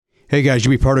Hey guys,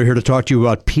 Jimmy Pardo here to talk to you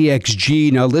about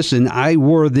PXG. Now listen, I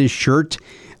wore this shirt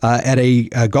at a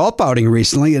golf outing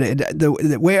recently, and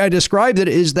the way I described it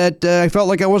is that I felt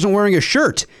like I wasn't wearing a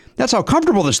shirt. That's how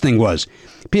comfortable this thing was.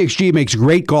 PXG makes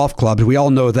great golf clubs. We all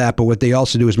know that, but what they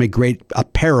also do is make great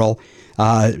apparel.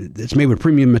 It's made with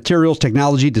premium materials,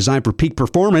 technology, designed for peak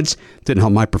performance. Didn't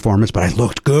help my performance, but I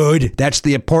looked good. That's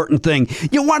the important thing.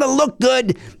 You want to look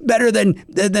good better than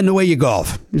the way you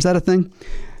golf. Is that a thing?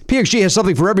 PXG has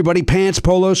something for everybody. Pants,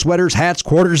 polos, sweaters, hats,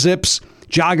 quarter zips,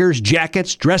 joggers,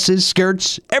 jackets, dresses,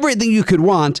 skirts, everything you could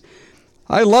want.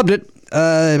 I loved it.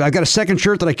 I've got a second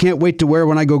shirt that I can't wait to wear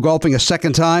when I go golfing a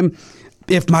second time,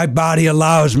 if my body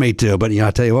allows me to. But,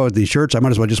 I'll tell you what, with these shirts, I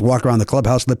might as well just walk around the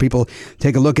clubhouse and let people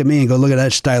take a look at me and go, look at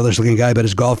that stylish-looking guy, but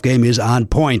his golf game is on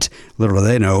point. Little do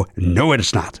they know, no,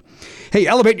 it's not. Hey,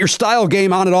 elevate your style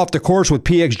game on and off the course with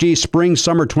PXG Spring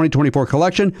Summer 2024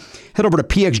 collection. Head over to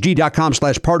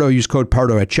pxg.com/Pardo. Use code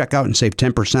Pardo at checkout and save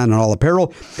 10% on all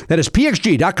apparel. That is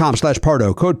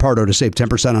pxg.com/Pardo. Code Pardo to save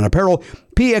 10% on apparel.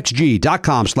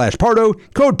 pxg.com/Pardo.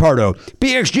 Code Pardo.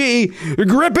 PXG,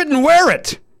 grip it and wear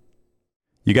it.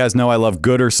 You guys know I love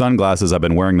Gooder sunglasses. I've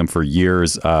been wearing them for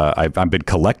years. I've been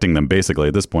collecting them basically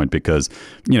at this point because,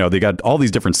 they got all these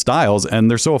different styles and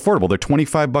they're so affordable. They're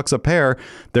 $25 a pair.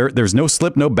 There's no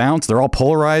slip, no bounce. They're all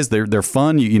polarized. They're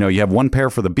fun. You have one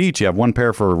pair for the beach. You have one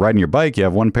pair for riding your bike. You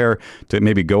have one pair to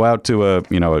maybe go out to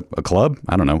a club.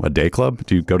 I don't know, a day club.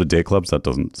 Do you go to day clubs? That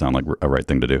doesn't sound like a right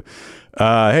thing to do.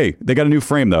 Hey, they got a new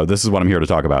frame though. This is what I'm here to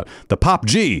talk about. The Pop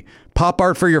G. Pop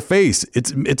art for your face.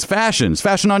 It's fashion. It's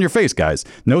fashion on your face, guys.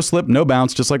 No slip, no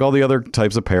bounce, just like all the other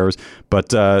types of pairs. But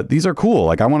these are cool.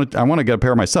 Like I want to get a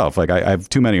pair myself. Like I have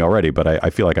too many already, but I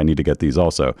feel like I need to get these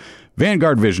also.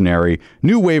 Vanguard Visionary,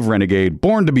 New Wave Renegade,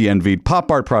 Born to be Envied, Pop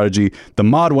Art Prodigy. The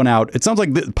mod went out. It sounds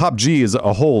like the Pop G is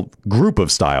a whole group of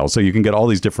styles, so you can get all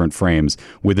these different frames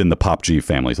within the Pop G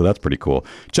family. So that's pretty cool.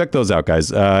 Check those out,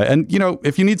 guys. And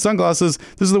if you need sunglasses,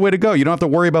 this is the way to go. You don't have to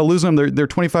worry about losing them. They're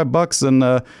 $25,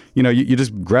 and you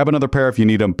just grab another pair if you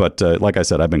need them. But like I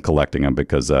said, I've been collecting them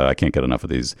because I can't get enough of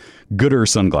these Gooder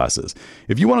sunglasses.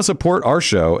 If you want to support our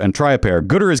show and try a pair,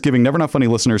 Gooder is giving Never Not Funny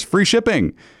listeners free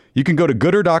shipping. You can go to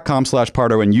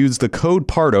gooder.com/Pardo and use the code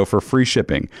Pardo for free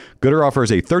shipping. Gooder offers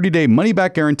a 30-day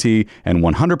money-back guarantee and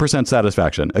 100%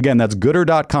 satisfaction. Again, that's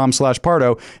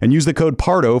gooder.com/Pardo and use the code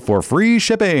Pardo for free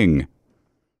shipping.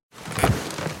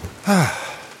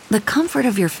 The comfort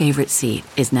of your favorite seat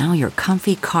is now your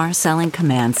comfy car-selling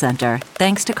command center,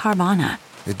 thanks to Carvana.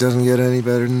 It doesn't get any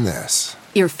better than this.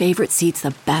 Your favorite seat's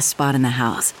the best spot in the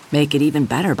house. Make it even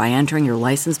better by entering your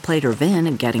license plate or VIN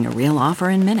and getting a real offer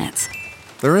in minutes.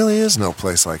 There really is no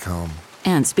place like home.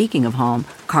 And speaking of home,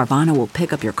 Carvana will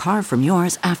pick up your car from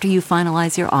yours after you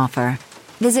finalize your offer.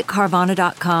 Visit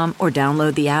Carvana.com or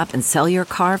download the app and sell your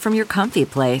car from your comfy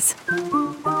place.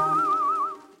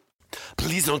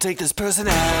 Please don't take this person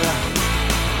out.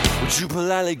 Would you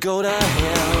politely go to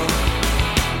hell?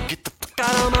 Get the fuck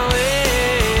out of my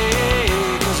way,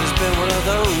 'cause it's been one of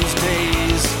those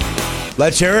days.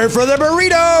 Let's hear it for the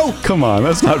burrito. Come on,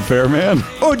 that's not fair, man.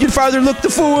 Oh, your father looked the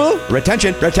fool.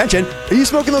 Retention. Are you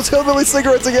smoking those hillbilly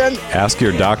cigarettes again? Ask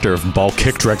your doctor if Ball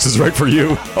Kick-Trex is right for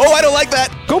you. Oh, I don't like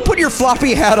that. Go put your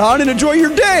floppy hat on and enjoy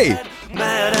your day.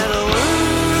 Mad at the world.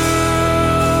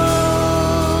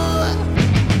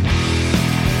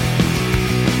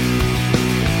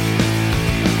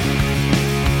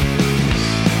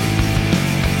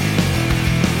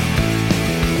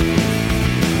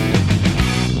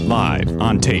 Live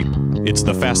on tape. It's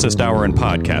the fastest hour in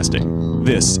podcasting.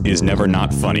 This is Never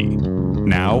Not Funny.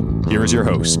 Now, here is your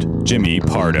host, Jimmy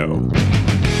Pardo.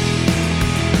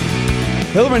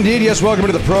 Hello indeed. Yes, welcome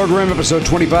to the program, episode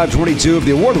 2522 of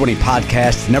the award-winning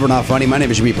podcast, Never Not Funny. My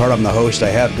name is Jimmy Pardo. I'm the host.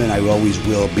 I have been. I always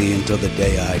will be until the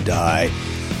day I die.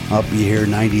 I'll be here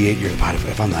 98 years.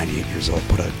 If I'm 98 years old,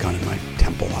 put a gun in my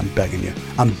temple. I'm begging you.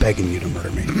 I'm begging you to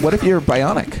murder me. What if you're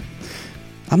bionic?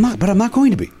 I'm not, but I'm not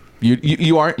going to be.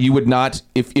 You aren't. You would not.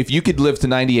 If you could live to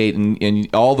 98 and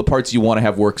all the parts you want to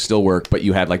have still work, but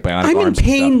you had like bionic I'm arms. I'm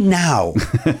in pain now.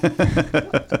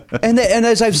 and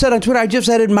as I've said on Twitter, I just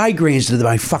added migraines to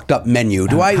my fucked up menu.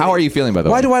 How are you feeling by the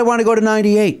way? Why do I want to go to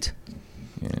 98?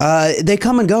 Yeah. They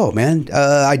come and go, man.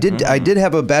 I did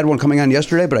have a bad one coming on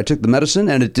yesterday, but I took the medicine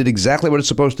and it did exactly what it's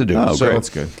supposed to do. Oh, so great. That's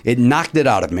good. It knocked it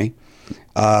out of me.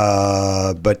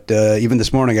 But even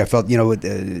this morning, I felt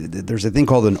there's a thing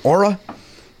called an aura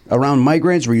around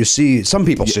migraines where you see, some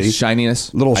people see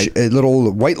shininess,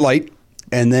 little white light,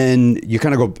 and then you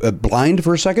kind of go blind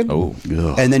for a second. Oh,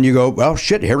 ugh. And then you go, well,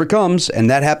 shit, here it comes. And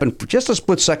that happened for just a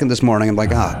split second this morning. I'm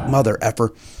like, mother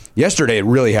effer. Yesterday it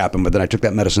really happened, but then I took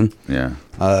that medicine. Yeah.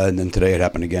 And then today it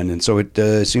happened again, and so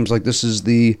it seems like this is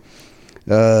the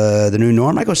new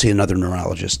norm. I go see another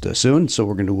neurologist soon, so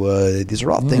we're going to. These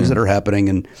are all things that are happening,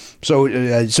 and so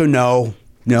no,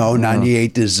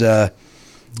 98 is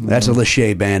that's a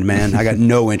Lachey band, man. I got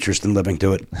no interest in living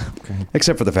to it,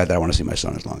 except for the fact that I want to see my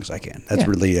son as long as I can. That's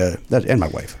really and my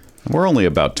wife. We're only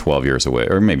about 12 years away,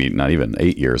 or maybe not even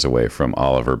 8 years away from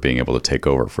Oliver being able to take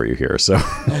over for you here. So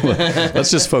let's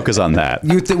just focus on that.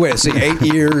 Wait, see, 8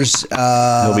 years.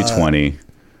 He'll be 20.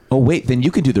 Oh, wait, then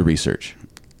you can do the research.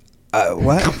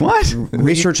 What? What?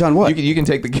 Research on what? You can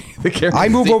take the care. I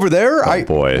move over there. Oh,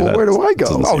 boy. Well, where do I go?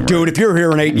 doesn't Oh, seem dude, right. if you're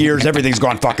here in 8 years, everything's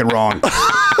gone fucking wrong.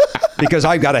 Because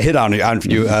I've got a hit on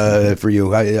you for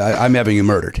you. I'm having you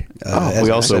murdered. As we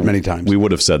I've also said many times. We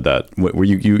would have said that.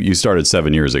 You started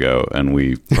 7 years ago,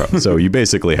 and so you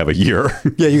basically have a year.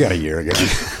 Yeah, you got a year ago.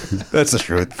 That's the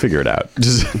truth. Figure it out.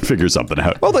 Just figure something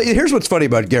out. Well, here's what's funny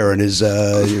about Garen is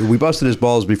we busted his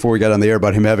balls before we got on the air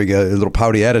about him having a little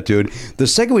pouty attitude. The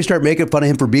second we start making fun of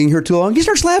him for being here too long, he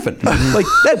starts laughing. Like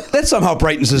that somehow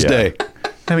brightens his day.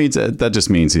 I mean, that just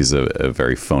means he's a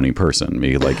very phony person.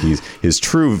 His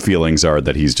true feelings are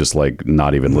that he's just like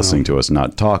not even listening to us,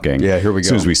 not talking. Yeah, here we go. As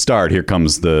soon as we start, here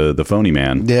comes the phony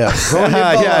man. Yeah.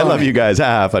 Yeah, I love you guys.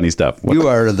 Funny stuff. You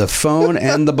are the phone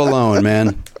and the balone,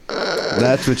 man.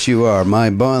 That's what you are. My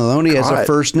baloney has a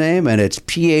first name, and it's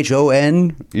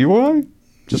PHONEY.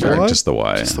 Just the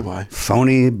Y. Just the Y.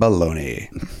 Phony baloney.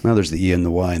 Well, there's the E and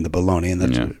the Y and the baloney, and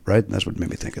that's right. That's what made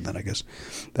me think of that, I guess.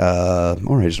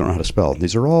 Or I just don't know how to spell.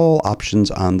 These are all options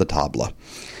on the tabla.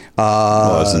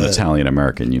 Well, as an Italian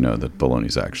American, you know that bologna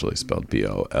is actually spelled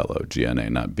BOLOGNA,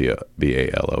 not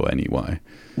BALONEY.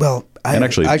 Well, I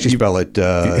actually spell it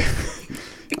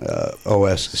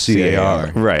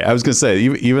OSCAR. Right. I was going to say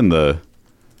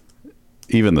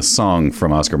even the song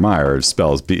from Oscar Mayer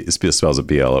spells it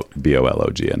BOLOGNA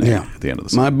at the end of the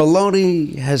song. My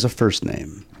baloney has a first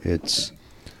name. It's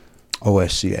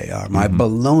OSCAR. My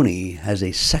baloney has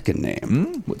a second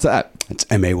name. What's that? It's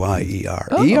MAYER. ER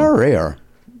or AR?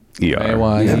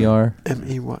 AYER.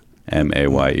 M-E-Y.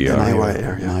 MAYER.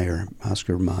 M-A-Y-E-R, yeah. Meyer.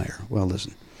 Oscar Mayer. Well,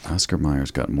 listen. Oscar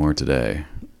Mayer's got more today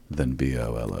than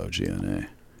BOLOGNA.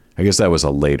 I guess that was a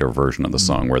later version of the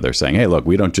song where they're saying, hey, look,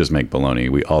 we don't just make bologna.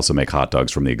 We also make hot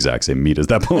dogs from the exact same meat as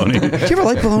that bologna. Did you ever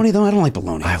like bologna, though? I don't like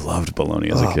bologna. I loved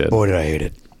bologna as a kid. Boy, did I hate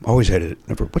it. Always hated it.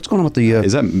 Never. What's going on with the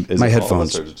Is my it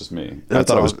headphones? Or is it just me? That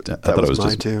was mine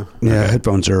just too. Yeah,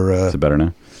 headphones are Is it better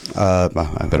now?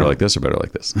 Better like this or better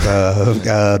like this?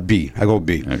 B. I go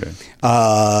B. Okay.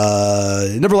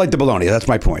 Never liked the bologna. That's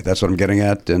my point. That's what I'm getting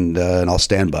at, and I'll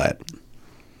stand by it.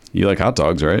 You like hot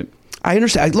dogs, right? I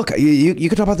understand. Look, you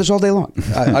can talk about this all day long.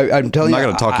 I'm telling you. I'm not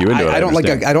going to talk you into it. I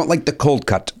don't like the cold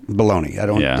cut bologna. I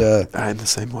don't. Yeah. I'm the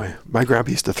same way. My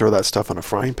grandpa used to throw that stuff on a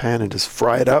frying pan and just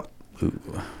fry it up. Ooh,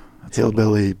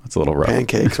 Hillbilly that's a little rough.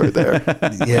 pancakes right there.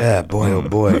 Yeah, boy, oh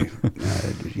boy.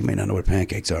 You may not know what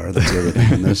pancakes are. That's the other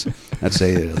thing in this. That's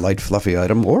a light, fluffy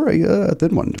item or a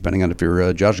thin one, depending on if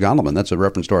you're Josh Gondelman. That's a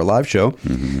reference to our live show,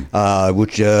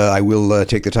 which I will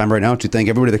take the time right now to thank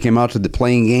everybody that came out to the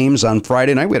playing games on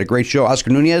Friday night. We had a great show. Oscar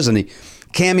Nunez and the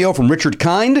cameo from Richard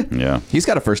Kind. Yeah. He's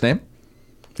got a first name.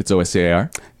 It's OSCAR.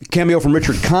 Cameo from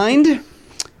Richard Kind.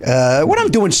 When I'm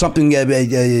doing something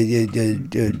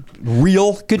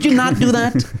real, could you not do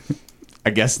that? I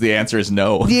guess the answer is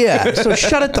no. Yeah, so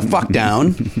shut it the fuck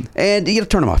down, and you got to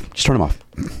turn them off. Just turn them off.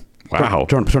 Wow.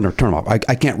 Turn them off. I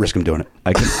can't risk him doing it.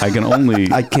 I can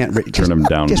only I can't turn them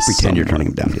down. Just pretend you're somewhat.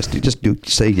 turning them down.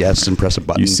 Just say yes and press a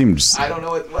button. You seemed. I don't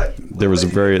know what. There was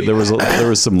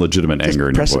some legitimate anger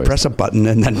in your voice. Press a button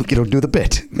and then do the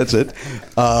bit. That's it.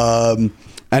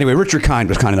 Anyway, Richard Kind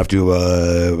was kind enough to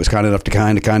a lot of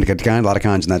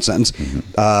kinds in that sentence.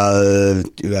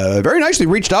 Very nicely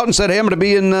reached out and said, "Hey, I'm going to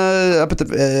be in up at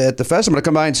the fest. I'm going to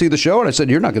come by and see the show." And I said,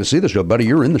 "You're not going to see the show, buddy.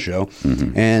 You're in the show."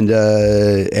 And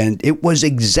it was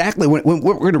exactly when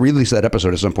we're going to release that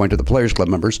episode at some point to the Players Club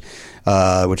members,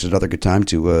 which is another good time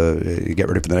to get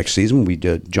ready for the next season. We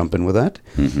jump in with that.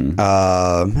 It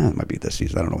might be this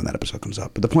season. I don't know when that episode comes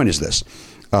out. But the point is this: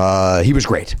 he was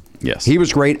great. Yes. He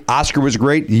was great. Oscar was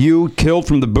great. You killed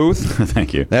from the booth.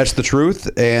 Thank you. That's the truth.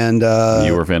 And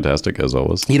You were fantastic, as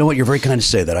always. you know what? You're very kind to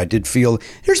say that. I did feel...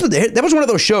 that was one of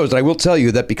those shows that I will tell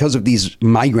you that because of these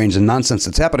migraines and nonsense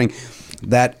that's happening,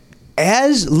 that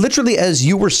literally as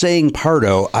you were saying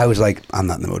Pardo, I was like, I'm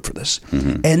not in the mood for this.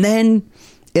 And then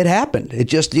it happened. It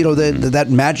just, that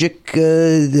magic,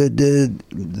 the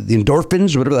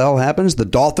endorphins, whatever the hell happens. The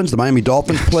Dolphins, the Miami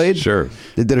Dolphins played. Sure.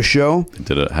 They did a show.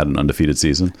 Had an undefeated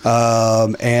season.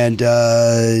 And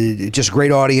just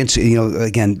great audience.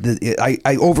 Again,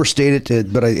 I overstate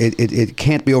it, but it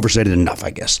can't be overstated enough,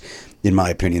 I guess, in my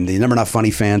opinion. The Never Not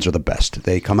Funny fans are the best.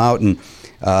 They come out and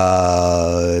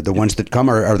the ones that come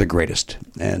are the greatest.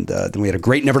 And then we had a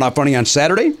great Never Not Funny on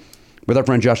Saturday with our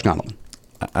friend Josh Connell.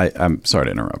 I'm sorry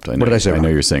to interrupt. What did I say? I know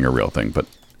you're saying a real thing, but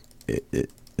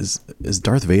is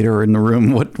Darth Vader in the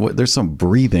room? What? There's some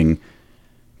breathing.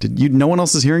 No one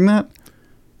else is hearing that?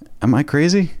 Am I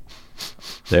crazy?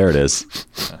 There it is.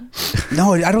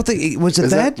 No, I don't think. Was it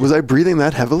that? Was I breathing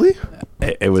that heavily?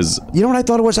 It was. You know what I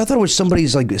thought it was? I thought it was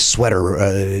somebody's like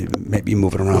sweater maybe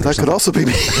moving around. Well, that could also be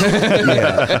me.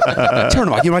 Yeah. Turn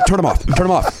them off. You know what? Turn them off. Turn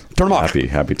them off. Turn them off.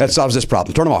 Happy. That solves this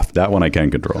problem. Turn them off. That one I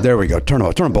can control. There we go. Turn them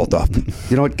off. Turn them both off.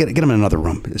 You know what? Get them in another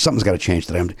room. Something's got to change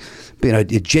today. I'm being a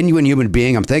genuine human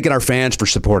being. I'm thanking our fans for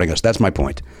supporting us. That's my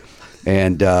point.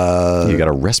 And you got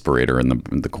a respirator in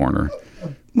the corner.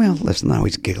 Well, listen, now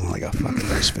he's giggling like a fucking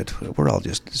misfit. We're all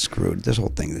just screwed. This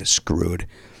whole thing is screwed.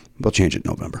 We'll change it in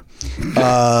November.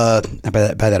 By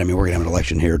that I mean we're gonna have an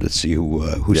election here to see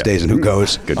who stays and who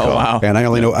goes. Good call. Oh, wow. And I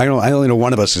only know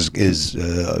one of us is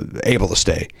able to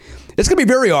stay. It's gonna be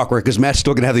very awkward because Matt's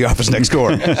still gonna have the office next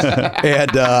door, and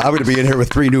I'm gonna be in here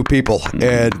with 3 new people,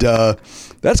 and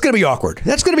that's gonna be awkward.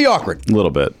 That's gonna be awkward. A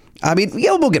little bit. I mean,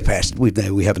 yeah, we'll get past it.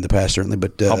 We have in the past, certainly,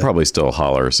 but I'll probably still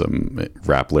holler some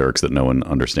rap lyrics that no one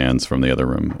understands from the other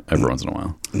room every once in a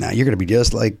while. Now you're going to be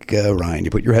just like Ryan.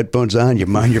 You put your headphones on, you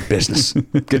mind your business.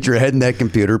 Get your head in that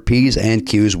computer. P's and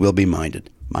Q's will be minded.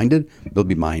 Minded? Will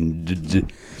be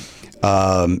minded.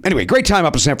 Anyway, great time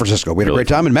up in San Francisco. We had a great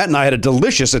time, and Matt and I had a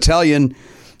delicious Italian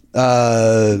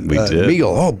meal.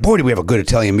 Oh boy, did we have a good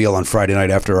Italian meal on Friday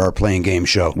night after our playing game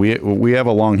show. We have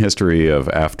a long history of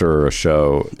after a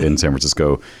show in San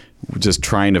Francisco just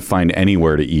trying to find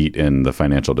anywhere to eat in the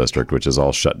financial district, which is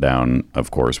all shut down,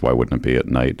 of course. Why wouldn't it be at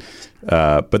night?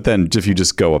 But then if you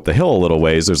just go up the hill a little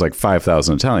ways, there's like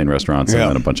 5,000 Italian restaurants and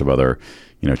then a bunch of other,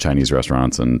 Chinese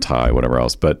restaurants and Thai, whatever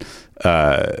else. But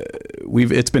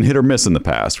it's been hit or miss in the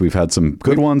past. We've had some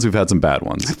good ones. We've had some bad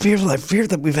ones. I fear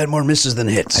that we've had more misses than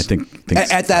hits. I think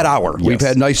at that hour, yes. we've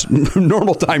had nice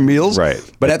normal time meals, right?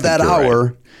 But at that hour.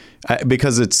 Right.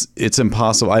 Because it's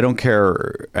impossible. I don't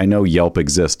care. I know Yelp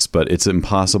exists, but it's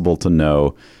impossible to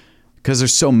know because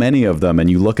there's so many of them,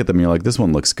 and you look at them and you're like, this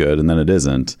one looks good, and then it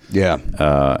isn't. Yeah.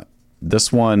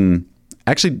 This one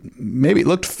actually maybe it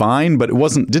looked fine, but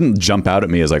didn't jump out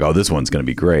at me as like, oh, this one's going to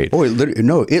be great. Oh, it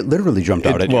literally jumped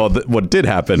out at you. Well, what did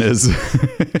happen is,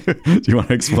 do you want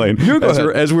to explain?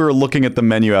 As we were looking at the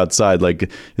menu outside,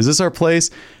 like, is this our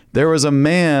place? There was a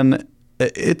man.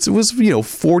 It was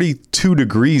 42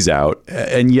 degrees out,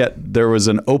 and yet there was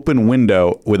an open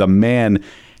window with a man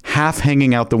half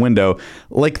hanging out the window,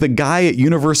 like the guy at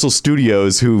Universal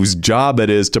Studios whose job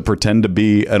it is to pretend to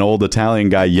be an old Italian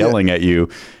guy yelling at you.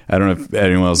 I don't know if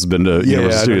anyone else has been to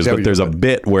Universal Studios, but there's a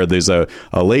bit where there's a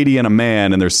lady and a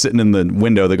man, and they're sitting in the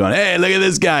window. They're going, "Hey, look at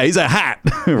this guy. He's a hat,"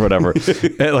 or whatever.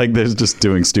 Like they're just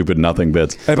doing stupid nothing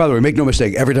bits. Hey, by the way, make no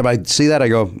mistake. Every time I see that, I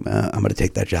go, "I'm going to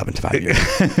take that job in 5 years.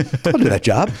 I'll do that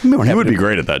job." You would be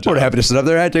great at that job. We're happy to sit up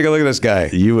there and take a look at this guy.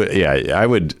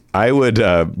 I would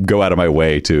go out of my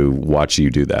way to watch you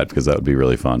do that because that would be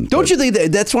really fun. Don't you think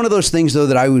that's one of those things though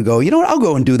that I would go, you know what, I'll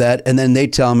go and do that, and then they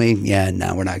tell me, yeah,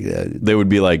 no, we're not. They would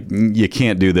be like, you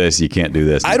can't do this, you can't do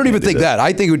this. I don't even think that.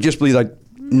 I think it would just be like,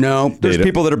 no, there's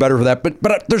people that are better for that,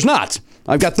 but there's not.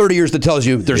 I've got 30 years that tells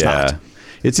you there's not.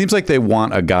 It seems like they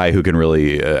want a guy who can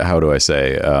really, how do I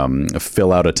say,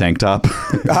 fill out a tank top.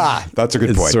 That's a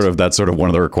good point. That's sort of one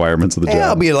of the requirements of the job.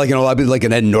 I'll be like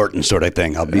an Ed Norton sort of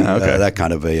thing. I'll be that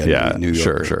kind of a New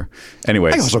Yorker. Sure.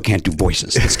 Anyways, I also can't do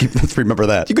voices. Let's remember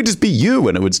that. You could just be you,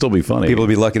 and it would still be funny. People would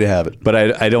be lucky to have it. But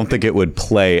I don't think it would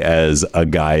play as a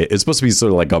guy. It's supposed to be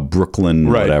sort of like a Brooklyn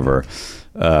whatever.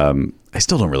 I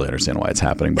still don't really understand why it's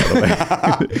happening, by the way.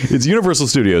 It's Universal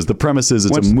Studios. The premise is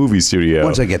it's a movie studio.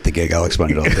 Once I get the gig, I'll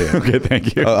explain it all to you. Okay,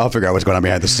 thank you. I'll figure out what's going on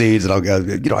behind the scenes, and I'll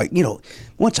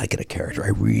once I get a character, I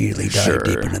really dive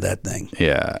deep into that thing.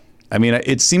 Yeah. I mean,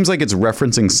 it seems like it's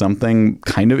referencing something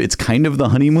it's kind of the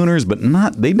Honeymooners, but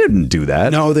they didn't do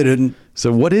that. No, they didn't.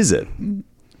 So what is it?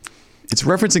 It's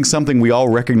referencing something we all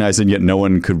recognize, and yet no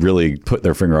one could really put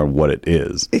their finger on what it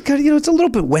is. It kind of, it's a little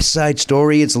bit West Side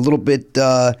Story. It's a little bit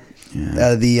oddly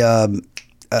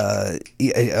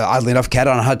enough, Cat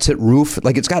on a Hot Roof.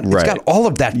 Like it's got all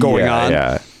of that going on.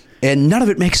 Yeah. and none of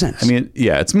it makes sense. I mean,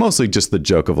 yeah, it's mostly just the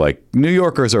joke of like New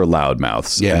Yorkers are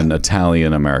loudmouths and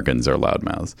Italian Americans are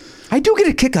loudmouths. I do get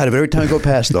a kick out of it every time I go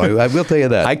past, though. I will tell you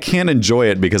that. I can't enjoy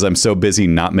it because I'm so busy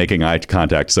not making eye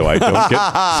contact, so I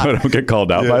don't get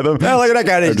called out by them. Oh, look at that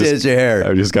guy. It's your hair.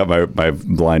 I've just got my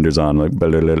blinders on,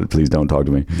 like, please don't talk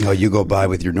to me. No, you go by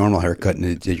with your normal haircut,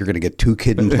 and you're going to get 2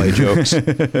 kid and play jokes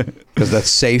because that's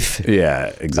safe.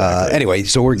 Yeah, exactly. Anyway,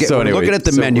 so we're looking at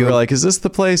the menu. We're like, is this the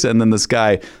place? And then this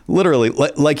guy, literally,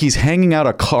 like he's hanging out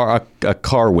a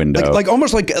car window, like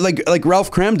almost like Ralph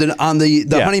Cramden on the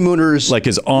honeymooners, like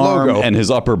his arm logo. And his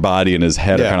upper body and his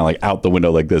head are kind of like out the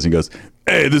window like this. And he goes,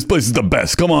 "Hey, this place is the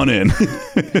best. Come on in."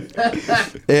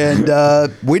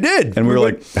 And we did. And we were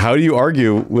like, how do you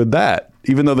argue with that?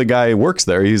 Even though the guy works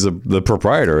there, he's the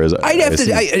proprietor.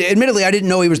 Admittedly, I didn't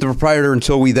know he was the proprietor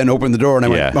until we then opened the door, and I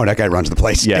went, "Oh, that guy runs the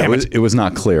place." Yeah, it was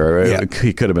not clear. Yeah.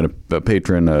 He could have been a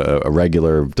patron, a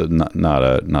regular, not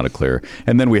a clear.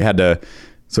 And then we had to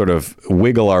sort of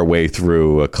wiggle our way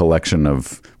through a collection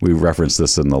of. We referenced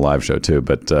this in the live show too,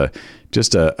 but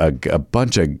just a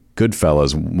bunch of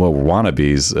Goodfellas, wannabes at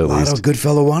least. A lot of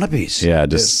Goodfellow wannabes. Yeah,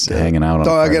 just hanging out.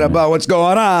 Talking about what's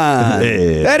going on.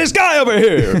 Hey, this guy over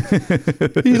here.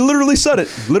 He literally said it.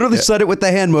 Said it with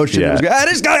the hand motion. Yeah. Hey,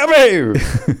 this guy over here.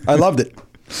 I loved it.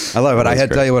 I love it. I had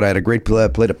to tell you what, I had a great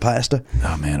plate of pasta.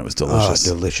 Oh man, it was delicious.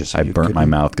 Oh, delicious. I burnt my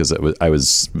mouth because I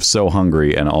was so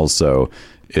hungry, and also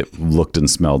it looked and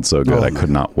smelled so good. I could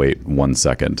not wait 1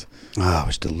 second. Oh, it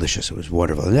was delicious. It was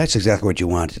wonderful. And that's exactly what you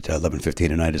want at 11:15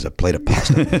 tonight is a plate of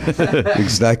pasta.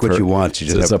 Exactly what you want.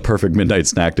 It's a perfect midnight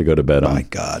snack to go to bed on. My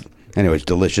God. Anyway, it's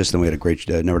delicious. Then we had a great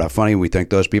Never Not Funny. We thank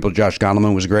those people. Josh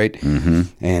Gondelman was great. Mm-hmm.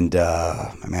 And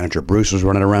my manager Bruce was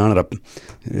running around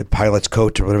in a pilot's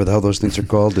coat or whatever the hell those things are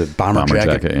called. A bomber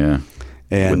jacket. Yeah.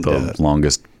 And with the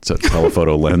longest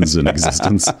telephoto lens in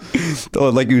existence.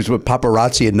 Like he was with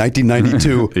paparazzi in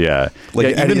 1992. Yeah.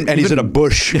 He's in a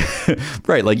bush.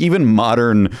 Right. Like even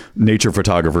modern nature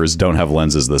photographers don't have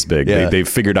lenses this big. Yeah. They've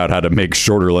figured out how to make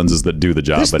shorter lenses that do the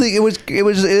job.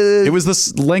 It was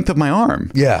this length of my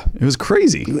arm. Yeah. It was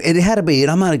crazy. It had to be,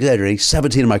 and I'm not exaggerating,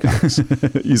 17 of my comics.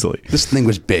 Easily. This thing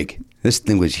was big. This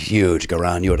thing was huge.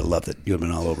 Garan, you would have loved it. You would have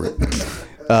been all over it.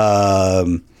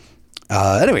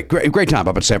 Anyway, great time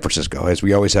up in San Francisco, as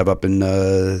we always have up in at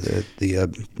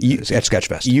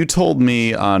Sketchfest. You told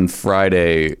me on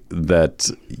Friday that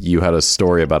you had a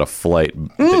story about a flight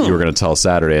that you were going to tell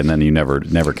Saturday, and then you never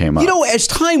came up. You know, as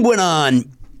time went on,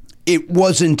 it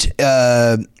wasn't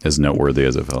as noteworthy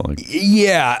as it felt like.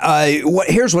 Yeah.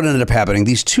 Here's what ended up happening.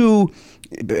 These two.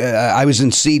 I was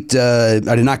in seat. I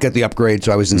did not get the upgrade,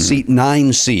 so I was in seat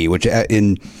 9C, which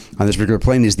on this particular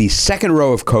plane is the second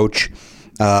row of coach.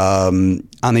 On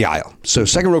the aisle. So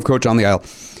second row of coach on the aisle.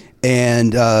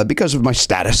 And because of my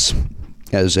status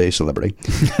as a celebrity,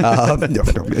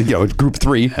 group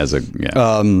 3. As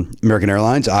American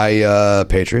Airlines,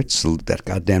 Patriots, that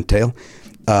goddamn tail.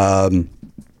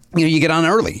 You get on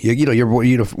early. You're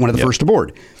one of the first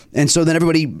aboard. And so then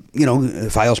everybody,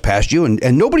 files past you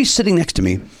and nobody's sitting next to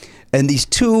me. And these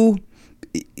two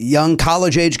young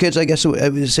college age kids, I guess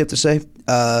it was safe to say,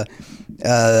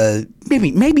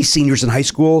 maybe seniors in high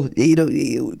school,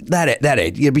 that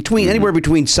age, anywhere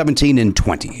between 17 and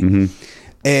 20. Mm-hmm.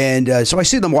 And so I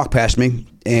see them walk past me,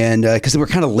 and because they were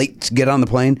kind of late to get on the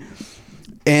plane,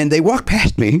 and they walked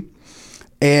past me,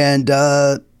 and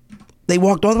they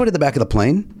walked all the way to the back of the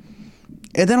plane,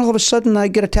 and then all of a sudden I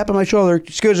get a tap on my shoulder.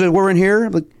 Excuse me, we're in here.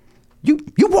 I'm like, You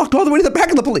walked all the way to the back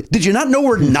of the plane. Did you not know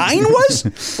where 9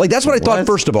 was? Like, that's what I thought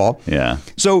first of all. Yeah.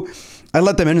 So I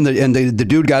let them in, and the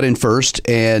dude got in first,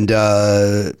 and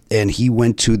he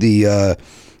went to the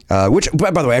which,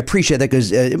 by the way, I appreciate that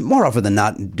because more often than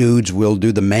not, dudes will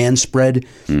do the man spread,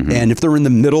 and if they're in the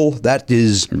middle, that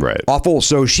is awful.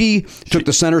 So she took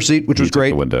the center seat, which was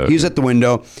great. He's at the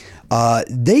window.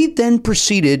 They then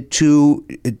proceeded to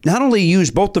not only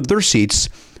use both of their seats,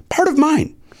 part of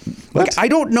mine. Like, I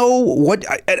don't know what,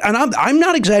 and I'm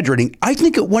not exaggerating. I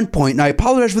think at one point, and I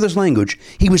apologize for this language,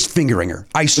 he was fingering her.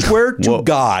 I swear to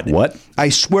God. What? I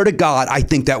swear to God, I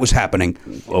think that was happening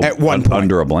at one point.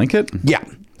 Under a blanket? Yeah.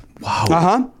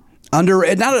 Wow.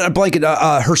 Under, not a blanket,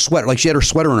 her sweater. Like, she had her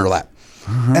sweater in her lap.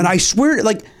 And I swear,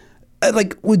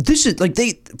 this is,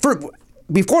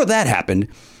 before that happened,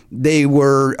 they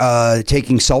were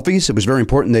taking selfies. It was very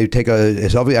important. They take a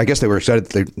selfie. I guess they were excited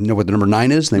that they know what the number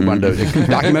 9 is. And they wanted to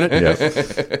document it.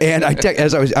 Yeah. And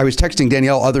as I was texting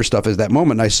Danielle other stuff at that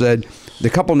moment, I said, the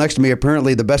couple next to me,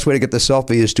 apparently the best way to get the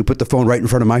selfie is to put the phone right in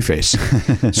front of my face.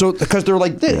 So because they're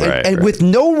like this, and with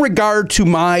no regard to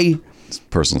my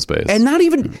personal space. And not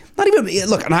even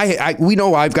look, and we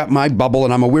know I've got my bubble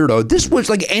and I'm a weirdo. This was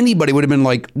like anybody would have been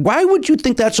like, why would you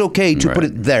think that's okay to put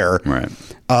it there? Right.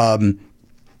 Then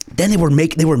they were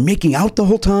making out the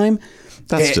whole time.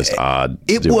 That's just odd.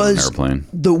 It was was an airplane.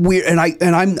 The weird,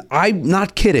 and I'm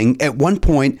not kidding. At one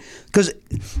point, because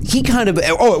he kind of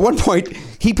at one point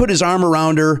he put his arm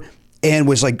around her and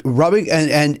was like rubbing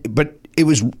but it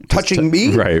was touching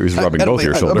me. Right, it was rubbing both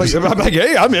your shoulders. I'm like,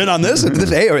 hey, I'm in on this.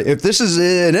 If this is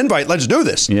an invite, let's do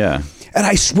this. Yeah. And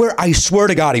I swear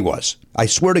to God, he was. I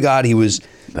swear to God, he was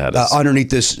underneath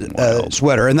this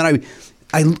sweater. And then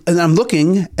I'm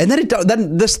looking, and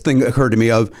then this thing occurred to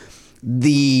me of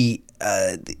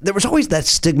there was always that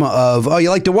stigma of, oh,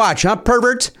 you like to watch, huh,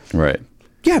 pervert? Right.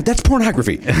 Yeah, that's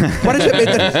pornography. What is it?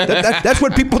 That's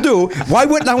what people do. Why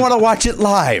wouldn't I want to watch it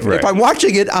live? Right. If I'm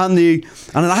watching it on an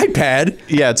iPad.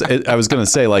 Yeah, I was going to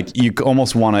say, like, you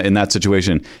almost want to, in that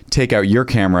situation, take out your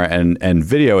camera and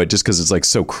video it just because it's like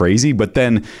so crazy. But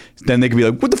then they could be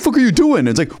like, what the fuck are you doing?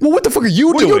 It's like, well, what the fuck are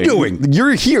you doing? What are you doing?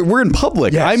 You're here. We're in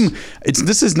public. Yes.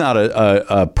 This is not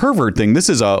a pervert thing. This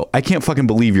is I can't fucking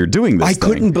believe you're doing this. I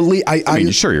couldn't believe. I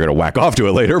mean, sure, you're going to whack off to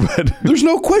it later, but there's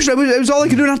no question. It was all I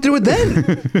could do not to do it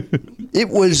then. It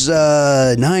was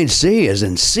 9C as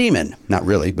in semen. Not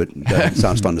really, but that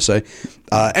sounds fun to say.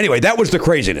 Anyway, that was the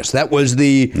craziness. That was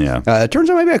the... turns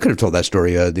out maybe I could have told that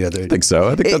story the other day. I think so.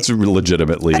 I think that's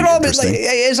legitimately interesting. Like,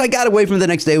 as I got away from it the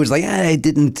next day, it was like, I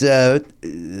didn't... I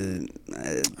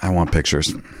want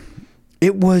pictures.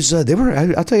 It was, they were,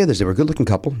 I'll tell you this, they were a good-looking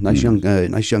couple. Nice young,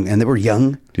 and they were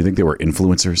young. Do you think they were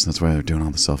influencers? That's why they're doing all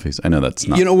the selfies? I know that's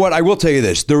not. You know what? I will tell you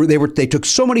this. They took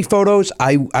so many photos,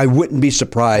 I wouldn't be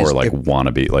surprised. Or like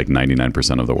wannabe, like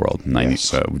 99% of the world.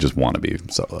 Just wannabe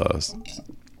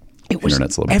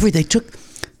internet celebrities.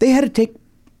 They had to take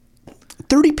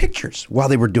 30 pictures while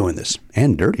they were doing this.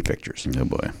 And dirty pictures. Oh,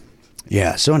 boy.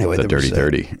 Yeah, so anyway. The dirty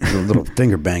 30. A little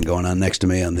finger bang going on next to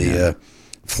me on the...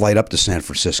 flight up to San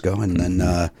Francisco, and then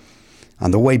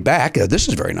on the way back, this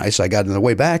is very nice. I got on the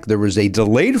way back. There was a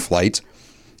delayed flight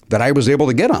that I was able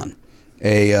to get on,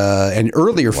 an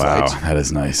earlier flight. Wow, that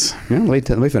is nice. Yeah, let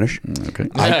me finish. Okay,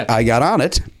 I got on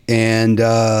it, and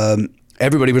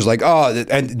everybody was like, "Oh!"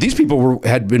 And these people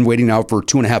had been waiting now for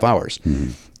 2.5 hours,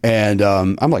 and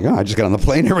I'm like, "Oh, I just got on the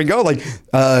plane. Here we go!" Like,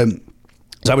 so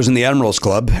I was in the Admirals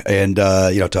Club, and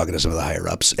talking to some of the higher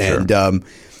ups, sure. and.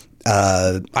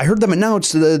 I heard them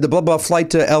announce the blah blah flight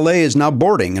to LA is now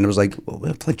boarding, and it was like, well,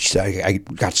 I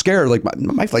got scared. Like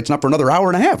my flight's not for another hour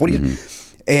and a half. What do you?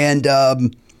 And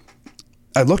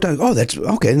I looked at, that's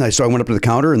okay. And so I went up to the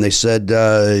counter, and they said,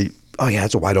 oh yeah,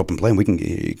 it's a wide open plane. We can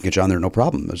get you on there, no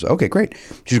problem. I was okay, great.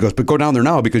 She goes, but go down there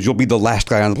now because you'll be the last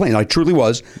guy on the plane. And I truly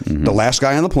was the last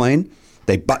guy on the plane.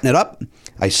 They button it up.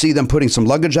 I see them putting some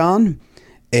luggage on,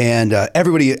 and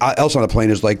everybody else on the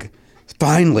plane is like.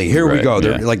 Finally, here we go.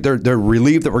 They're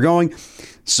relieved that we're going.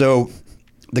 So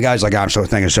the guy's like, I'm so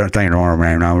thinking,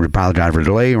 man. I apologize for the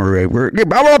delay. We're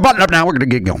button up now. We're going to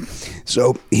get going.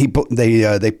 So they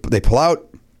pull out,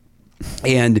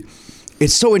 and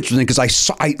it's so interesting because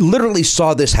I literally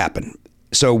saw this happen.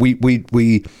 So I'm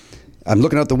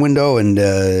looking out the window, and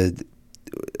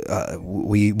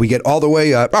we get all the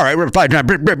way. All right, we're flying time.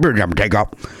 Take off.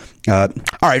 All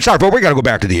right, sorry, but we got to go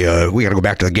back to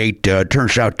the gate.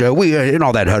 Turns out we in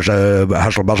all that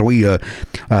hustle bustle, we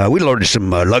loaded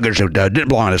some luggage that didn't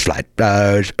belong on this flight.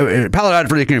 Apologize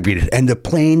for the inconvenience. And the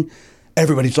plane,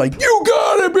 everybody's like, "You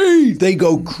gotta be!" They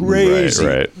go crazy.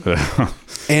 Right.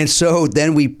 And so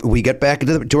then we get back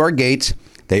to our gates.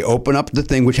 They open up the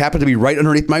thing, which happened to be right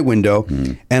underneath my window,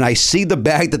 and I see the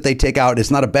bag that they take out. It's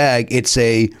not a bag. It's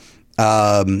a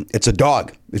dog. It's a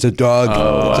dog. It's a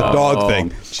dog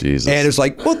thing. Jesus. And it's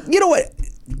like, well, you know what?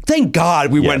 Thank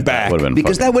God we went back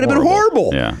because that would have been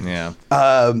horrible. Yeah.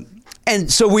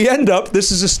 And so we end up. This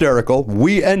is hysterical.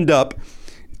 We end up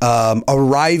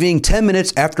arriving 10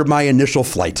 minutes after my initial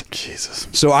flight. Jesus.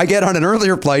 So I get on an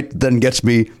earlier flight than gets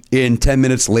me in 10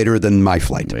 minutes later than my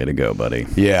flight. Way to go, buddy.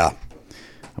 Yeah.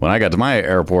 When I got to my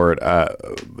airport,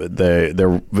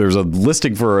 there's a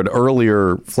listing for an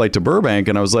earlier flight to Burbank,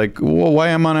 and I was like, well, why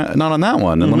am I not on that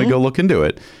one? And let me go look into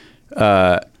it.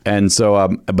 And so,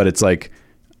 but it's like,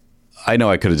 I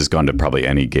know I could have just gone to probably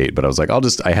any gate, but I was like,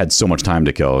 I had so much time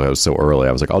to kill. I was so early.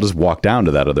 I was like, I'll just walk down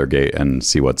to that other gate and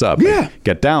see what's up. Yeah. And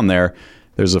get down there.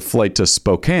 There's a flight to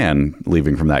Spokane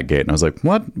leaving from that gate. And I was like,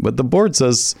 what? But the board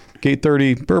says gate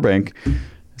 30 Burbank.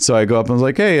 So I go up and I was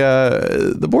like, hey,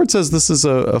 the board says this is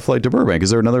a flight to Burbank. Is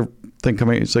there another thing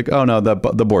coming? She's like, oh, no, the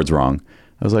board's wrong.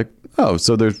 I was like, oh,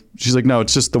 so she's like, no,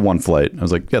 it's just the one flight. I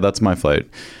was like, yeah, that's my flight.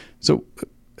 So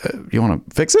you want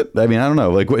to fix it? I mean, I don't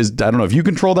know. Like, I don't know if you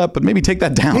control that, but maybe take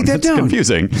that down. Take that That's down.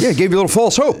 confusing. Yeah, it gave you a little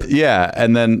false hope. Yeah,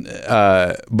 and then,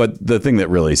 but the thing that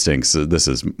really stinks, this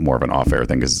is more of an off-air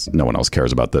thing because no one else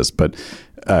cares about this, but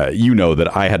you know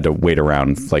that I had to wait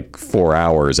around like 4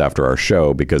 hours after our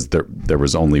show because there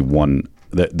was only one.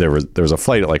 There was a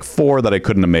flight at like 4 that I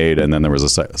couldn't have made, and then there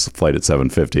was a flight at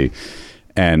 7:50,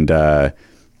 and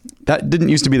that didn't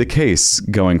used to be the case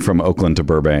going from Oakland to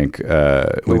Burbank.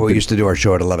 We used to do our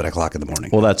show at 11 o'clock in the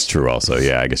morning. Well, that's true also.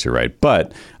 Yeah, I guess you're right.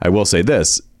 But I will say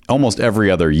this. Almost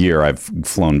every other year I've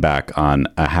flown back on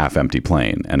a half-empty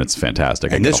plane, and it's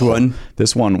fantastic. And this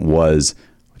one was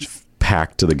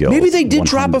packed to the gills. Maybe they did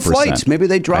drop a 100%. flight. Maybe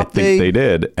they dropped I think they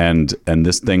did. And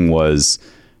this thing was...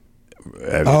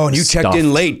 Oh, and you checked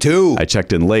in late, too. I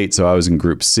checked in late, so I was in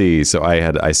Group C. So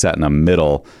I sat in a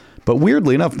middle... But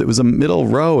weirdly enough, it was a middle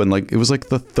row, and like it was like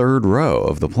the third row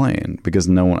of the plane because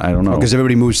no one, I don't know, because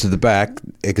everybody moves to the back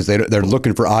because they're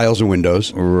looking for aisles and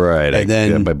windows, right? And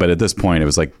then, but at this point, it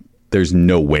was like there's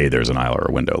no way there's an aisle or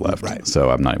a window left, right? So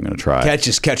I'm not even going to try.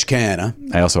 Catch can, huh?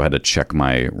 I also had to check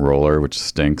my roller, which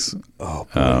stinks. Oh,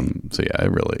 boy. So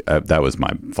yeah, that was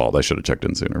my fault. I should have checked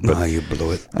in sooner. But you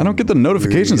blew it. I don't get the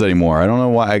notifications anymore. I don't know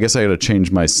why. I guess I had to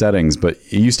change my settings. But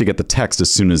you used to get the text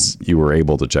as soon as you were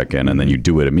able to check in, and then you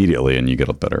do it immediately, and you get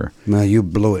a better. No, you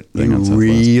blew it. You on Southwest.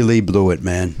 really blew it,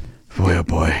 man. Boy, oh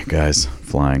boy, guys,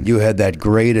 flying. You had that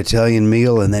great Italian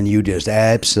meal, and then you just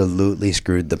absolutely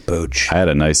screwed the pooch. I had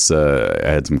a nice. I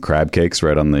had some crab cakes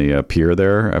right on the pier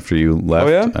there after you left. Oh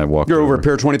yeah, I walked. You're over at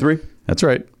Pier 23. That's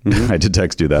right. I did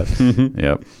text you that.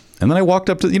 Yep. And then I walked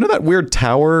up to that weird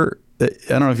tower. I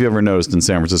don't know if you ever noticed in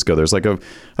San Francisco. There's like a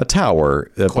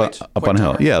tower up on a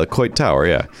hill. Yeah, the Coit Tower.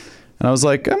 Yeah. And I was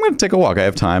like, I'm going to take a walk. I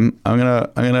have time. I'm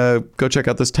gonna go check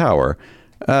out this tower.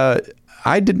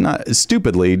 I did not,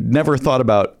 stupidly, never thought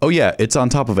about, oh yeah, it's on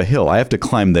top of a hill. I have to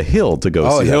climb the hill to go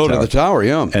see that hill tower. to the tower,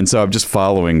 yeah. And so I'm just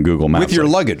following Google Maps. With your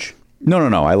luggage. No.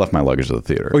 I left my luggage at the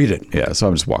theater. Oh, you did? Yeah, so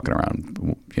I'm just walking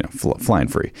around, flying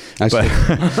free. I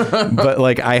see. But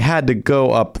like I had to go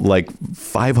up like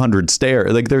 500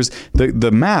 stairs. Like there's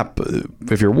the map.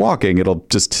 If you're walking, it'll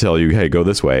just tell you, hey, go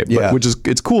this way. Yeah. Which is,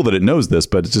 it's cool that it knows this,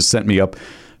 but it just sent me up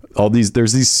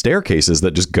there's these staircases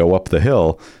that just go up the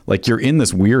hill. Like you're in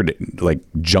this weird like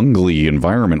jungly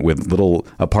environment with little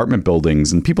apartment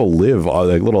buildings, and people live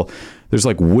there's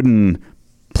like wooden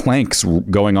planks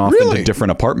going off into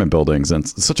different apartment buildings, and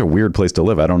it's such a weird place to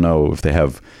live. I don't know if they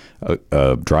have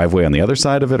a driveway on the other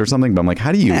side of it or something, but I'm like,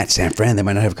 how do you... At San Fran, they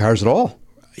might not have cars at all.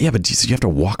 Yeah, but you have to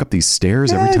walk up these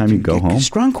stairs every time you go home.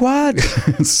 Strong quads.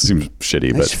 It seems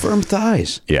shitty, Nice but firm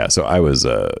thighs. yeah. So I was,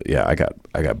 I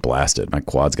got blasted. My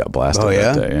quads got blasted. Oh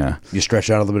yeah, that day, yeah. You stretch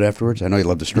out a little bit afterwards. I know you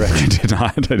love to stretch. I did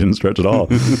not. I didn't stretch at all,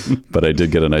 but I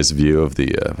did get a nice view of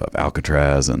the of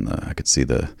Alcatraz, and I could see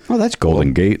the that's cool.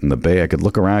 Golden Gate and the bay. I could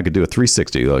look around. I could do a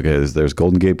 360. Like there's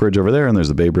Golden Gate Bridge over there, and there's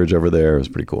the Bay Bridge over there. It was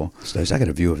pretty cool. It's nice. I got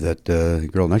a view of that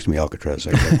girl next to me, Alcatraz.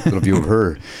 I got a little view of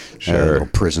her. Sure. Little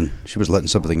prison. She was letting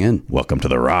something in. Welcome to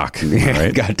the Rock. Yeah,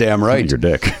 Right? goddamn right. Your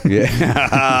dick.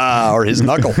 Yeah, or his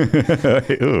knuckle.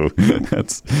 Ooh,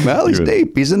 Well, he's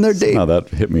deep. He's in there deep. Oh, that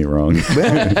hit me wrong.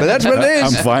 But that's what it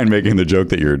is. I'm fine making the joke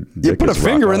that your dick You put a is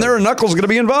finger rock in there, a knuckle's going to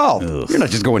be involved. You're not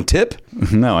just going tip.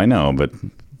 hard. No, I know, but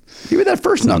Give me that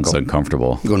first sounds knuckle.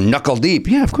 uncomfortable. You go knuckle deep.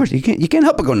 Yeah, of course. You can't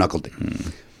help but go knuckle deep.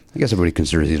 I guess everybody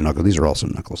considers these knuckles. These are also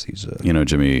knuckles. These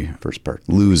Jimmy, first part.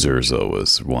 losers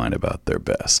always whine about their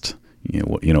best. You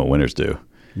know what winners do?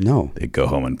 No. They go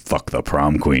home and fuck the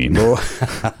prom queen.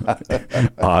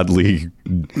 Oddly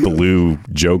blue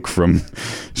joke from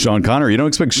Sean Connery. You don't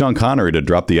expect Sean Connery to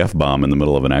drop the F-bomb in the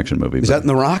middle of an action movie. Is that in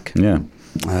The Rock? Yeah.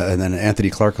 And then Anthony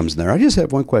Clark comes in there. I just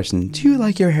have one question. Do you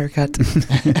like your haircut?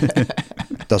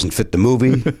 Doesn't fit the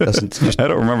movie. I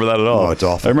don't remember that at all. Oh, it's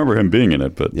awful. I remember him being in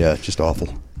it, but Yeah, it's just awful.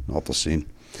 Awful scene.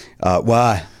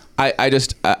 Why?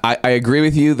 I agree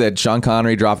with you that Sean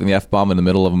Connery dropping the F-bomb in the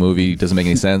middle of a movie doesn't make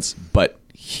any sense, but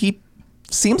he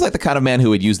seems like the kind of man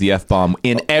who would use the F-bomb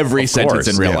in every sentence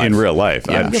in real life. In real life,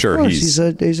 Yeah. I'm sure he's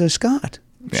a Scot.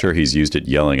 sure he's used it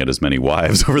yelling at as many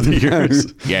wives over the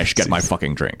years. Yes, get my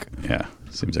fucking drink. Yeah,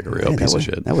 seems like a real piece of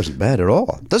shit. That wasn't bad at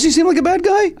all. Does he seem like a bad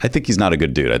guy? I think he's not a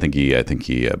good dude. I think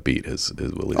he beat his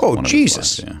Willie. Oh,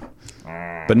 Jesus. Yeah.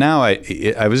 But now I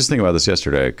was just thinking about this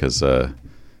yesterday because I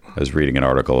was reading an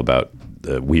article about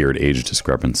the weird age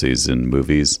discrepancies in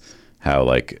movies. How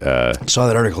Saw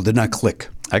that article. Did not click.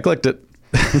 I clicked it,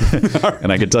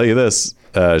 and I can tell you this: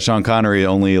 Sean Connery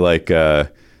only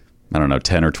I don't know,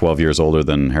 10 or 12 years older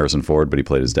than Harrison Ford, but he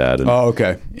played his dad in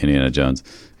Indiana Jones.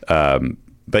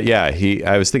 But yeah,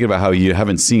 I was thinking about how you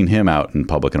haven't seen him out in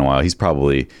public in a while. He's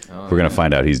probably we're gonna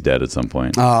find out he's dead at some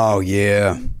point. Oh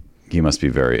yeah. he must be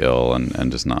very ill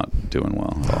and just not doing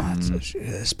well at all.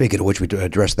 Speaking of which, we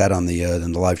addressed that on the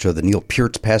live show. The Neil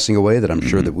Peart's passing away. That I'm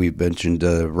sure that we've mentioned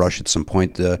Rush at some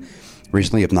point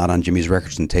recently, if not on Jimmy's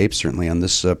Records and Tapes, certainly on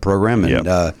this program.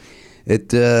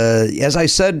 And as I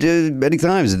said many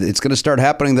times, it's going to start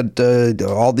happening that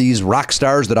all these rock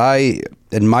stars that I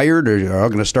admired are all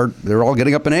going to start. They're all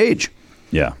getting up in age.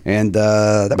 Yeah, and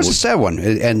that was a sad one.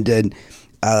 And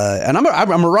I'm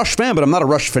a Rush fan, but I'm not a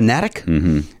Rush fanatic.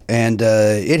 Mm-hmm. And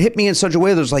it hit me in such a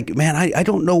way that was like, man, I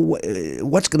don't know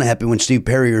what's going to happen when Steve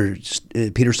Perry or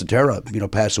Peter Cetera,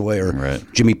 pass away, or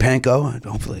Jimmy Pankow.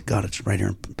 Hopefully, God, it's right here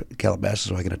in Calabasas,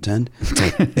 so I can attend.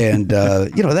 And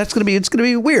that's going to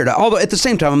be weird. Although at the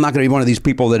same time, I'm not going to be one of these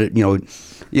people that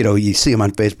you see him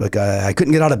on Facebook. I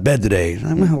couldn't get out of bed today.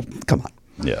 Well, come on.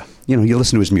 Yeah. You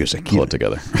listen to his music. Pull it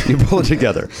together. You pull it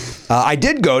together. I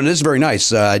did go, and this is very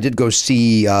nice. I did go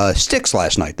see Styx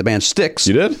last night, the band Styx.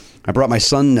 You did? I brought my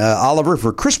son Oliver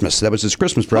for Christmas. That was his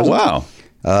Christmas present. Oh, wow.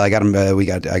 I got him. I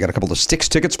got a couple of Styx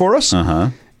tickets for us. Uh-huh.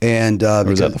 And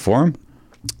was that at the Forum?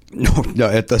 No,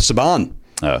 at the Saban.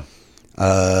 Oh.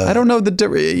 I don't know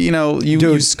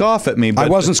you scoff at me. But, I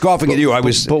wasn't scoffing at you. I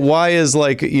was. But why is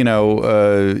ELOs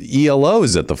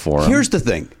at the Forum? Here's the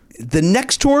thing. The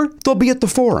next tour, they'll be at the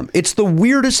Forum. It's the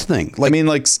weirdest thing.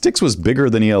 Styx was bigger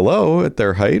than ELO at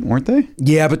their height, weren't they?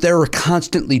 Yeah, but they were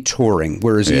constantly touring,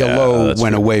 whereas ELO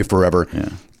went away forever. Yeah.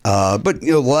 But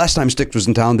the last time Styx was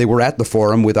in town, they were at the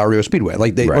Forum with REO Speedway.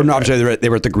 Obviously they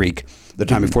were at the Greek. The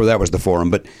time before that was the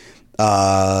Forum. But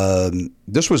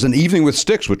this was an evening with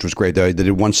Styx, which was great. They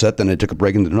did one set, then they took a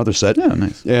break and did another set. Yeah,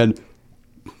 nice. And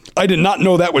I did not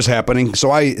know that was happening.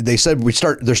 So they said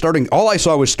they're starting. All I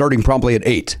saw was starting promptly at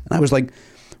 8. And I was like,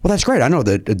 well, that's great. I know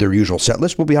their usual set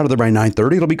list. We'll be out of there by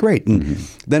 9:30. It'll be great. And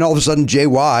then all of a sudden,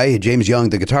 James Young,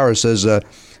 the guitarist, says,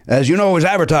 as you know, it was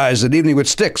advertised an evening with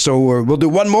Styx. So we'll do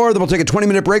one more, then we'll take a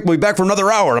 20-minute break. We'll be back for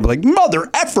another hour. I'm like, mother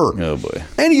effer. Oh, boy.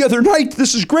 Any other night,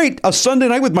 this is great. A Sunday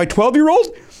night with my 12-year-old?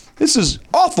 This is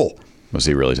awful. Was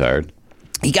he really tired?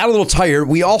 He got a little tired.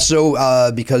 We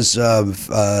also, because of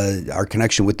our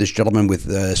connection with this gentleman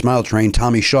with Smile Train,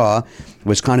 Tommy Shaw,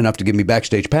 was kind enough to give me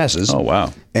backstage passes. Oh,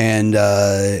 wow. And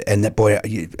that boy,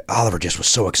 Oliver just was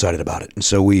so excited about it. And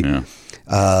so we,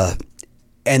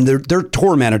 and their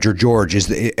tour manager, George, is,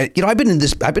 I've been in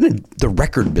the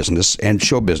record business and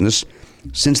show business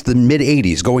since the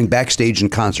mid-'80s, going backstage in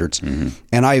concerts.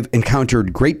 And I've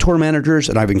encountered great tour managers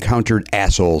and I've encountered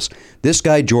assholes. This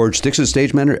guy, George, Styx's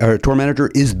tour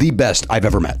manager, is the best I've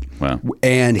ever met. Wow.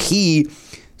 And he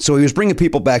was bringing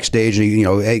people backstage,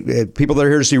 and hey, people that are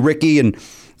here to see Ricky, and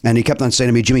he kept on saying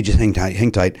to me, Jimmy, just hang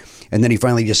tight. And then he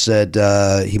finally just said,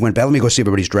 he went back, let me go see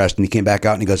everybody's dressed. And he came back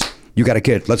out and he goes, you got a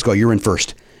kid, let's go, you're in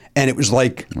first. And it was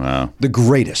like the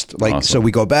greatest. Awesome. So we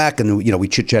go back and we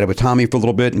chit-chatted with Tommy for a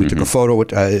little bit, and we took a photo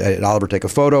with Oliver take a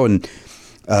photo, and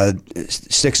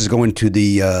Styx is going to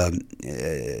the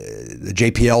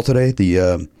JPL today,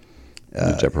 the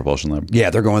Jet Propulsion Lab. Yeah,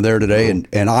 they're going there today,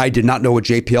 and I did not know what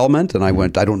JPL meant, and I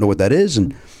went, I don't know what that is,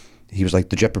 and he was like,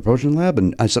 the Jet Propulsion Lab?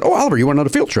 And I said, oh, Oliver, you went on a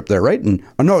field trip there, right? And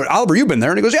no, Oliver, you've been there.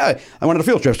 And he goes, yeah, I went on a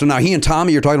field trip. So now he and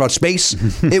Tommy are talking about space.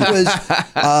 It was...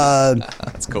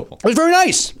 That's cool. It was very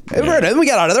nice. Then we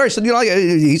got out of there. I said,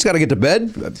 he's got to get to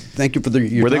bed. Thank you for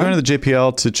your Were they going to the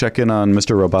JPL to check in on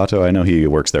Mr. Roboto? I know he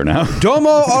works there now.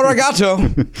 Domo arigato.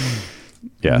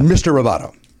 Yeah. Mr.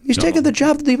 Roboto. He's taking the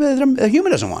job that a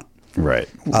human doesn't want. Right.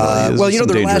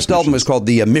 Their last album is called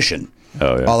The Mission.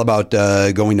 Oh, yeah. All about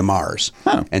going to Mars.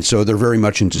 Huh. And so they're very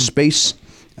much into space.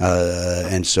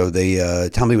 And so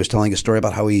Tommy was telling a story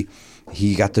about how he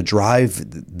got to drive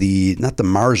not the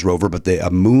Mars rover, but a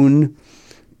moon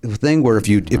thing where if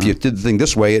you did the thing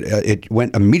this way, it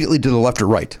went immediately to the left or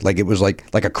right. Like it was like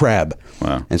a crab.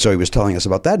 Wow. And so he was telling us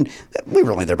about that. And we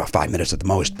were only there about 5 minutes at the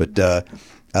most, but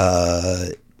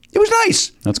it was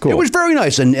nice. That's cool. It was very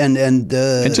nice, and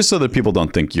just so that people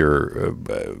don't think you're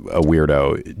a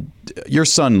weirdo, your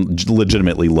son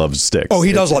legitimately loves Styx. Oh,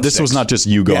 he does love This Styx. was not just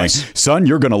you going, son,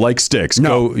 you're going to like Styx.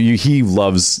 No. He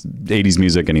loves 80s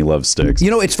music and he loves Styx.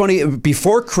 It's funny.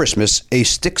 Before Christmas, a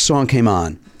Styx song came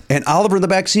on, and Oliver in the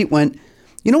back seat went,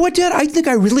 you know what, Dad? I think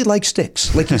I really like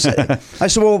Styx. Like he said. I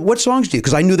said, well, what songs do you?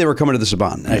 Because I knew they were coming to the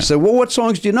Saban. And I said, well, what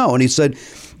songs do you know? And he said,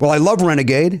 well, I love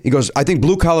Renegade. He goes, I think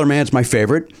Blue Collar Man's my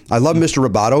favorite. I love Mr.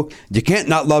 Roboto. You can't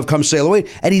not love Come Sail Away.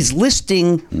 And he's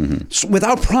listing,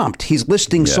 without prompt, he's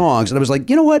listing songs. And I was like,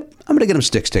 you know what? I'm going to get him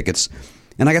Styx tickets.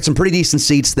 And I got some pretty decent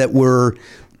seats that were...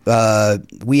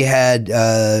 we had,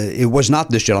 it was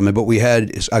not this gentleman, but we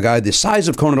had a guy the size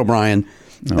of Conan O'Brien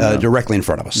directly in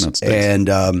front of us. That's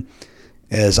nice.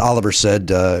 as Oliver said,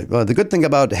 well, the good thing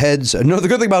about heads, no, the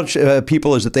good thing about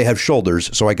people is that they have shoulders,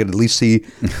 so I could at least see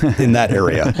in that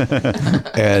area.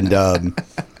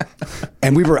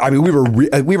 And we were in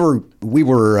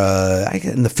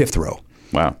the fifth row.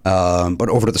 Wow. But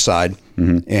over to the side,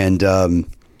 and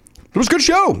it was a good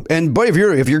show. And boy, if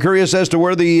you're curious as to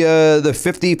where the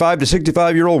 55 to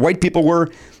 65-year-old white people were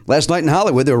last night in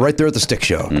Hollywood, they were right there at the Stick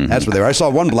Show. That's where they were. I saw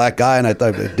one black guy, and I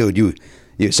thought, dude, you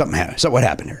something happened. So what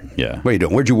happened here? Yeah. What are you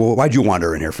doing? Why'd you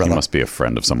wander in here, fella? He must be a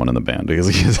friend of someone in the band because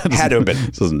Had to have been.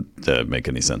 It doesn't make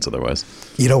any sense otherwise.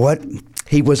 You know what?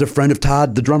 He was a friend of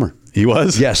Todd, the drummer. He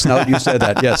was? Yes. Now that you said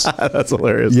that, yes. That's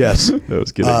hilarious. Yes. I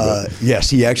was kidding. Yes,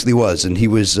 he actually was, and he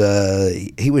was.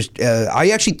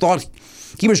 I actually thought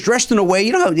he was dressed in a way.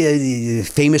 You know how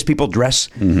famous people dress.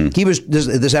 He was.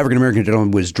 This African American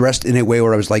gentleman was dressed in a way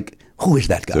where I was like, "Who is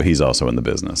that guy?" So he's also in the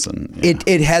business, and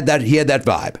it had that. He had that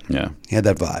vibe. Yeah, he had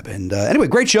that vibe. And anyway,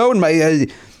 great show, and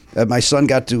my son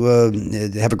got to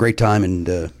have a great time. And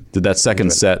did that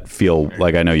second set feel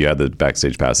like? I know you had the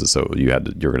backstage passes, so you were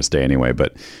going to stay anyway,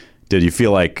 but. Did you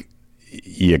feel like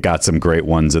you got some great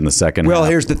ones in the second half? Well,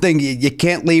 here's the thing. You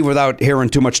can't leave without hearing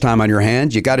too much time on your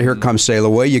hands. You got to hear Come Sail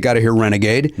Away. You got to hear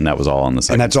Renegade. And that was all on the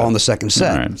second And that's all in the second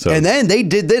set. Right, so. And then they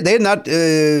had not,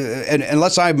 and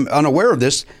unless I'm unaware of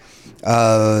this,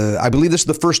 I believe this is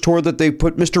the first tour that they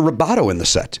put Mr. Roboto in the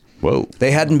set. Whoa.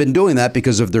 They hadn't been doing that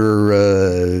because of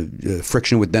their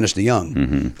friction with Dennis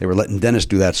DeYoung. They were letting Dennis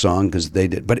do that song because they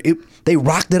did. But they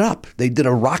rocked it up. They did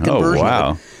a rockin' version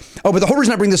of it. Oh, but the whole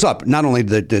reason I bring this up, not only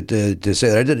to say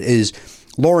that I did, is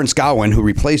Lawrence Gowan, who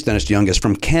replaced Dennis DeYoung, is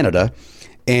from Canada.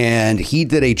 And he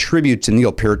did a tribute to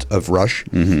Neil Peart of Rush.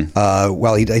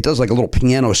 Well, he does like a little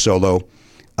piano solo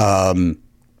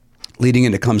leading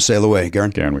into Come Sail Away.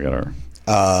 Garen, we got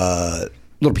our...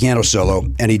 little piano solo,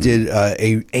 and he did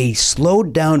a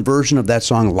slowed down version of that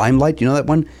song Limelight. You know that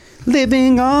one?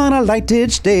 Living on a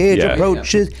lighted stage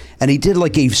approaches. Yeah. And he did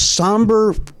like a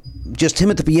somber, just him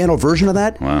at the piano version of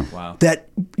that. Wow. That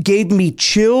gave me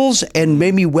chills and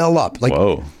made me well up. Like,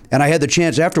 whoa. And I had the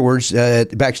chance afterwards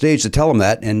backstage to tell him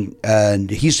that, and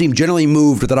he seemed genuinely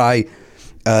moved that I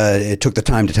took the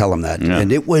time to tell him that. Yeah.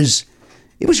 And it was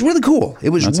really cool.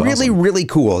 It was really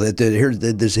cool that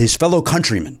his fellow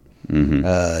countrymen.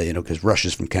 Because Rush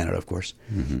is from Canada, of course.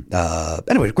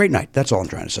 Anyway, great night. That's all I'm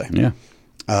trying to say. Yeah.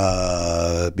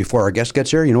 Before our guest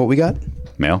gets here, you know what we got?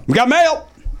 Mail. We got mail.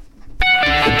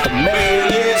 Mail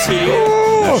is here.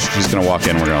 Oh. She's gonna walk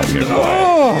in. We're gonna open it. I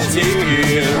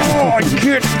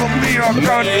can't believe I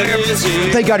got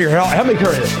it. Thank God you're here. Help me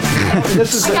carry this.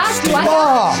 This is that's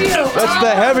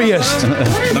the heaviest.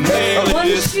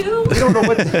 One shoe. I don't know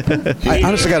what.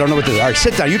 Honestly, I don't know what this is. All right,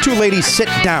 sit down. You two ladies, sit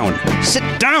down. Sit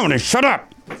down and shut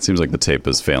up. It seems like the tape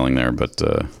is failing there, but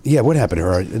yeah, what happened to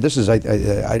her? This is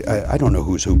I don't know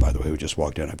who's who, by the way, who just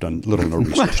walked in. I've done little or no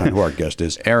research on who our guest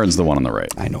is. Erin's the one on the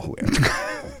right. I know who Erinn.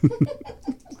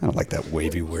 I don't like that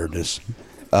wavy weirdness.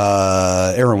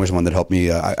 Erinn was the one that helped me.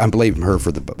 I'm blaming her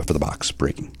for the box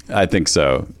breaking. I think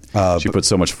so. She put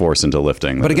so much force into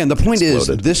lifting. But again, the point is,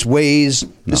 this weighs.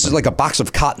 This is like a box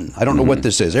of cotton. I don't know what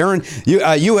this is. Erinn,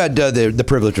 you had the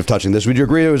privilege of touching this. Would you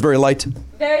agree it was very light?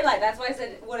 Very light. That's why I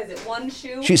said, what is it, one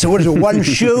shoe? She said, what is it, one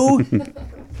shoe?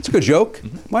 It's a good joke.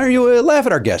 Why are you laughing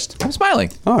at our guest? I'm smiling.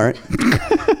 All right.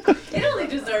 It only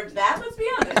deserved that, let's be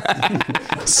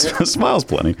honest. Smiles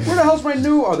plenty. Where the hell's my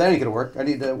new... Oh, that ain't going to work. I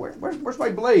need... where's my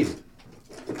blade?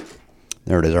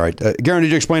 There it is. All right. Garen,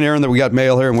 did you explain to Erinn that we got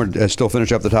mail here and we're still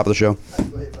finishing up the top of the show?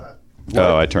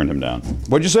 Oh, I turned him down.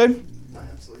 What'd you say? I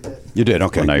absolutely did. You did?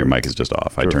 Okay. Well, now your mic is just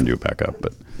off. I turned you back up,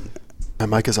 but... My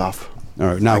mic is off. All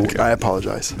right. Now... I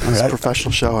apologize. It's a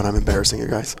professional show, and I'm embarrassing you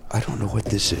guys. I don't know what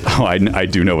this is. Oh, I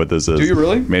do know what this is. Do you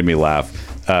really? Made me laugh.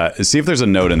 See if there's a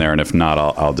note in there, and if not,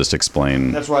 I'll just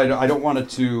explain. That's why I don't want it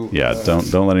to... Yeah,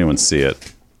 don't let anyone see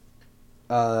it.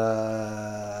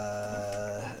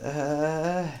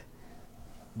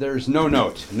 There's no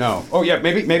note. No. Oh, yeah,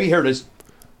 maybe here it is.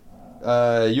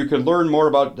 You can learn more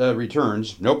about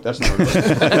returns. Nope, that's not what it is.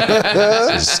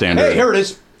 This is standard. Hey, here it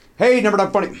is. Hey, Never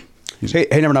Not Funny. Hey,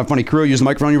 Never Not Funny crew, use the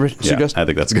microphone you suggest? I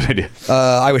think that's a good idea.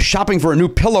 I was shopping for a new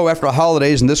pillow after the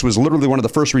holidays, and this was literally one of the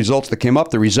first results that came up.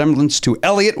 The resemblance to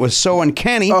Elliot was so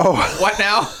uncanny. Oh, what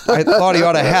now? I thought he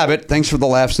ought to have it. Thanks for the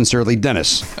laugh, sincerely,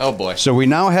 Dennis. Oh, boy. So we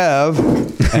now have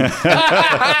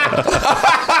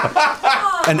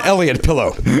an Elliot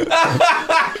pillow.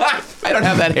 I don't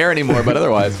have that hair anymore, but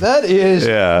otherwise. That is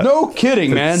no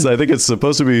kidding, man. I think it's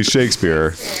supposed to be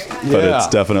Shakespeare, but it's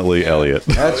definitely Elliot.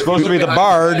 That's supposed to be the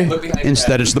bard.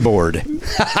 Instead, it's the board.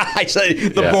 I say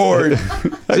the board.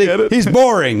 I get it. He's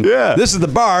boring. Yeah. This is the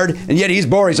bard, and yet he's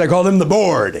boring, so I call him the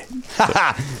board.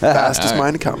 Fastest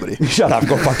mind in comedy. Shut up.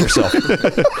 Go fuck yourself.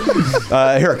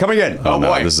 Here, come again. Oh,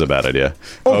 no, this is a bad idea.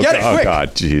 Get it quick. Oh, God,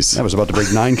 jeez. I was about to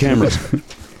break 9 cameras.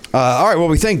 All right, well,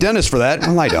 we thank Dennis for that.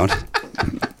 Well, I don't.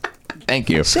 Thank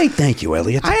you. Say thank you,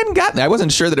 Elliot. I hadn't gotten it. I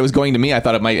wasn't sure that it was going to me. I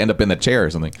thought it might end up in the chair or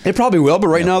something. It probably will, but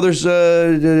right now there's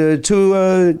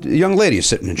 2 young ladies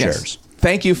sitting in chairs.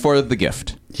 Thank you for the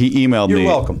gift. He emailed me. You're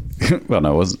welcome. Well,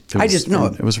 no, it was.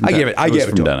 It was from I gave it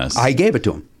from to Dennis. him. I gave it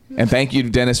to him. And thank you,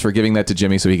 Dennis, for giving that to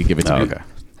Jimmy so he could give it to me. Okay.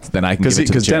 Then I can give it to the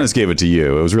Because chair. Dennis gave it to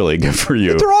you. It was really a gift for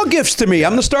you. They're all gifts to me.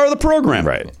 I'm the star of the program.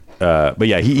 Right. But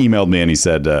yeah, he emailed me and he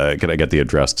said, "Could I get the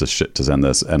address to send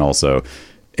this?" And also,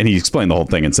 and he explained the whole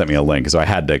thing and sent me a link. So I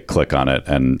had to click on it,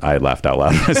 and I laughed out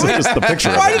loud. I said, "Just the picture."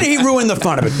 Why did he ruin the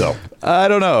fun of it, though? I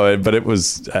don't know, but it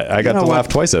was. I got to laugh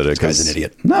twice at it. This guy's an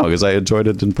idiot. No, because I enjoyed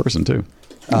it in person too.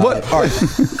 What? All right.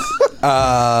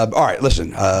 All right.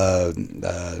 Listen.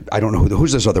 I don't know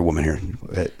who's this other woman here.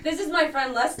 This is my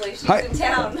friend Leslie. She's Hi. in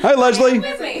town. Hi, Leslie.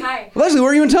 With me. Hi. Leslie,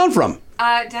 where are you in town from?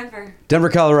 Denver. Denver,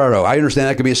 Colorado. I understand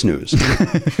that could be a snooze.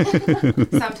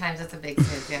 Sometimes it's a big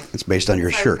snooze, yeah. It's based on your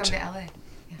That's why we shirt. come to LA.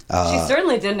 She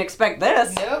certainly didn't expect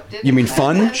this. Nope. didn't You mean expect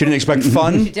fun? that. She didn't expect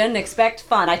fun? She didn't expect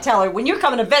fun. I tell her, when you're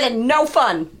coming to visit, no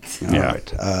fun. All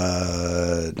right.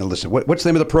 Now listen, what's the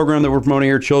name of the program that we're promoting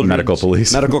here? Children? Medical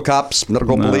police. Medical cops?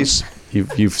 Medical police?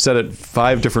 You've said it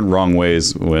 5 different wrong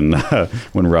ways when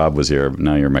Rob was here. But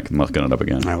now you're mucking it up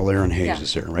again. All right, well, Erinn Hayes Yeah.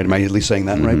 is here, right? Am I at least saying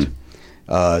that right?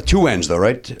 2 N's, though,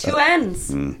 right? 2 N's.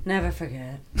 Never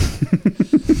forget.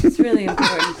 It's really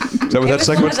important. Is that what that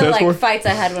second one It was one of stands the for? fights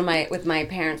I had with my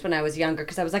parents when I was younger,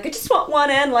 because I was like, I just want 1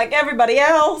 N like everybody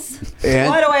else. And-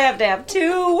 Why do I have to have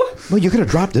 2? Well, you could have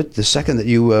dropped it the second that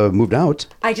you moved out.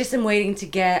 I just am waiting to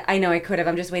get. I know I could have.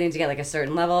 I'm just waiting to get like a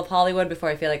certain level of Hollywood before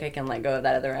I feel like I can let go of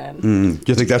that other end.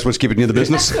 Do you think that's what's keeping you in the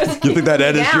business? You think that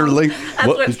N is your link? That's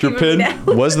what's your keeping me pin?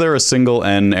 down. Was there a single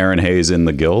N Erinn Hayes in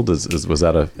the guild? Was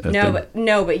that a thing?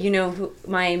 But you know who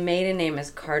my maiden name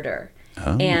is Carter.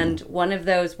 Oh. And one of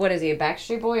those, what is he, a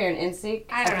Backstreet Boy or an NSYNC?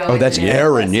 I don't know. Oh, that's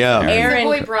Erinn, yeah. Aaron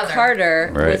He's the boy brother.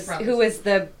 Carter, Right. who was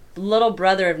the little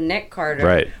brother of Nick Carter,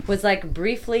 Right. was like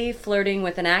briefly flirting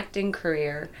with an acting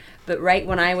career, but right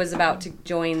when I was about to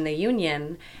join the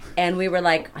union, and we were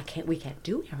like, we can't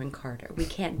do Aaron Carter, we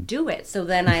can't do it. So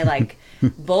then I like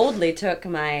boldly took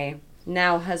my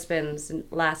now husband's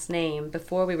last name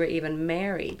before we were even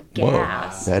married.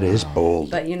 Gas. That is bold.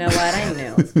 But you know what? I knew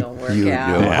it was gonna work You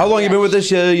out. know. How long you been with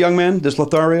this young man, this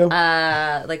Lothario?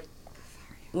 Like,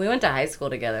 we went to high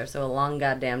school together, so a long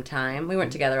goddamn time. We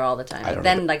weren't together all the time. don't But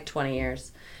then, know. like, 20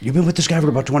 years. You've been with this guy for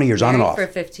about 20 years, on and Married off. for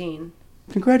 15.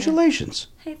 Congratulations.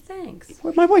 Hey, thanks.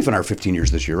 Well, my wife and I are 15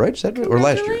 years this year, right? Is that or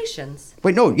last year? Congratulations.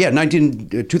 Wait, no, yeah,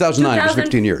 2009 was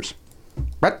 15 years.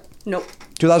 What? Nope.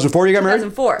 2004 you got married?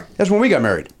 2004. That's when we got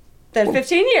married. Then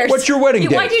 15 years. What's your wedding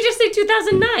date? Why did you just say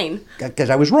 2009? Because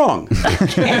I was wrong.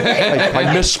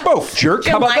 I misspoke, jerk.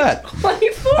 How about that?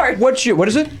 July 24th. What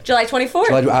is it? July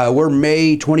 24th. We're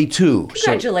May 22.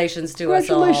 Congratulations to us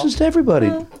all. Congratulations to everybody.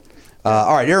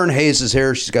 All right, Erinn Hayes is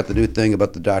here. She's got the new thing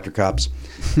about the doctor cops.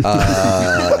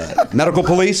 Medical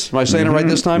police. Am I saying it right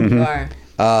this time? You are.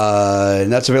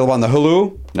 And that's available on the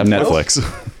Hulu. Netflix.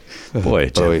 Boy,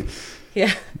 Jim.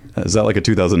 Yeah. Is that like a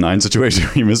 2009 situation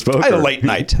where you misspoke? I had a or- late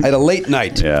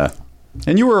night. Yeah.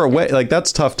 And you were away. Like,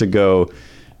 that's tough to go.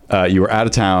 You were out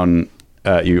of town.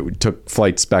 You took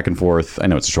flights back and forth. I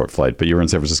know it's a short flight, but you were in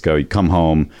San Francisco. You come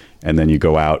home, and then you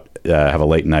go out, have a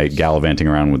late night gallivanting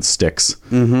around with sticks.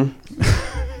 I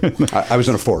was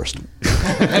in a forest.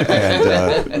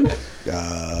 And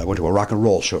I went to a rock and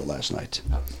roll show last night.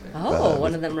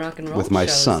 One of them rock and roll with my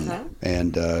shows, son, huh?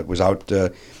 and was out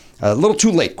a little too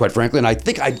late, quite frankly. And I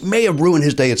think I may have ruined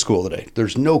his day at school today.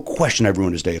 There's no question I've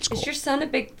ruined his day at school. Is your son a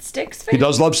big Styx fan? He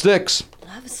does love Styx.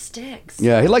 Loves Styx.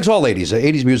 Yeah, he likes all 80s.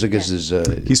 80s music is his.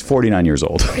 He's 49 years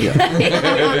old. Listen.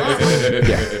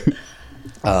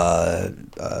 I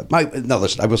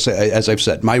will say, as I've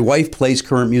said, my wife plays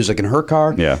current music in her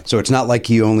car. Yeah. So it's not like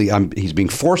he's being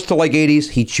forced to like 80s.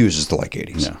 He chooses to like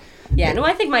 80s. Yeah. Yeah, no,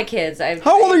 I think my kids.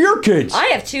 How old are your kids? I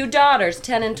have 2 daughters,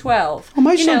 10 and 12. Oh,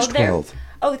 my You know, son's they're- 12.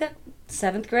 Oh, that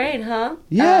 7th grade, huh?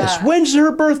 Yes. When's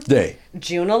her birthday?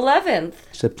 June 11th.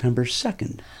 September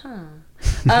 2nd.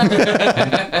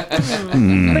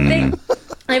 But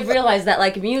I've realized that,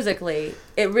 like, musically,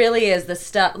 it really is the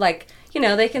stuff, like,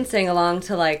 they can sing along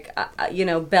to like,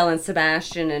 Belle and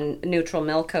Sebastian and Neutral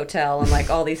Milk Hotel and like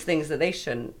all these things that they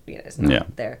shouldn't, it's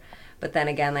not there. But then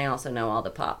again, they also know all the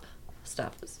pop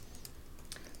stuff.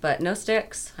 But no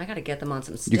sticks. I got to get them on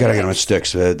some sticks. You got to get them on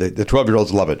sticks. The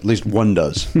 12-year-olds love it. At least one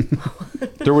does.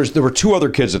 There were 2 other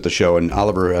kids at the show, and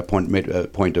Oliver made a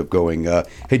point of going,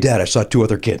 hey, Dad, I saw 2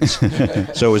 other kids.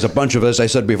 So it was a bunch of us. I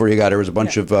said before you got here, it was a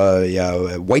bunch of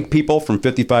white people from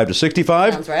 55 to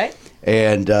 65. Sounds right.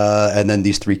 And then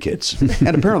these 3 kids.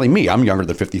 And apparently me. I'm younger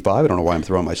than 55. I don't know why I'm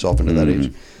throwing myself into that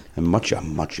age. I'm much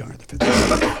younger than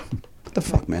 55. What the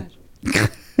fuck, man?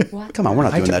 What? Come on, we're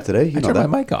not doing that today. I turned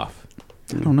my mic off.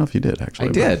 I don't know if you did, actually.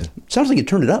 I did. Sounds like you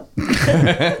turned it up.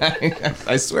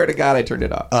 I swear to God, I turned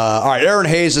it off. All right, Erinn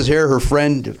Hayes is here. Her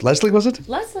friend, Leslie, was it?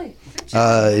 Leslie.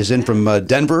 Is in from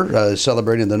Denver,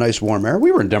 celebrating the nice warm air.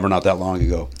 We were in Denver not that long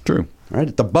ago. True. All right,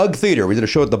 at the Bug Theater. We did a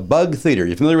show at the Bug Theater.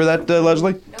 You familiar with that,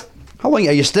 Leslie? Nope. How long?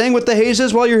 Are you staying with the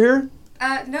Hayeses while you're here?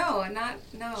 No.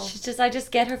 I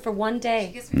just get her for one day.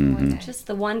 She gets me for one day. Just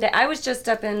the one day. I was just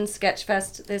up in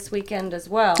Sketchfest this weekend as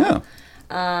well. Oh.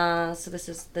 So this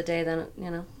is the day that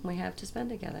we have to spend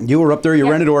together. You were up there.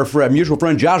 You ran into our mutual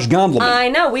friend Josh Gondelman. I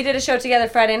know. We did a show together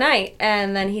Friday night,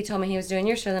 and then he told me he was doing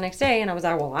your show the next day, and I was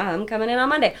like, well, I'm coming in on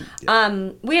Monday.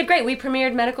 We had great. We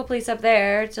premiered Medical Police up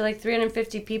there to like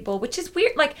 350 people, which is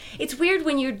weird. Like, it's weird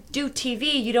when you do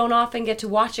TV, you don't often get to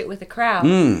watch it with a crowd.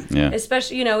 Yeah.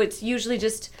 Especially, it's usually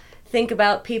just think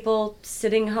about people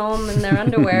sitting home in their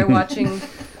underwear watching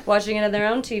it on their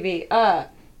own TV.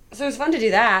 So it was fun to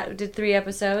do that. We did 3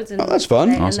 episodes. And that's fun.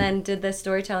 And Awesome. then did the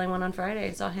storytelling one on Friday.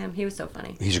 I saw him. He was so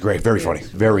funny. He's great. Very funny.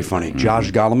 Very funny.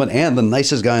 Josh Gondelman, and the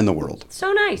nicest guy in the world.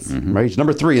 So nice. Right? He's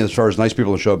number 3 as far as nice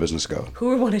people in show business go.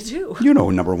 Who are 1 and 2? You know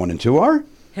who number 1 and 2 are.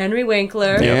 Henry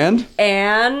Winkler. And?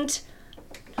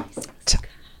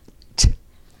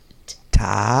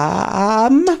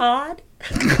 Tom?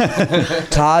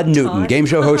 Todd Newton. Game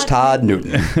show host Todd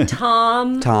Newton.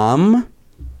 Tom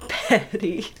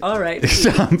Petty. All right.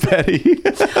 Tom Petty.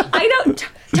 I know.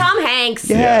 Tom Hanks.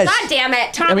 Yes. God damn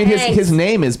it. Tom I mean, Hanks. his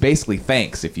name is basically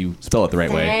Thanks if you spell it the right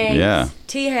way. Hanks. Yeah.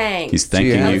 T. Hanks. He's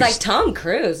thanking I you. was like, Tom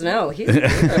Cruise. No, he's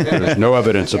There's no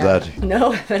evidence of that.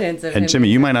 no evidence of him. And Jimmy,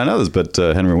 you might not know this, but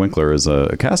Henry Winkler is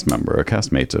a cast member, a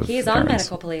castmate of He's on Erin's.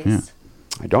 Medical Police. Yeah.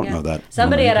 I don't know that.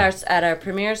 Somebody at our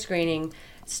premiere screening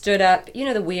stood up. You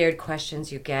know the weird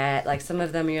questions you get. Like some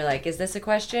of them, you're like, "Is this a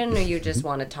question, or you just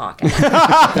want to talk?"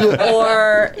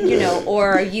 or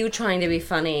or are you trying to be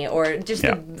funny, or just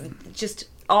just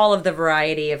all of the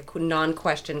variety of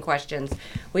non-question questions.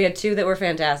 We had 2 that were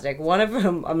fantastic. One of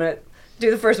them, I'm gonna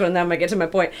do the first one, and then I'm gonna get to my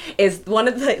point. Is one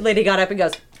of the lady got up and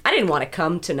goes, "I didn't want to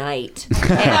come tonight," and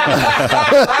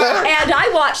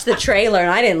I watched the trailer and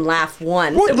I didn't laugh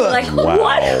once. What And we're the- like, Wow.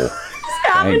 what is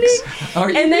happening? Are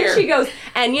you And then here? she goes,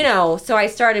 and so I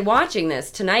started watching this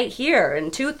tonight here,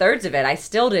 and 2/3 of it I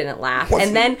still didn't laugh,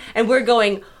 and we're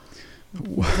going,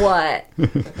 what?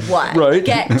 Right.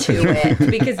 Get to it,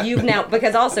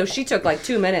 because also she took like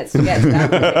 2 minutes to get to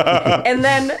that movie. And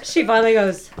then she finally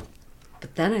goes,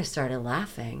 but then I started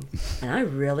laughing, and I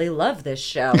really love this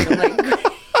show. And I'm like,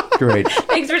 Great.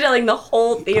 thanks for telling the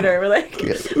whole theater. We're like,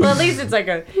 well, at least it's like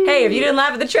hey, if you didn't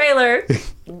laugh at the trailer,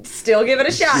 still give it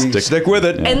a shot. Stick with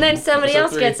it. And then somebody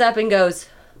else gets up and goes,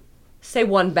 say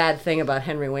one bad thing about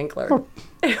Henry Winkler.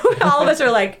 All of us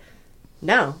are like,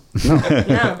 no.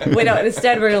 We don't.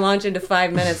 Instead, we're going to launch into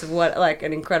 5 minutes of what like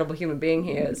an incredible human being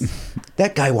he is.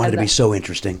 That guy wanted to be so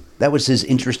interesting. That was his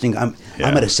interesting. I'm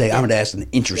going to ask an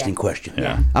interesting question.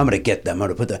 Yeah. I'm going to get them.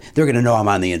 I'm going to they're going to know I'm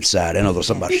on the inside. I know there's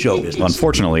something about show business. Well,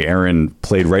 unfortunately, Erinn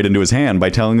played right into his hand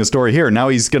by telling the story here. Now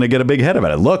he's going to get a big head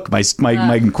about it. Look, my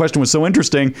question was so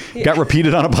interesting, got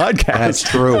repeated on a podcast. That's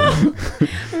true.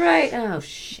 Right. Oh,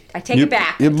 shit. I take it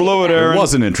back. You blew it, Erinn. It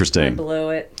wasn't I interesting.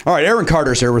 blew it. All right, Erin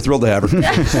Carter's here. We're thrilled to have her.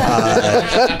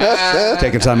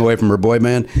 Taking time away from her boy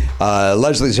man.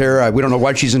 Leslie's here. We don't know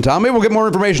why she's in town. Maybe we'll get more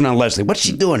information on Leslie. What's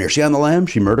she doing here? She on the lam?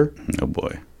 She murder? Oh,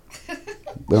 boy.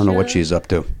 We don't know what she's up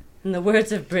to. In the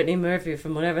words of Brittany Murphy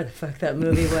from whatever the fuck that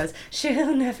movie was,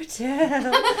 she'll never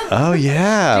tell. Oh,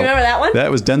 yeah. Do you remember that one? That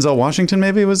was Denzel Washington,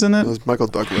 maybe, was in it? It was Michael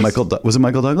Douglas. Was it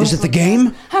Michael Douglas? Is it the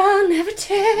game? I'll never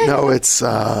tell. No, it's.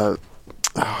 I'm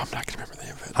not going to remember the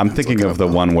name of it. I'm thinking of the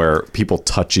one where people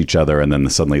touch each other and then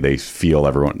suddenly they feel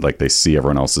everyone, like they see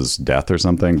everyone else's death or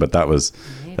something. But that's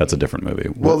a different movie.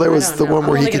 Well, there was don't the know. one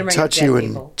where I'm he only gonna could bring touch dead you and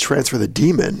people. transfer the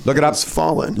demon. Look it up. It's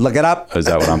Fallen. Look it up. Is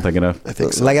that what I'm thinking of? I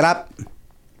think so. Look it up.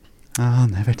 I'll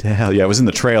never tell. Yeah, it was in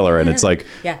the trailer and it's like,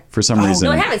 Yeah. for some reason.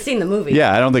 No, I haven't seen the movie.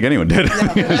 Yeah, I don't think anyone did.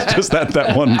 It's just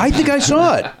that one. I think I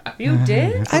saw it. You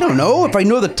did? I don't know if I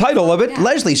know the title of it.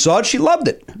 Leslie saw it. She loved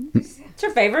it. It's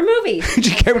her favorite movie.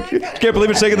 can't believe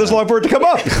it's taking this long for it to come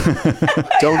up.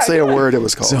 Don't say a word, it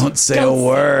was called. Don't say a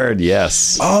word.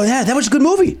 Yes. Oh, yeah, that was a good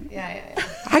movie. Yeah.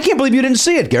 I can't believe you didn't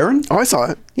see it, Garen. Oh, I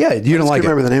saw it. Yeah, you didn't I like it.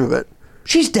 remember the name of it.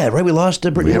 She's dead, right? We lost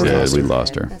Brittany. We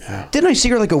lost her. Didn't I see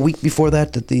her like a week before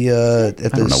that at the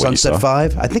don't know what you Sunset saw.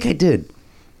 5? I think I did.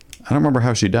 I don't remember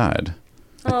how she died.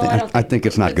 I think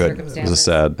it's not good. It was a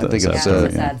sad. I think it's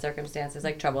sad circumstances,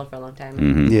 like trouble for a long time.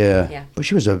 Mm-hmm. Yeah. Yeah. But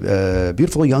she was a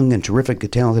beautiful, young, and terrific,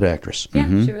 talented actress. Yeah,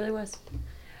 she really was.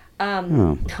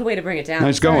 Way to bring it down.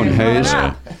 Nice going, Sorry, Hayes.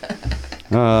 hold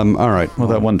it up. All right. Well,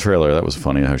 that one trailer, that was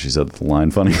funny how she said the line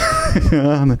funny.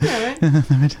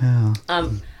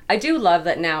 I do love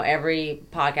that now every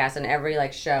podcast and every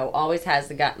like show always has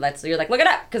the guy. You're like, look it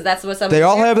up, because that's what somebody. They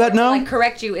all have that now? Like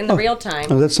correct you in the real time.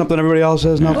 Oh, that's something everybody else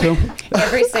has now, too?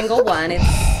 Every single one.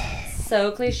 It's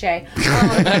so cliche.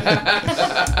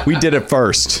 We did it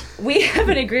first. We have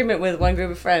an agreement with one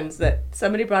group of friends that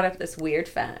somebody brought up this weird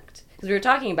fact. Because we were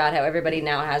talking about how everybody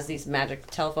now has these magic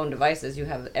telephone devices. You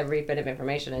have every bit of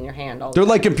information in your hand. All the They're time.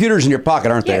 like computers in your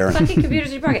pocket, aren't they, Yeah, Aaron? fucking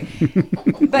computers in your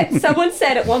pocket. But someone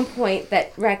said at one point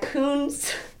that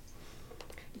raccoons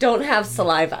don't have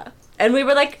saliva. And we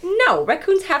were like, no,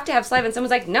 raccoons have to have saliva. And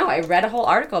someone's like, no, I read a whole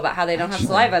article about how they don't have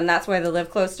saliva, and that's why they live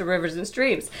close to rivers and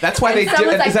streams. That's why And they dip-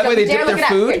 someone's is that why they "Don't dip dare their look it up.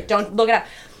 food?" Here, don't look it up.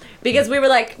 Because we were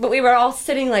like, but we were all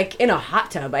sitting like in a hot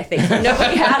tub, I think. So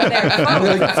nobody had their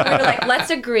phones. So we were like,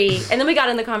 let's agree. And then we got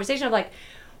in the conversation of like,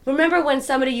 remember when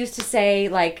somebody used to say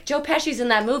like, Joe Pesci's in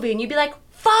that movie, and you'd be like,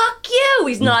 fuck you,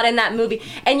 he's not in that movie.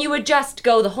 And you would just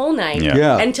go the whole night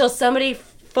Yeah. until somebody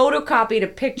photocopied a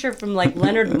picture from like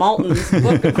Leonard Maltin's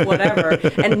book of whatever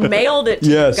and mailed it to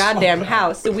Yes. the goddamn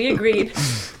house. So we agreed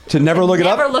To never look it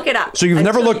up? never look it up. So you've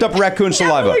never Until looked up raccoon Never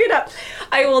saliva? look it up.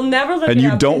 I will never look And it you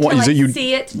up don't want- until you- I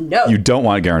see it. No. You don't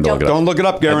want Garen to look it up. Don't look it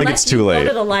up, Garen. I think Unless it's too you late. Go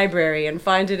to the library and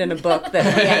find it in a book that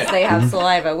yes, they have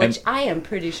saliva, which I am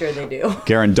pretty sure they do.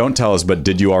 Garen, don't tell us, but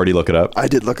did you already look it up? I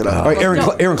did look it up. All right, Aaron,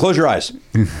 No. Aaron, close your eyes.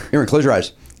 Aaron, close your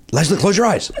eyes. Leslie, close your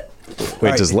eyes.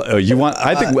 Wait, does you want?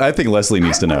 I think Leslie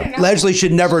needs to know. Leslie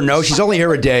should never know. She's only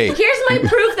here a day. Here's my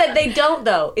proof that they don't,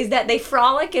 though, is that they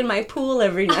frolic in my pool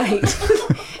every night,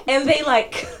 and they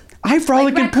like. I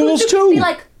frolic in raccoons pools, would too. Be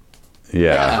like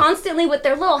Yeah. constantly with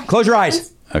their little. Close your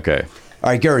eyes. Okay. All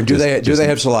right, Garen, do they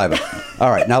have saliva?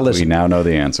 All right, now We listen. now know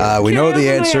the answer. We know the Can I open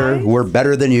my answer. eyes? We're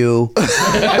better than you. Is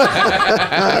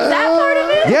that part of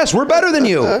it? Yes, we're better than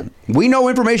you. We know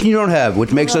information you don't have,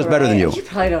 which makes us better than you. You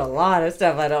probably know a lot of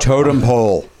stuff I don't. Totem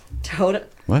pole. Totem.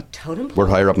 What? Totem pole. We're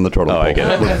higher up on the totem pole. I get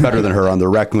it. We're better than her on the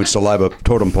raccoon saliva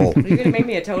totem pole. You're gonna make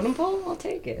me a totem pole? I'll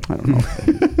take it.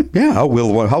 Yeah, I'll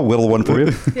whittle one for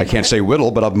you. I can't say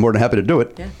whittle, but I'm more than happy to do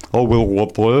it. Yeah. I'll whittle one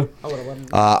for you. All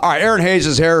right, Erinn Hayes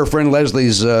is here. Her friend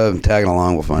Leslie's tagging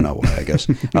along. We'll find out why, I guess.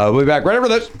 We'll be back right after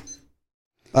this.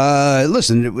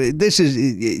 Listen, this is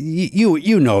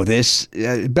you know this.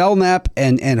 Belknap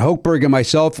and Hochberg and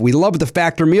myself, we love the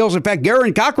Factor meals. In fact,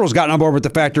 Garen Cockrell's gotten on board with the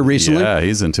Factor recently. Yeah,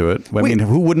 he's into it. I mean,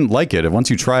 who wouldn't like it? Once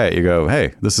you try it, you go,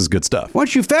 "Hey, this is good stuff."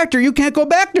 Once you Factor, you can't go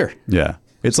back there. Yeah,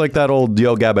 it's like that old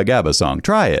Yo Gabba Gabba song.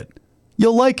 Try it,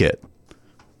 you'll like it.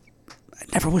 I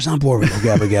never was on board with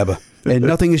Gabba Gabba. And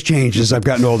nothing has changed as I've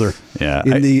gotten older. Yeah,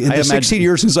 In I the imagine- 16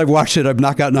 years since I've watched it, I've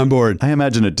not gotten on board. I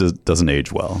imagine it doesn't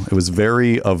age well. It was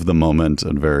very of the moment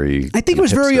and very. I think it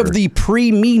was very of the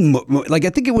pre-me. Like, I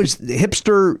think it was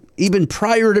hipster even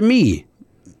prior to me.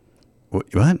 What?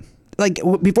 Like,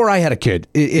 before I had a kid.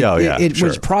 It sure.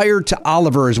 was prior to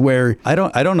Oliver's where... I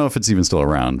don't know if it's even still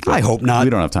around. I hope not.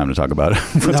 We don't have time to talk about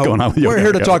what's No, going on with Yo we're Gabba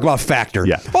here to Gabba. talk about Factor.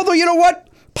 Yeah. Although, you know what?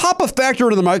 Pop a Factor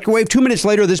into the microwave. 2 minutes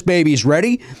later, this baby's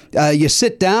ready. You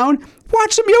sit down,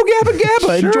 watch some Yo Gabba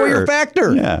Gabba, and enjoy your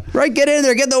Factor. Yeah. Right? Get in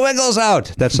there, get the Wiggles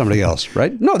out. That's somebody else,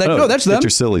 right? No, that's them. Get your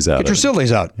sillies out. Get your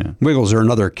sillies out. Yeah. Wiggles are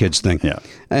another kid's thing. Yeah.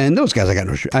 And those guys, I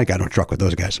got no truck with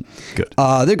those guys. Good.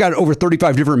 They've got over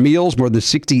 35 different meals, more than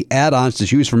 60 add-ons to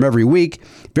choose from every week.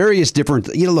 Various different,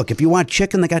 look, if you want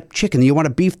chicken, they got chicken. You want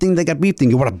a beef thing, they got beef thing.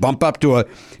 You want to bump up to a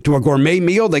gourmet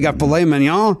meal, they got filet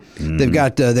mignon. They've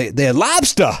got they had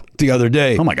lobster the other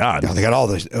day. Oh my God. Yeah, they got all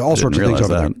sorts of things realize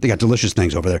over there. that. They got delicious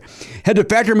things over there. Head to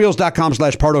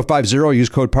factormeals.com/Pardo50. Use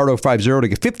code Pardo50 to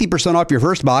get 50% off your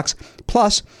first box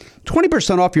plus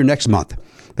 20% off your next month.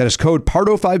 That is code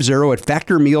Pardo50 at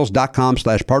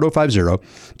factormeals.com/Pardo50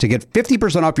 to get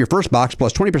 50% off your first box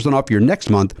plus 20% off your next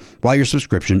month while your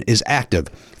subscription is active.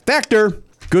 Factor.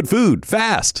 Good food,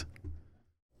 fast.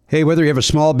 Hey, whether you have a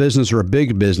small business or a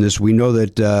big business, we know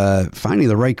that finding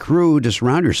the right crew to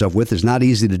surround yourself with is not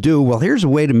easy to do. Well, here's a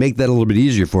way to make that a little bit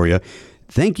easier for you.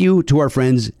 Thank you to our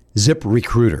friends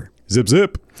ZipRecruiter. Zip,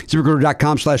 zip.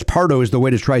 ZipRecruiter.com/Pardo is the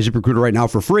way to try ZipRecruiter right now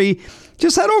for free.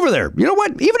 Just head over there. You know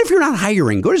what? Even if you're not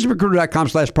hiring, go to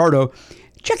ZipRecruiter.com/Pardo.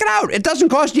 Check it out. It doesn't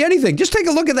cost you anything. Just take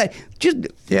a look at that.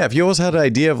 Yeah, if you always had an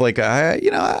idea of like, I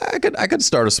could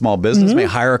start a small business, maybe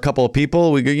hire a couple of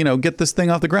people. We could, get this thing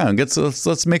off the ground.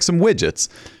 Let's make some widgets.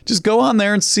 Just go on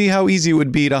there and see how easy it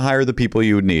would be to hire the people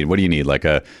you would need. What do you need? Like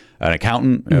an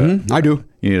accountant? I do.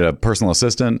 You need a personal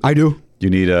assistant? I do. You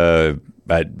need I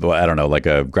don't know, like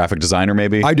a graphic designer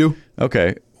maybe? I do.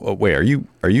 Okay. Well, wait, are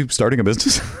you starting a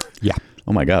business? Yeah.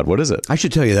 Oh my God, what is it? I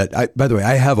should tell you that. By the way,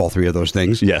 I have all three of those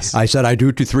things. Yes. I said I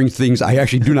do 3 things I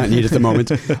actually do not need at the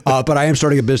moment. But I am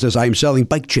starting a business. I am selling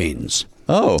bike chains.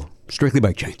 Oh. Strictly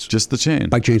bike chains. Just the chain.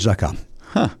 Bikechains.com.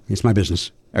 Huh. It's my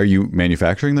business. Are you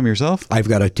manufacturing them yourself? I've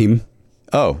got a team.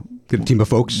 Oh. Got a team of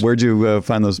folks. Where'd you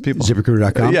find those people?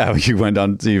 ZipRecruiter.com. Yeah, you went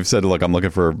on. You've said, "Look, I'm looking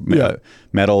for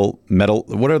metal.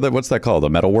 What's that called? A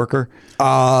metal worker?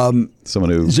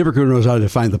 Someone who ZipRecruiter knows how to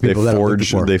find the people that I'm looking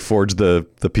for. They forge the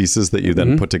pieces that you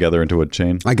then put together into a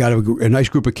chain. I got a nice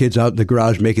group of kids out in the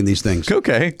garage making these things.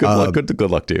 Okay, good luck.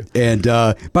 Good luck to you. And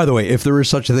by the way, if there is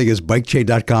such a thing as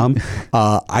bikechain.com,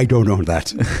 I don't own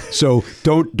that. So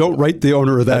don't write the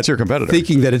owner of that. That's your competitor.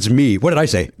 Thinking that it's me. What did I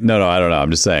say? No, I don't know.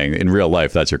 I'm just saying, in real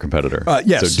life, that's your competitor.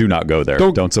 Yes. So do not go there.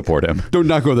 Don't support him. Do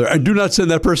not go there. And do not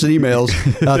send that person emails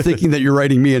thinking that you're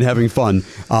writing me and having fun.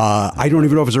 I don't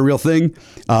even know if it's a real thing.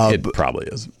 It probably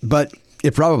is. But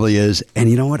it probably is.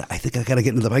 And you know what? I think I got to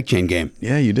get into the bike chain game.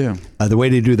 Yeah, you do. The way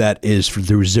to do that is through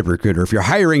ZipRecruiter. If you're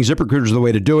hiring, ZipRecruiter is the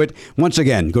way to do it. Once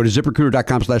again, go to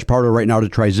ZipRecruiter.com/Pardo right now to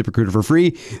try ZipRecruiter for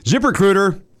free.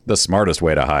 ZipRecruiter. The smartest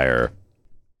way to hire.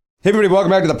 Hey, everybody, welcome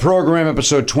back to the program,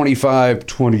 episode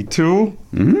 2522.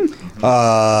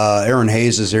 Erinn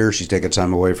Hayes is here. She's taking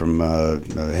time away from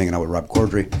hanging out with Rob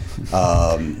Corddry.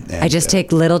 I just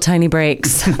take little tiny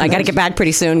breaks. I got to get back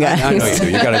pretty soon, guys. I know you do.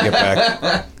 You got to get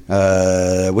back.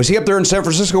 Was he up there in San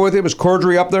Francisco with you? Was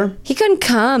Corddry up there? He couldn't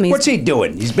come. What's he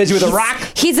doing? He's busy with The Rock?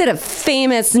 He's at a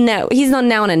famous he's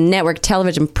now on a network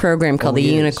television program called The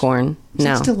Unicorn. Is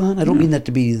it still on? I don't mean that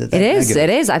to be that It is. negative.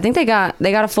 It is. I think they got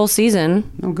a full season.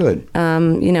 Oh, good.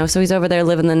 So he's over there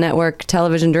living the network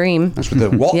television dream. That's with the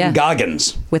Walton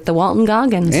Goggins. With the Walton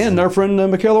Goggins. And our friend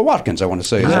Michaela Watkins, I want to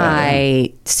say.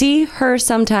 I see her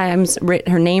sometimes,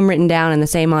 her name written down in the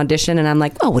same audition, and I'm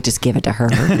like, oh, we'll just give it to her.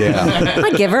 Yeah.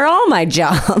 I give her all my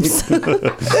jobs.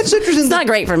 That's interesting. It's not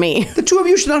great for me. The two of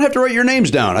you should not have to write your names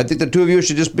down. I think the two of you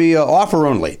should just be offer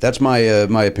only. That's my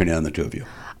opinion on the two of you.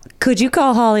 Could you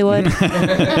call Hollywood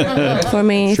for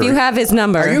me? Sure. If you have his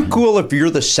number. Are you cool if you're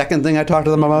the second thing I talk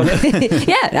to them about?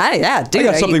 Yeah, dude. I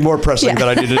got something more pressing that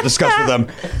I need to discuss with them.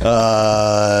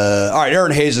 All right,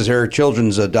 Erinn Hayes is here.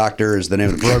 Children's Doctor is the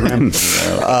name of the program.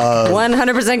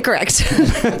 100% correct.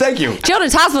 Thank you.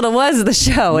 Children's Hospital was the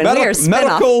show, and we are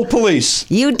spin-off. Medical Police.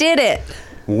 You did it.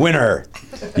 Winner.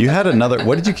 You had another.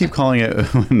 What did you keep calling it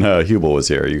when Hubel was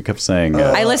here? You kept saying.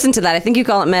 I listened to that. I think you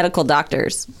call it medical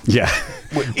doctors. Yeah,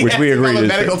 which we agreed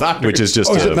is, which is just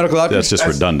is it medical doctors? That's just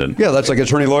redundant. Yeah, that's like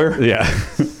attorney lawyer. Yeah.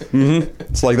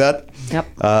 It's like that.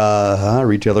 Yep.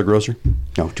 Retailer, grocer.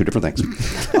 No, two different things.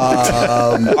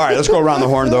 All right, let's go around the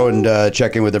horn though and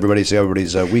check in with everybody. See how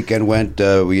everybody's weekend went.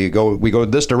 We go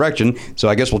this direction, so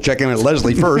I guess we'll check in with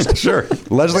Leslie first. Sure.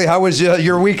 Leslie, how was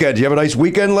your weekend? Did you have a nice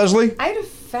weekend, Leslie? I had a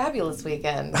fabulous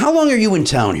weekend. How long are you in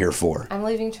town here for? I'm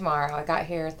leaving tomorrow. I got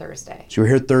here Thursday. So you're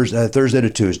here Thursday to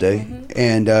Tuesday,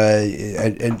 and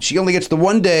she only gets the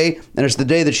one day, and it's the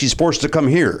day that she's forced to come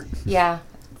here. Yeah,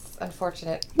 it's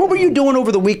unfortunate. What were you doing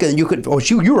over the weekend? You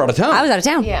were out of town. I was out of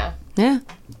town. Yeah.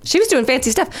 She was doing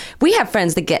fancy stuff. We have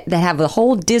friends that have the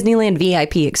whole Disneyland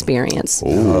VIP experience.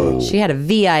 Oh. She had a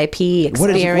VIP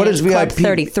experience. What is VIP? Club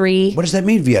 33. What does that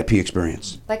mean, VIP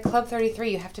experience? Like Club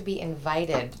 33, you have to be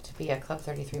invited to be a Club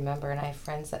 33 member, and I have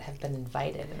friends that have been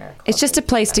invited and are Club It's just a 33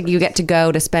 place you get to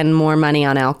go to spend more money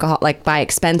on alcohol, like buy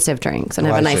expensive drinks and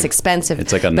have a nice expensive.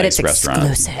 It's like a but nice it's restaurant.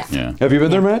 Exclusive. Yeah. Have you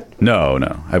been there, Matt? No.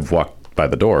 I've walked by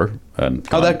the door. And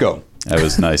How'd that go? It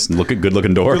was nice. Good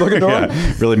looking door. Good looking door?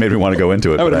 Yeah, really made me want to go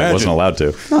into it, but I wasn't allowed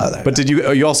to. But did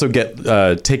you also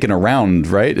get taken around,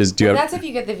 right? That's if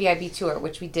you get the VIP tour,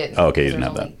 which we didn't. Oh, okay, you There's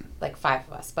didn't have only, like 5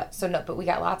 of us, but we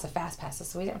got lots of fast passes,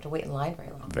 so we didn't have to wait in line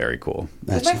very long. Very cool.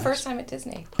 It was my first time at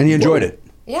Disney. And you enjoyed it?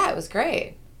 Yeah, it was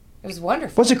great. It was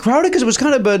wonderful. Was it crowded? Because it was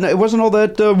kind of, it wasn't all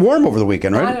that warm over the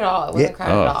weekend, right? Not at all. It wasn't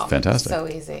crowded at all. Fantastic. So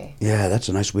easy. Yeah, that's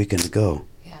a nice weekend to go.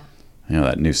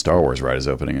 That new Star Wars ride is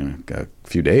opening in a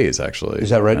few days, actually. Is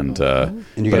that right? And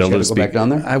you guys got to go back down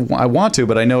there? I want to,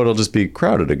 but I know it'll just be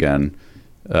crowded again.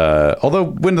 Although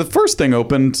when the first thing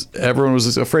opened, everyone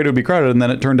was afraid it would be crowded, and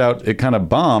then it turned out it kind of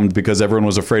bombed because everyone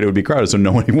was afraid it would be crowded, so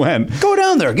nobody went. Go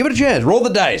down there, give it a chance, roll the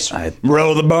dice,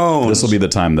 roll the bones. This will be the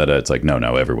time that it's like, no,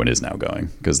 everyone is now going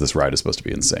because this ride is supposed to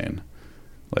be insane.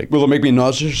 Like, will it make me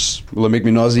nauseous? Will it make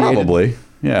me nauseated? Probably.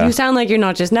 Yeah. You sound like you're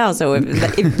not just now, so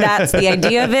if that's the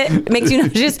idea of it makes you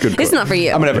not just, it's not for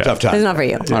you. I'm gonna have a tough time. It's not for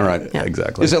you. All right. Yeah,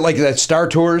 exactly. Is it like that Star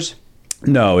Tours?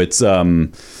 No, it's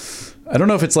I don't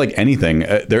know if it's like anything.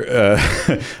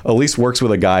 Elise works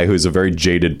with a guy who's a very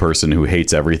jaded person who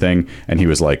hates everything, and he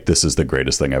was like, "This is the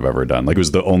greatest thing I've ever done." Like, it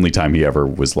was the only time he ever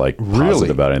was like positive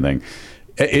about anything.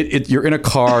 You're in a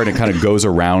car and it kind of goes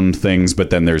around things,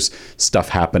 but then there's stuff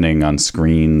happening on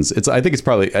screens. I think it's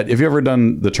probably. Have you ever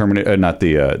done the Terminator? Not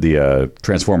the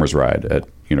Transformers ride at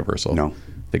Universal? No.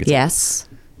 I think it's Yes.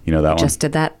 You know that one? Just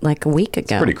did that like a week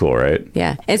ago. Pretty cool, right?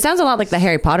 Yeah. It sounds a lot like the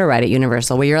Harry Potter ride at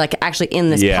Universal, where you're like actually in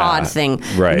this pod thing,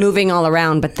 moving all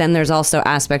around, but then there's also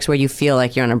aspects where you feel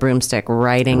like you're on a broomstick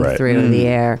riding through the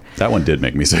air. That one did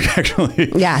make me sick,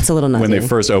 actually. Yeah, it's a little nutty. When they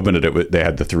first opened it, they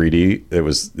had the 3D.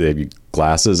 They had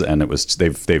glasses, and it was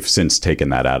they've since taken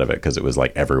that out of it because it was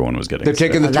like everyone was getting. They're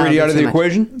taking the 3D out of the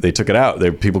equation. They took it out.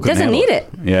 People couldn't doesn't handle need it.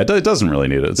 Yeah, it doesn't really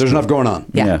need it. There's enough going on.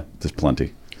 Yeah, there's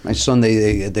plenty. My son,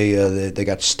 they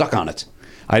got stuck on it.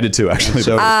 I did too, actually.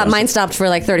 So, mine stopped for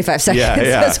like 35 seconds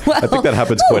as well. I think that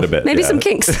happens quite a bit. Maybe some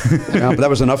kinks. Yeah, but that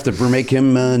was enough to make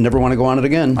him never want to go on it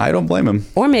again. I don't blame him.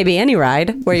 Or maybe any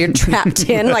ride where you're trapped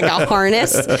in like a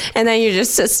harness and then you're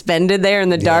just suspended there in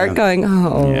the dark going,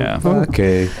 oh. Yeah.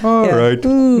 Okay. All right.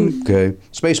 Okay.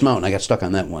 Space Mountain, I got stuck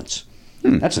on that once.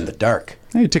 That's in the dark.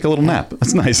 Hey, you take a little nap.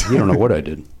 That's nice. You don't know what I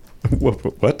did.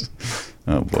 What?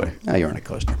 Oh, boy. Now you're on a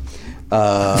coaster.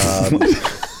 I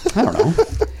don't know.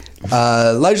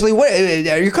 Leslie,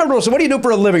 are you comfortable? So what do you do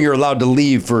for a living you're allowed to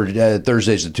leave for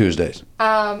Thursdays and Tuesdays?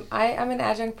 I'm an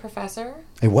adjunct professor.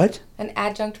 A what? An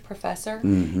adjunct professor.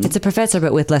 Mm-hmm. It's a professor,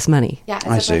 but with less money. Yeah,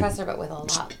 it's a professor, but with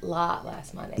a lot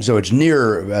less money. So it's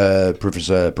near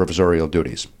professorial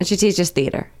duties. And she teaches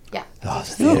theater. Yeah. Oh,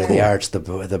 the theater, the arts, the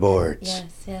boards.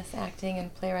 Yes, acting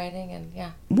and playwriting and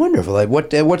yeah. Wonderful.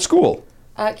 What school?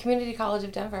 Community College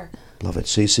of Denver. Love it.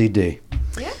 CCD.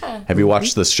 Yeah. Have you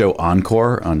watched the show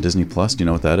Encore on Disney Plus? Do you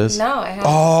know what that is? No, I haven't.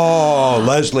 Oh,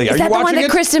 Leslie, are Is you that the watching one that it?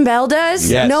 Kristen Bell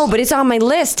does? Yes. No, but it's on my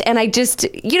list. And I just,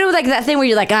 like that thing where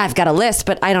you're like, I've got a list,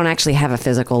 but I don't actually have a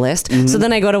physical list. Mm-hmm. So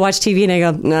then I go to watch TV and I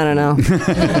go, no.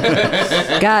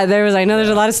 God, I know there's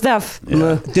a lot of stuff.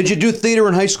 Yeah. Did you do theater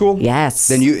in high school? Yes.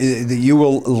 Then you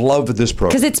will love this program.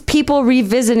 Because it's people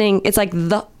revisiting. It's like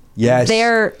Yes.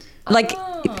 they're like,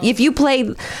 if you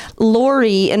play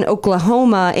Lori in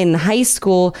Oklahoma in high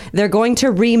school, they're going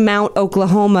to remount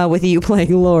Oklahoma with you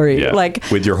playing Lori. Yeah. Like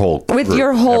with your whole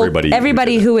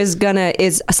everybody who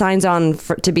is signs on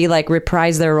to be like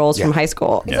reprise their roles from high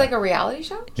school. It's like a reality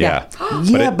show? Yeah.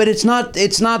 But it's not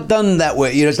done that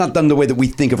way. It's not done the way that we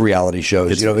think of reality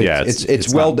shows.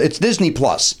 It's Disney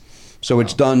Plus, so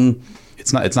it's done.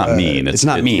 It's not mean. It's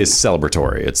not mean. It's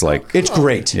celebratory. It's like it's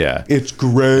great. Yeah, it's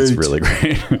great. It's really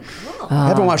great. I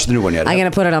haven't watched the new one yet. I'm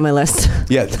gonna put it on my list.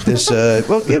 Yeah, this.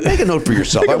 Make a note for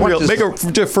yourself.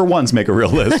 For once, make a real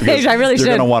list. I really should.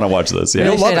 You're gonna want to watch this. Yeah,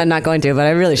 I'm not going to, but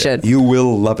I really should. You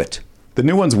will love it. The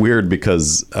new one's weird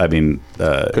because it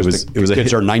was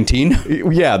kids are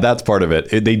 19. Yeah, that's part of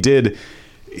it. They did.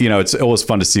 It's always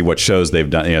fun to see what shows they've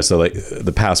done. So like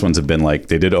the past ones have been like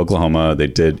they did Oklahoma, they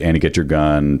did Annie Get Your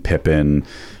Gun, Pippin,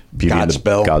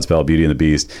 Godspell, Beauty and the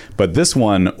Beast. But this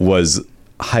one was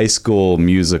High School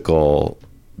Musical,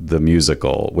 the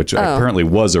musical, which apparently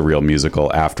was a real musical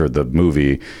after the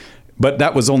movie. But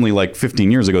that was only like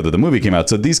 15 years ago that the movie came out.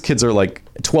 So these kids are like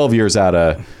 12 years out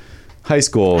of high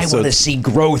school. I want to see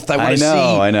growth. I want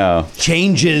to see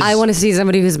changes. I want to see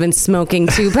somebody who's been smoking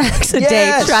 2 packs a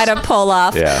day try to pull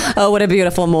off, oh, what a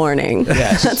beautiful morning.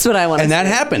 Yes. That's what I want to see. And that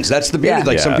happens. That's the beauty.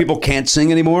 Like some people can't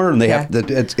sing anymore, and they have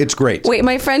it's great. Wait,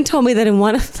 my friend told me that in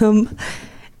one of them,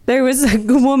 there was a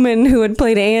woman who had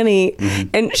played Annie,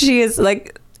 and she is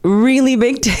like really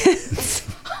big tits.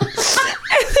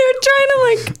 They're trying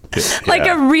to like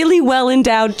a really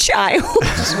well-endowed child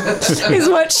is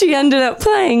what she ended up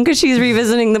playing because she's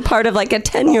revisiting the part of like a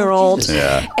 10-year-old.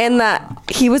 And that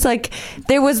he was like,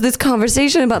 there was this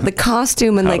conversation about the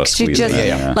costume and like she just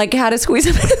like how to squeeze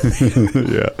him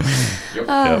in.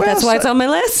 That's why it's on my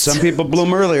list. Some people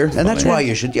bloom earlier, and that's why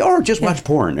you should, or just watch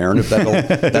porn, Erin. If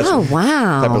that's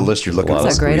wow, type of list you're looking for.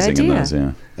 That's a great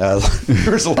idea.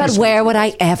 But where would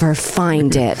I ever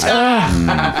find it?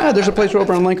 There's a place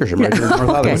over in Lancashire, right here in North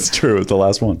Hollywood. That's true. It's the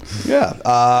last one. Yeah.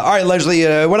 All right, Leslie.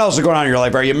 What else is going on in your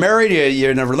life? Are you married?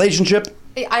 You're in a relationship?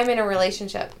 I'm in a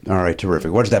relationship. All right,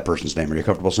 terrific. What's that person's name? Are you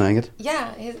comfortable saying it?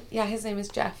 Yeah, his name is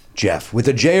Jeff. Jeff, with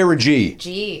a J or a G?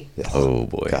 G. Oh,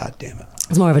 boy. God damn it.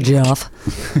 It's more of a Jeff.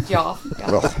 Jeff.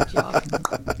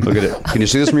 Look at it. Can you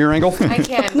see this from your angle? I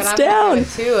can, but I'm down. doing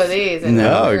 2 of these. and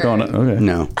No, we're you're going. Okay.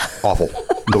 No. Awful.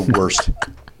 The worst.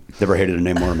 Never hated a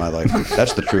name more in my life.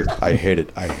 That's the truth. I hate it.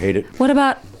 I hate it. What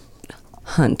about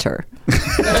Hunter?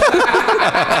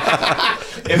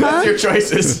 If that's your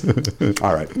choices.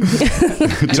 All right. You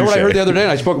know what I heard the other day?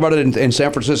 And I spoke about it in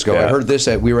San Francisco. Yeah. I heard this.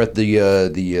 We were at the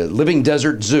Living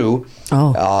Desert Zoo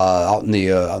out in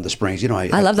the Springs. You know,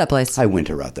 I love that place. I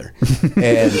winter out there.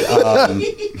 And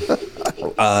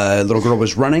a little girl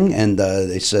was running, and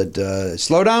they said,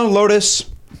 "Slow down, Lotus."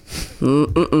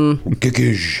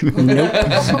 Gigish. Nope.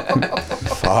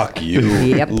 Fuck you,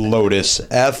 Yep. Lotus.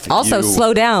 F Also, you.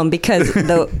 slow down because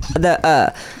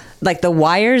the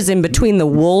wires in between the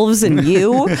wolves and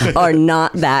you are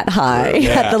not that high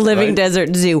at the Living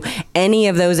Desert Zoo. Any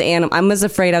of those animals, I was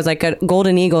afraid. I was like, a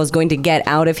golden eagle is going to get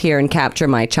out of here and capture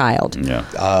my child. Yeah.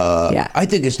 Yeah. I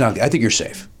think it's not. I think you're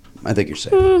safe. I think you're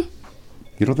safe.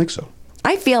 You don't think so?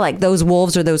 I feel like those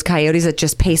wolves or those coyotes that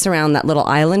just pace around that little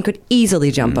island could easily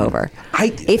jump over.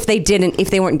 If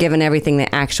they weren't given everything they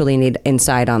actually need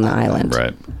inside on the island.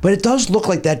 Right. But it does look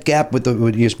like that gap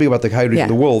when you speak about the coyotes and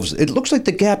the wolves. It looks like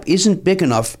the gap isn't big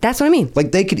enough. That's what I mean.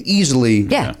 Like they could easily.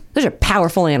 Yeah. Those are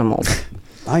powerful animals.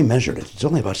 I measured it. It's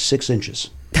only about 6 inches.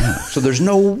 So there's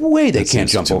no way they can't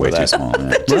jump over way that. too small.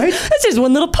 Yeah. Right? That's just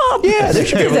one little pop. Yeah, they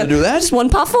should be able to do that. Just one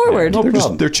pop forward.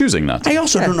 They're choosing not to. I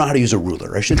also don't know how to use a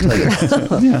ruler. I should tell you.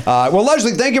 Well,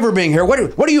 Leslie, thank you for being here. What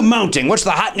are you mounting? What's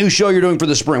the hot new show you're doing for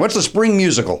the spring? What's the spring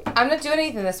musical? I'm not doing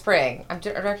anything this spring. I'm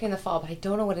directing in the fall, but I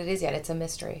don't know what it is yet. It's a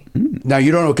mystery. Now,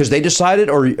 you don't know because they decided,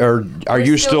 or are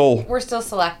you still... We're still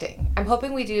selecting. I'm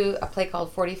hoping we do a play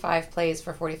called 45 Plays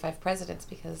for 45 Presidents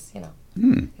because,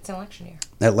 it's an election year.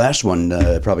 That last one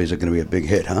probably is going to be a big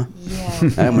hit, huh? Yeah.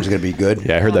 That one's going to be good.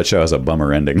 Yeah, I heard that show has a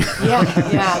bummer ending.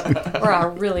 Yeah. We're a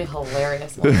really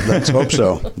hilarious one. Let's hope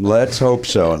so. Let's hope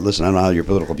so. Listen, I don't know how your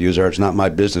political views are. It's not my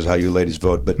business how you ladies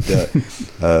vote, but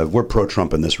we're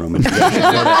pro-Trump in this room. And you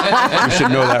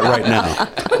should know that right now.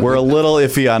 We're a little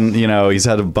iffy on, he's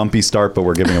had a bumpy start, but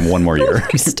we're giving him one more year. I'm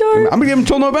going to give him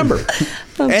until November.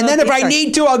 And then if I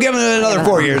need to, I'll give him another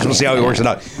 4 years. We'll see how he works it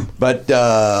out. But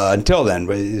until then,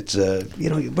 it's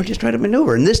we're just trying to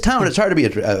maneuver. In this town, it's hard to be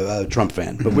a Trump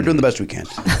fan, but we're doing the best we can.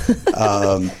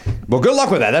 Well, good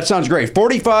luck with that. That sounds great.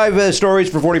 45 stories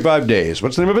for 45 days.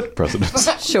 What's the name of it?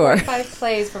 Presidents. Sure. 45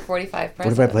 Plays for 45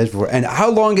 Presidents. 45 plays for. And how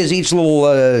long is each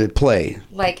little play?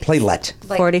 Playlet.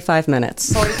 45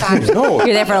 minutes. 45. No.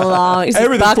 You're there for a long. Just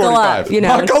Everything's buckle 45.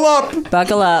 up. Buckle up.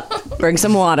 Buckle up. Bring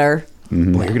some water. Boy,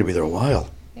 you're going to be there a while.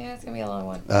 Yeah, it's going to be a long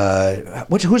one.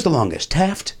 Who's the longest?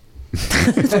 Taft?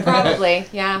 Probably,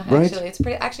 yeah. Right? Actually, it's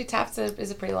pretty. Actually, Taft is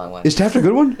a pretty long one. Is Taft a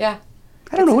good one? Yeah.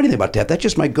 I don't know anything about Taft. That's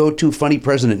just my go-to funny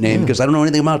president name because I don't know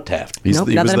anything about Taft. Nope,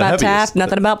 nothing about Taft,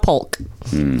 nothing about Polk.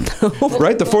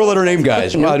 Right? The 4-letter name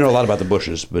guys. Well, I know a lot about the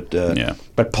Bushes, but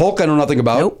but Polk I know nothing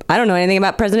about. Nope. I don't know anything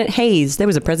about President Hayes. There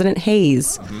was a President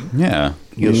Hayes. Yeah.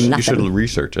 You should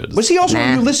research it. Was he also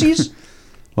in Ulysses?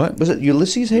 What? Was it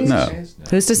Ulysses Hayes? No.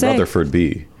 Who's to say? Rutherford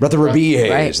B. Rutherford B.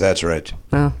 Hayes. Right. That's right.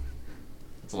 Oh.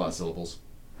 It's a lot of syllables.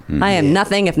 I am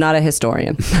nothing if not a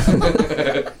historian.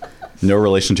 No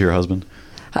relation to your husband?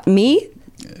 Me?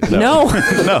 No.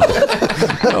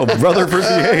 No, Rutherford B.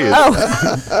 Hayes.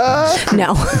 Oh.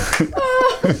 No.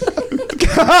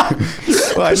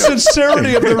 The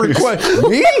sincerity of the request.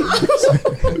 Me?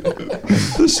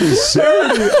 The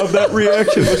sincerity of that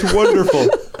reaction was wonderful.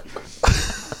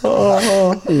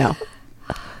 No.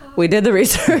 We did the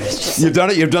research. You've done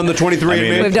it? You've done the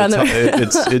 23andMe? We've done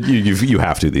You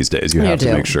have to these days. You have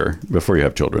to make sure before you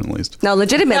have children, at least. No,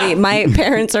 legitimately, my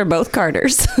parents are both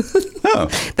Carters. Oh.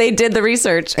 They did the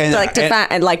research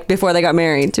before they got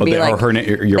married to be your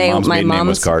mom's maiden name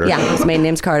was Carter? Yeah, his maiden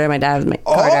name's Carter. My dad was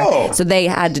Carter. So they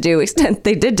had to do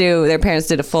their parents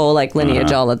did a full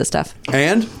lineage, all of the stuff.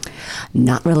 And?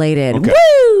 Not related. Okay.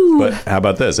 Woo! But how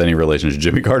about this? Any relation to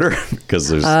Jimmy Carter? Because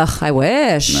there's... I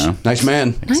wish. No? Nice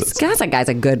man. Nice guy. That guy's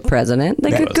a good president.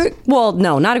 Well,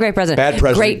 no, not a great president. Bad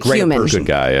president. Great human. Person. Good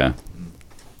guy, yeah.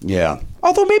 Yeah.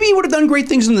 Although maybe he would have done great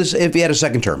things in this if he had a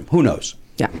second term. Who knows?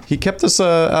 Yeah. He kept us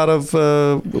out of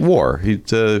war.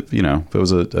 It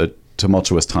was a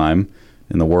tumultuous time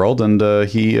in the world, and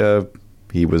he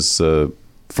was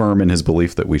firm in his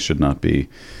belief that we should not be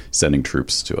sending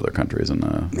troops to other countries, and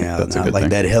that's a good like thing.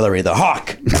 that Hillary the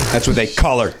Hawk. That's what they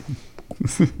call her.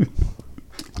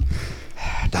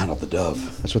 Donald the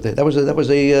Dove. That's what that was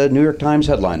a New York Times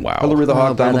headline. Wow. Hillary the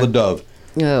Hawk, Donald brother. the Dove.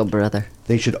 Oh, brother.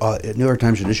 They should. New York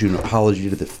Times should issue an apology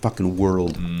to the fucking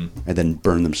world, and then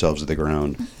burn themselves to the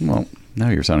ground. Well, now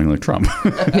you're sounding like Trump.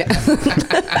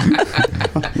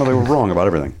 No, they were wrong about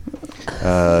everything.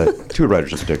 Two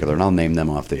writers in particular, and I'll name them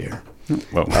off the air.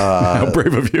 Well, how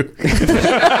brave of you.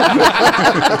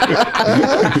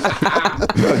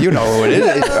 Well, you know who it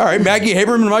is. All right, Maggie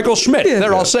Haberman and Michael Schmidt.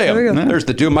 There, I'll say them. There's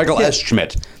the two. Michael S.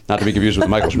 Schmidt. Not to be confused with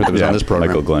Michael Schmidt that was on this program.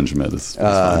 Michael Glenn Schmidt.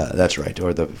 That's right,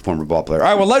 or the former ball player. All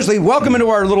right, well, Leslie, welcome into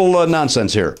our little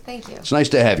nonsense here. Thank you. It's nice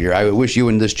to have you here. I wish you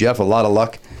and this Jeff a lot of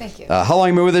luck. Thank you. How long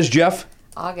have you been with this Jeff?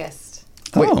 August.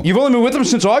 Wait, you've only been with him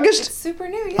since August? It's super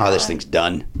new, yeah. Oh, this thing's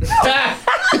done.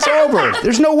 It's over.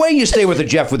 There's no way you stay with a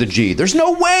Jeff with a G. There's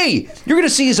no way. You're going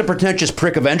to see he's a pretentious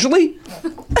prick eventually.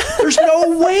 There's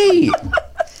no way.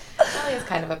 Well, he is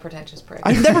kind of a pretentious prick.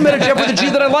 I've never met a Jeff with a G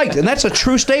that I liked, and that's a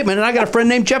true statement, and I got a friend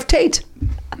named Jeff Tate.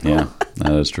 Yeah,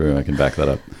 that is true. I can back that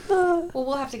up. Well,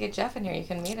 we'll have to get Jeff in here. You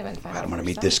can meet him and find out. I don't want to for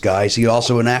meet yourself. this guy. Is he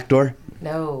also an actor?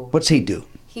 No. What's he do?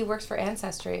 He works for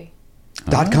Ancestry.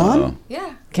 .com?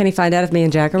 Yeah. Can he find out if me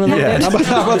and Jack are related? Yeah. How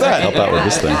about that? Help out with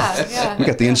this thing. Yeah. We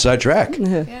got the inside track.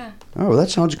 Yeah. Oh, that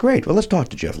sounds great. Well, let's talk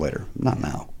to Jeff later. Not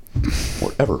now.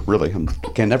 Or ever, really. I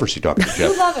can never see talking to You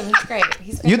Jeff. love him. He's great.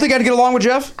 You think I'd get along with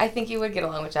Jeff? I think you would get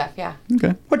along with Jeff, yeah.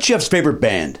 Okay. What's Jeff's favorite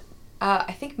band?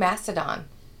 I think Mastodon.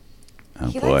 Oh,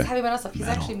 He boy. likes heavy metal stuff. He's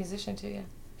actually a musician, too, yeah.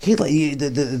 He like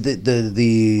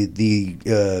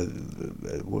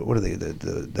what are they?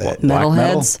 The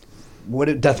Metalheads.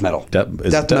 death metal.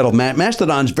 Death metal.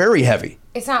 Mastodon's very heavy,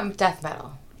 It's not death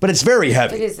metal. but it's very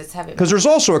heavy. It is. It's heavy. Because there's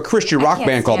also a Christian rock can't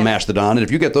band called stand it. Mastodon, and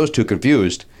if you get those two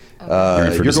confused, for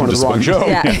you're going to the wrong show.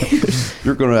 Yeah.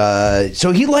 You're going to.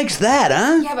 So he likes that,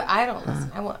 huh? Yeah, but I don't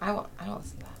listen. I don't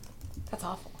listen to that. That's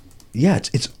awful. Yeah,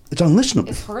 it's unlistenable.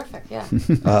 It's horrific, yeah.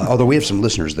 Although we have some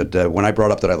listeners that when I brought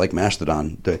up that I like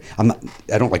Mastodon,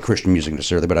 I don't like Christian music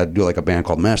necessarily, but I do like a band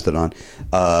called Mastodon.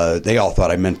 They all thought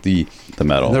I meant the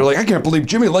metal. And they're like, I can't believe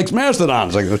Jimmy likes Mastodon.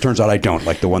 It's like, it turns out I don't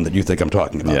like the one that you think I'm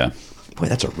talking about. Yeah. Boy,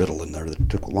 that's a riddle in there that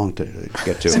took a long time to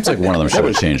get to. Seems like one of them should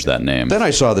have changed that name. Then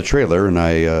I saw the trailer and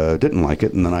I didn't like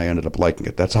it, and then I ended up liking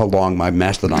it. That's how long my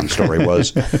Mastodon story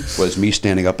was me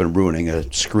standing up and ruining a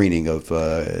screening of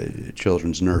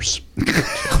Children's Nurse.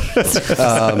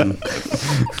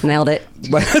 Nailed it.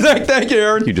 Thank you,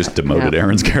 Erinn. You just demoted Yeah.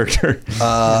 Aaron's character.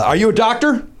 Are you a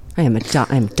doctor?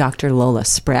 I'm Dr. Lola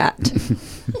Spratt.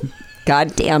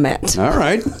 God damn it. All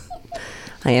right.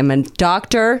 I am a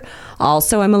doctor.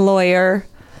 Also, I'm a lawyer.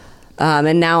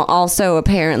 And now also,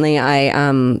 apparently, I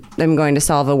am going to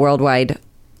solve a worldwide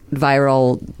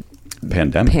viral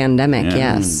pandemic. Yeah.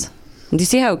 Yes. Do you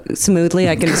see how smoothly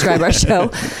I can describe our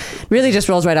show? Really just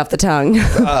rolls right off the tongue.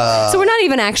 So we're not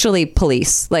even actually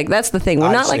police. Like, that's the thing.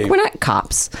 We're not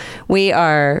cops. We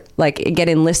are like get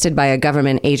enlisted by a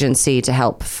government agency to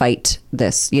help fight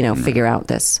this, figure out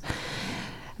this.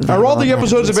 Are all the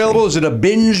episodes available? Is it a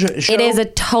binge show? It is a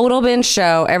total binge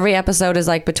show. Every episode is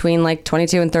between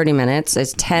 22 and 30 minutes.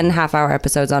 It's 10 half-hour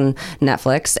episodes on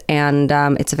Netflix, and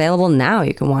it's available now.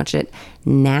 You can watch it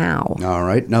now. All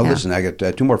right. Now, listen, I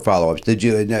got two more follow-ups. Did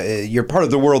you? You're part of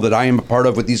the world that I am a part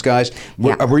of with these guys.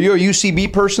 Were you a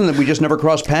UCB person that we just never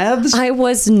crossed paths? I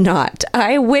was not.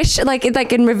 I wish, like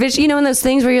in revision, in those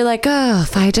things where you're like, oh,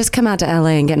 if I had just come out to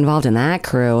LA and get involved in that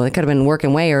crew, I could have been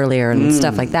working way earlier and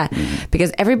stuff like that.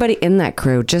 Because everybody in that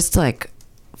crew just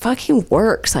fucking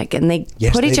works, and they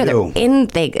put each other in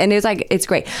things, and it's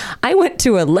great. I went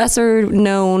to a lesser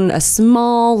known, a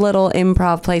small little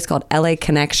improv place called LA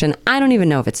Connection. I don't even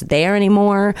know if it's there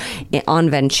anymore, on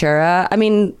Ventura. I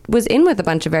mean, was in with a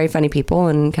bunch of very funny people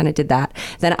and kind of did that.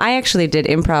 Then I actually did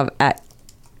improv at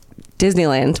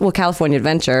Disneyland, California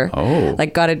Adventure. Oh.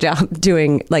 Got a job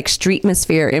doing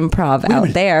Streetmosphere improv out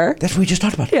there. That's what we just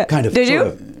talked about. Yeah. Kind of. Did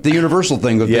you? The Universal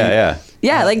thing. Yeah.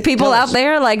 Yeah, people out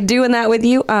there doing that with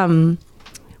you.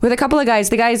 With a couple of guys,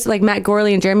 the guys like Matt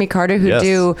Gorley and Jeremy Carter who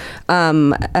do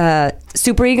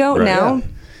Super Ego now.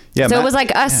 Yeah, so it was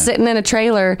us sitting in a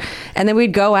trailer, and then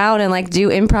we'd go out and do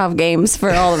improv games for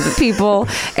all of the people,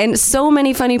 and so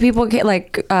many funny people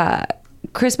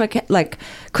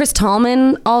Chris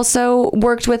Tallman also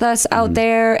worked with us out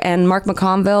there, and Mark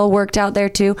McConville worked out there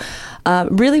too.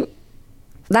 Really,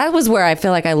 that was where I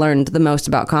feel like I learned the most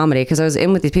about comedy, because I was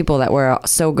in with these people that were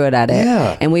so good at it.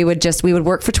 Yeah. And we would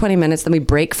work for 20 minutes, then we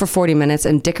break for 40 minutes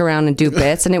and dick around and do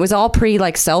bits. And it was all pre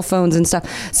cell phones and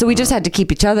stuff. So we just had to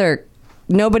keep each other.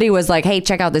 Nobody was like, hey,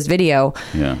 check out this video.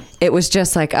 Yeah. It was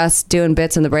just us doing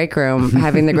bits in the break room,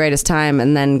 having the greatest time,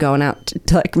 and then going out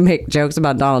to make jokes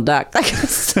about Donald Duck.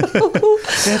 That's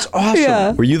awesome.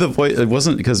 Yeah. Were you the voice? It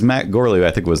wasn't, because Matt Gorley,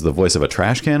 I think, was the voice of a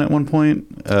trash can at one point.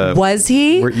 Was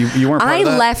he? You weren't part I of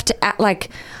that? left at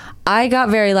I got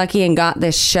very lucky and got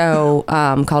this show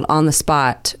called On the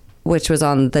Spot, which was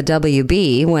on the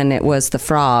WB when it was The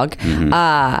Frog.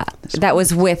 That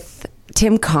was with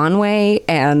Tim Conway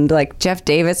and like Jeff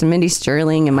Davis and Mindy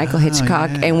Sterling and Michael Hitchcock.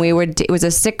 And it was a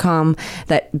sitcom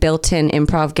that built in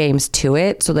improv games to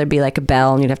it. So there'd be like a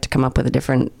bell and you'd have to come up with a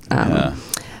different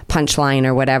punchline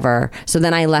or whatever. So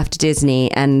then I left Disney,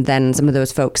 and then some of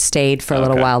those folks stayed for a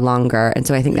little while longer. And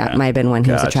so I think that might have been when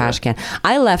he was a trash can.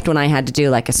 I left when I had to do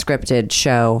like a scripted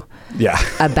show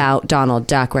about Donald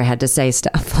Duck, where I had to say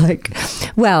stuff like,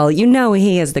 well,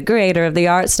 he is the creator of the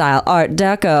art style Art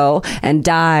Deco, and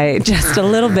die just a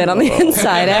little bit on the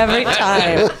inside every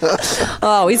time.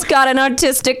 Oh, he's got an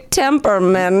artistic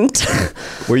temperament.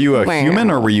 Were you a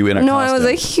human or were you in a No, costume? I was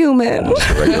a human.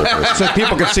 So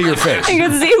people could see your face. I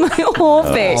could see my whole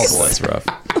face. Oh, that's rough.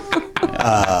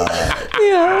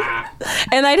 Yeah.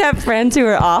 And I'd have friends who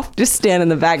were off just stand in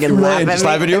the back and laugh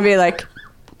at me and be like,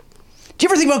 do you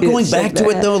ever think about going back to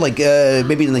it though? Like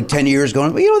maybe in like 10 years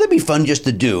going, that'd be fun just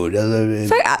to do.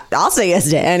 I'll say yes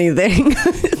to anything.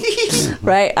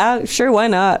 Right? Sure, why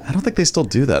not? I don't think they still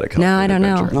do that at California No, I don't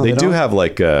know. Adventure. No, they they do don't? have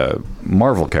like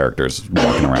Marvel characters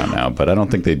walking around now, but I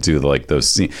don't think they do like those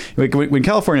scenes. When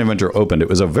California Adventure opened, it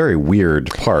was a very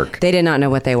weird park. They did not know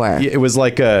what they were. It was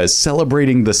like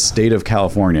celebrating the state of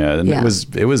California, and it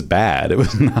was bad. It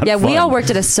was not fun. We all worked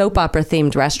at a soap opera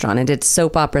themed restaurant and did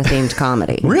soap opera themed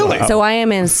comedy. Really? So I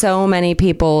am in so many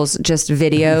people's just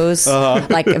videos,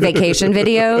 like vacation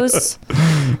videos.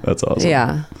 That's awesome.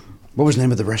 Yeah. What was the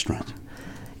name of the restaurant?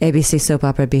 ABC Soap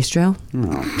Opera Bistro.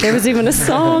 There was even a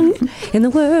song, in the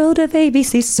world of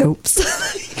ABC soaps.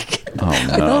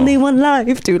 With only one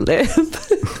life to live.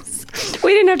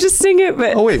 We didn't have to sing it,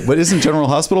 but... Oh, wait, but isn't General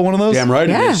Hospital one of those? Damn right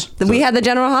it Yeah, is. we had the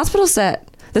General Hospital set.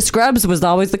 The scrubs was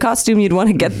always the costume you'd want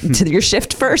to get to your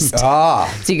shift first. So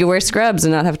you could wear scrubs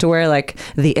and not have to wear, like,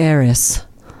 the heiress.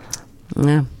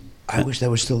 Yeah. I wish that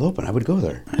was still open. I would go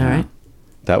there. All right.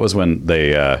 That was when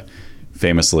they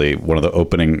famously, one of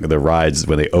the rides,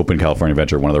 when they opened California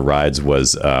Adventure, one of the rides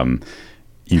was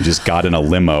you just got in a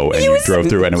limo and you drove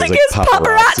through, and it was like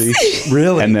paparazzi.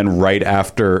 Really? And then right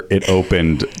after it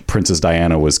opened, Princess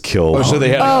Diana was killed. Oh, so they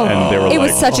had. and they were It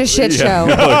like, was such a shit show.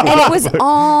 And it was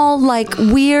all like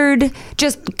weird,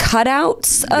 just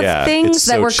cutouts of things it's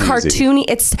that so were cheesy.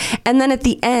 cartoony. And then at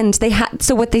the end,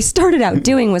 so what they started out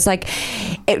doing was like,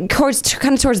 towards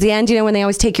the end, when they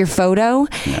always take your photo,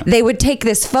 they would take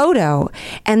this photo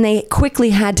and they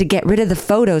quickly had to get rid of the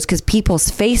photos because people's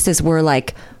faces were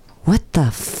like, what the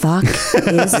fuck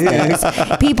is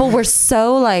this? People were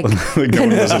so like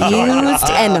confused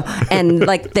and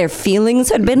like their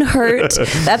feelings had been hurt.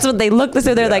 That's what they looked.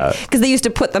 So they're like, because they used to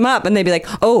put them up and they'd be like,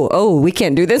 oh, we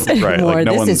can't do this anymore. Right,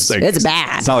 like It's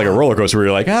bad. It's not like a roller coaster where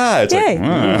you're like, it's Yay.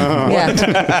 like,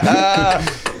 Yeah.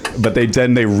 But they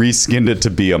reskinned it to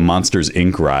be a Monsters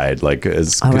Inc. ride, like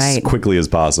as quickly as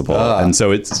possible. And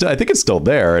so I think it's still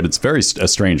there, and it's a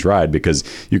strange ride because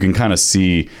you can kind of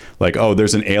see like,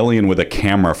 there's an alien with a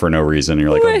camera for no reason. And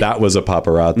you're like, that was a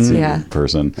paparazzi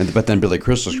person. But then Billy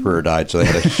Crystal's career died, so they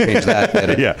had to change that.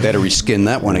 They had to reskin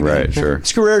that one again. Right, sure.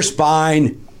 His career's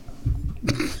fine.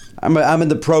 I'm in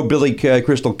the pro Billy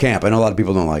Crystal camp. I know a lot of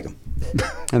people don't like him. I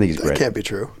think he's great. That can't be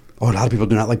true. A lot of people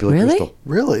do not like Billy Crystal.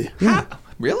 Really? Yeah.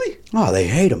 Really? Oh, they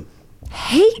hate him.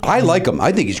 I like him.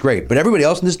 I think he's great, but everybody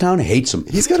else in this town hates him.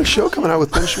 He's got a show coming out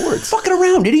with Ben Schwartz. Fucking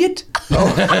around, idiot.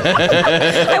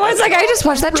 I was like, I just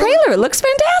watched that trailer. It looks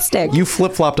fantastic. You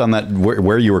flip-flopped on that,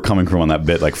 where you were coming from on that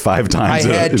bit like 5 times.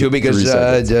 I had to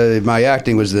because my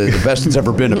acting was the best it's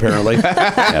ever been, apparently. Too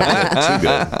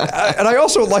good. And I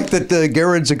also like that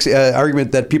Garrett's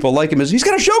argument that people like him is he's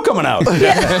got a show coming out.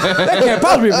 That can't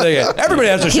possibly be it. Everybody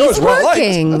has a show. He's It's well liked.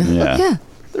 working. Yeah.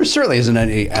 There certainly isn't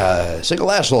any single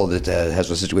asshole that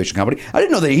has a situation comedy. I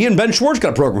didn't know that he and Ben Schwartz got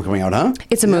a program coming out, huh?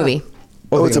 It's a movie.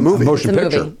 Oh, it's a movie. Motion It's a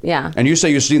picture. movie, yeah. And you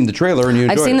say you've seen the trailer and you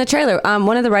enjoyed I've seen it. the trailer.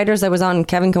 One of the writers that was on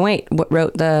Kevin Can Wait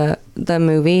wrote the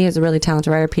movie. He's a really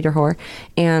talented writer, Peter Hoare.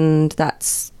 And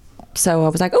so I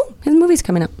was like, his movie's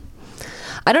coming out.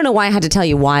 I don't know why I had to tell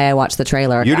you why I watched the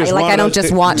trailer. I don't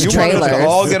just watch trailers. You want us to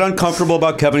all get uncomfortable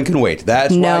about Kevin Can Wait.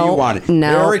 That's why you want it.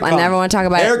 No, Here it I comes. never want to talk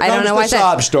about Here it. I don't know why I comes the said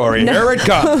sob story. No. Here it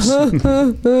comes.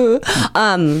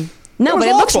 No, but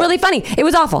it looks awful. really funny. It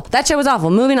was awful. That show was awful.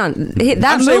 Moving on.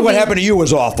 I'm saying what happened to you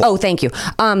was awful. Oh, thank you.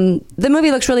 The movie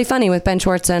looks really funny with Ben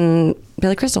Schwartz and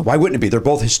Billy Crystal. Why wouldn't it be? They're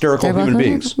both hysterical They're both human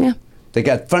hilarious. beings. Yeah. They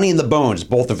got funny in the bones,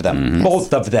 both of them.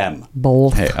 Both of them.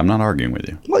 Both. Hey, I'm not arguing with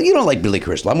you. Well, you don't like Billy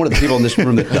Crystal. I'm one of the people in this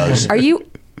room that does. Are you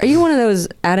one of those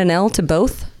add an L to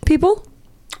both people?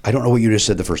 I don't know what you just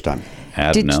said the first time.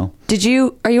 Add no. Are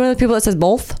you one of the people that says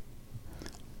both?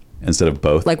 instead of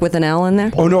both? Like with an L in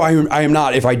there? Oh, no, I am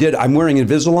not. If I did, I'm wearing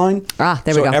Invisalign.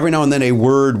 There we go. So every now and then a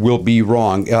word will be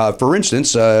wrong. For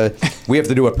instance, we have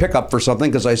to do a pickup for something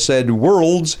because I said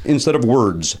worlds instead of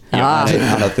words on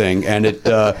a thing. And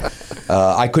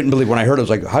I couldn't believe when I heard it. I was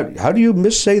like, how do you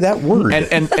missay that word?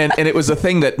 And it was a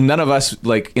thing that none of us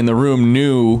like in the room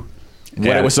knew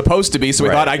what it was supposed to be. So we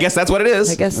thought, I guess that's what it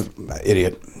is. I guess.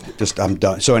 Idiot. I'm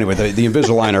done. So anyway, the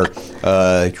Invisalign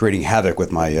are creating havoc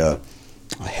with my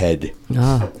head.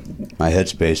 Oh. My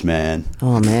headspace, man.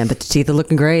 Oh, man. But the teeth are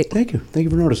looking great. Thank you. Thank you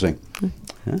for noticing.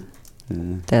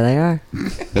 There they are.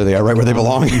 There they are, right where they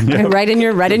belong. Right in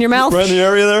your mouth. Right in the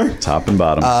area there. Top and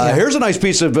bottom. Here's a nice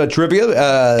piece of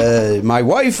trivia. My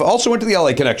wife also went to the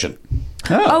LA Connection.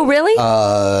 Oh, really?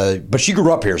 But she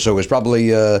grew up here, so it was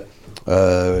probably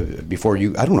before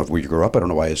you. I don't know if you grew up. I don't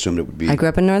know why I assumed it would be. I grew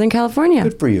up in Northern California.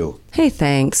 Good for you. Hey,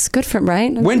 thanks. Good for,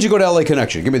 right? When did you go to LA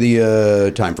Connection? Give me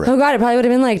the time frame. Oh, God, it probably would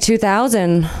have been like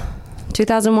 2000,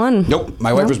 2001. Nope.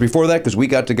 My wife was before that because we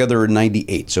got together in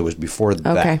 98, so it was before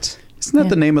that. Isn't that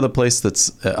the name of the place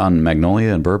that's on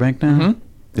Magnolia in Burbank now? Mm-hmm.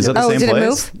 Is that the same did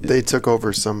place? It move? They took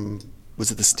over some. Was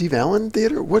it the Steve Allen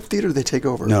Theater? What theater did they take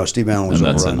over? No, Steve Allen was And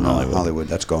that's over in on Hollywood.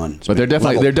 That's gone. But they're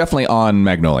definitely on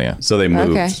Magnolia. So they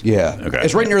moved. Okay. Yeah. Okay.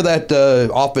 It's right near that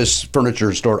office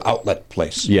furniture store outlet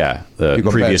place. Yeah. You go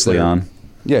Previously past there. on.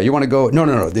 Yeah, you want to go? No.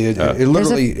 It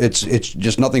literally, it's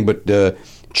just nothing but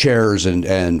chairs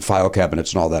and file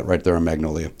cabinets and all that right there in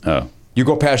Magnolia. Oh. You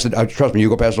go past it. Trust me, you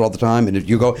go past it all the time. And if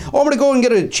you go, I'm going to go and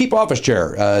get a cheap office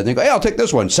chair. They go, hey, I'll take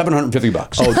this one,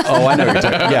 $750. Oh, I know what you're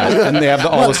talking about. Yeah, and they have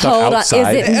all the stuff Hold outside.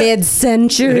 on. Is it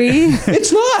mid-century?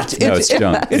 It's not. No, it's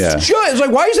junk. It's junk. It's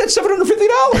like, why is that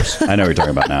 $750? I know what you're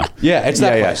talking about now. Yeah, it's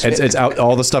that place. It's out.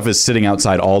 All the stuff is sitting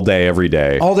outside all day, every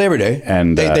day. All day, every day.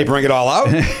 And they bring it all out.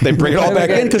 They bring it all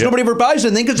back in because nobody ever buys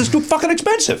anything because it's too fucking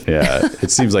expensive. Yeah,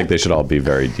 it seems like they should all be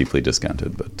very deeply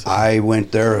discounted. But I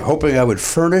went there hoping I would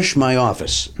furnish my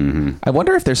office. Mm-hmm. I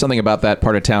wonder if there's something about that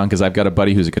part of town because I've got a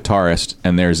buddy who's a guitarist,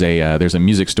 and there's a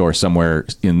music store somewhere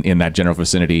in that general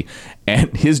vicinity,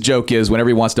 and his joke is whenever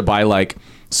he wants to buy like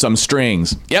some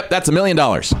strings, yep, that's $1 million.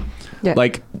 Yeah.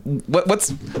 Like,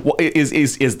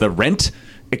 is the rent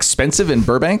expensive in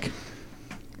Burbank?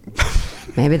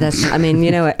 Maybe that's, I mean,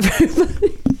 you know what?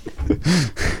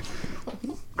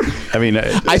 I mean,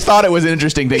 I thought it was an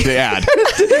interesting thing to add.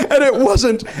 And it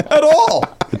wasn't at all.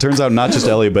 it turns out not just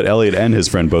Elliot, but Elliot and his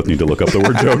friend both need to look up the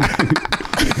word joke.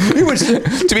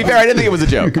 To be fair, I didn't think it was a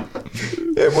joke.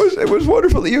 It was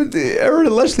wonderful. Erinn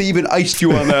and Leslie even iced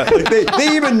you on that. Like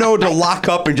they even know to lock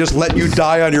up and just let you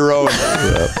die on your own.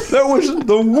 That was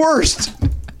the worst.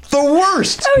 The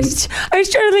worst. I was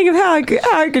trying to think of how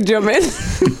I could jump in.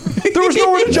 There was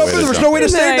nowhere to jump in. There was no way to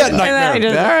save that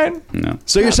nightmare. All right. No.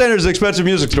 So you're saying there's an expensive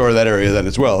music store in that area then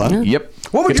as well, huh? Yep.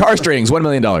 What would Guitar you- strings, $1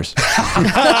 million.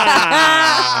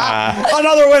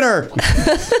 Another winner.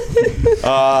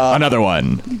 Another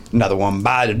one. Another one.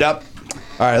 Bide it up.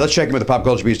 All right, let's check in with the Pop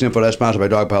Culture Beast info. That's sponsored by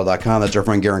dogpile.com. That's our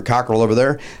friend Garen Cockrell over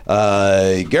there.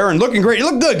 Garen, looking great. You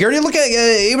look good, Garen. You look,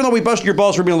 even though we busted your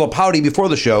balls for being a little pouty before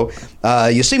the show,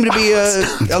 you seem to be you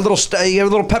have a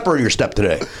little pepper in your step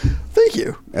today. Thank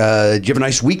you. Did you have a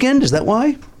nice weekend? Is that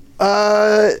why?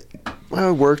 I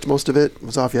worked most of it.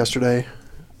 Was off yesterday.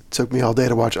 Took me all day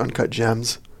to watch Uncut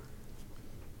Gems.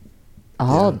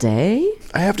 All day?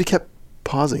 I have to keep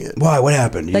pausing it. Why? What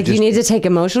happened? Like you need to take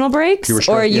emotional breaks? You were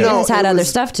stressed- Or you yeah. just No, had it other was-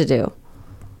 stuff to do?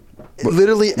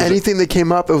 Literally anything that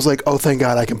came up, it was like, oh, thank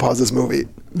God I can pause this movie.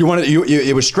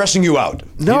 It was stressing you out.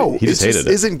 No, He just it hated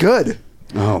it. isn't good.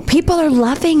 Oh, People are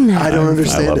loving that. I don't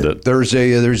understand I loved it. it. there's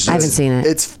I haven't seen it.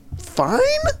 It's fine.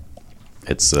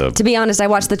 It's To be honest, I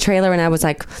watched the trailer and I was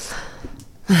like,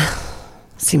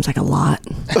 seems like a lot.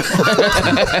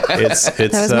 it's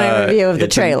That was my review of the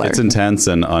trailer. It's intense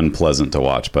and unpleasant to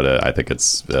watch, but I think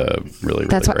it's really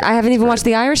That's why great. I haven't even watched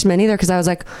The Irishman either because I was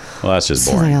like, Well, that's just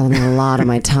seems like boring. a lot of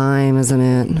my time, isn't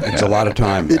it? It's a lot of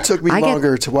time. It took me I get-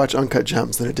 longer to watch Uncut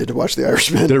Gems than it did to watch The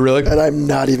Irishman. Did it really?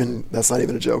 And that's not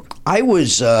even a joke. I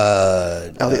was.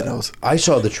 Elliot knows. I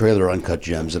saw the trailer Uncut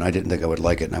Gems, and I didn't think I would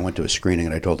like it. And I went to a screening,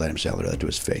 and I told Adam Sandler that to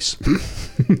his face.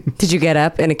 Did you get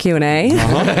up in a Q&A?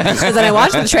 Because then I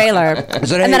watched the trailer, that, and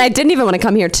hey- then I didn't even want to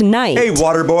come here tonight. Hey,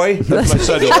 water boy. That's what I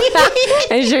said to him.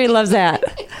 I'm sure he loves that.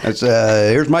 That's,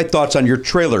 here's my thoughts on your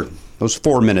trailer. Those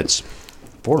 4 minutes.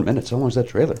 4 minutes? How long is that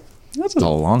trailer? That's It's a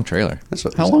long trailer.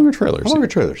 How long are trailers? How long are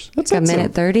trailers? That's A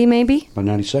minute 30, maybe. About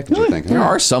 90 seconds, I think. There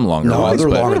are some longer No, ones, they're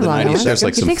but longer than Longer 90 ones. There's seconds.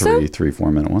 like You some think so?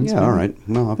 3-4 minute ones. Yeah, all right.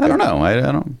 No, I don't know. I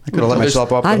could have let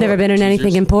myself off. I've never been in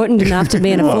anything important enough to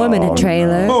be in a 4-minute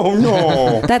trailer. Oh,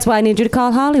 no. That's why I need you to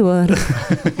call Hollywood.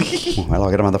 Well,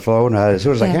 I'll get him on the phone as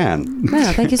soon as I Yeah. can.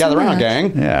 Well, thank you so Gather around, much.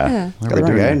 gang. Yeah. Gather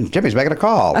around, gang. Jimmy's making a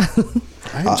call.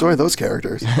 I enjoy those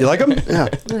characters. You like him? Yeah.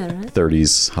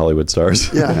 30s Hollywood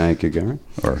stars. Yeah. Thank you, Gary.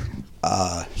 Or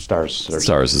Stars.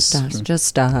 stars is Stars, just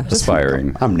stars.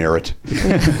 aspiring. I'm near it.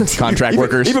 contract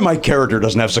workers. Even my character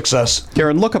doesn't have success.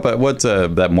 Karen, look up at what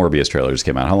that Morbius trailer just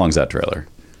came out. How long's that trailer?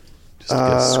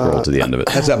 Just scroll to the end of it.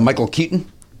 Has that Michael Keaton?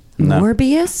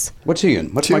 Morbius? What's he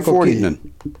in? What's Michael 2:40. Keaton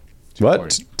in?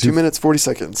 What? 2 minutes, 40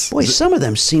 seconds. Boy, some of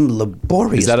them seem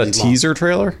laboriously Is that a long. teaser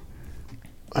trailer?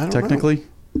 I don't Technically,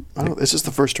 know. I don't, it's just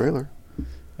the first trailer.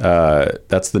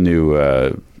 that's the new.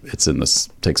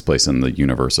 Takes place in the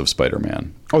universe of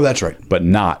Spider-Man, Oh, that's right. but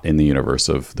not in the universe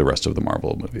of the rest of the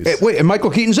Marvel movies. Hey, wait, and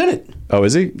Michael Keaton's in it. Oh,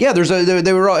 is he? Yeah,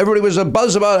 everybody was a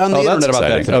buzz about on the internet about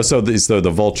that. Oh, so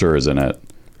the Vulture is in it.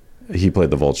 He played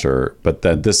the Vulture, but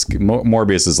then this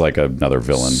Morbius is like another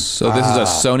villain. So this is a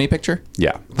Sony picture?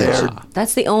 Yeah.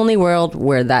 That's the only world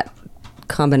where that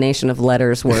combination of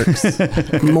letters works.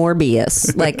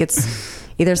 Morbius. Like it's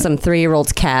either some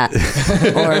 3-year-old's cat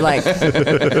or like,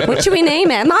 what should we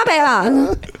name it?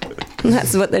 Morbius.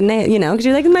 That's what the name, because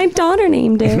you're like, my daughter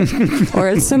named it. Or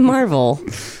it's some Marvel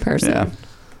person. Yeah.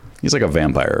 He's like a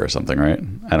vampire or something, right?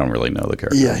 I don't really know the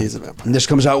character. Yeah, he's a vampire. And this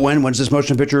comes out when? When's this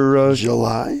motion picture?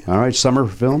 July. All right, summer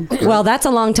film. Well, that's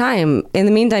a long time. In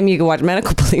the meantime, you can watch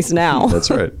Medical Police now. That's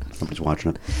right. Somebody's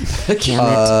watching it. Damn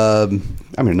it.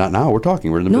 I mean, not now. We're talking.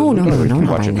 We're in the No, middle. no, We no, can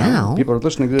not watch right it now. People are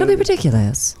listening to Don't be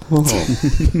ridiculous.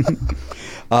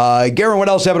 Garen, what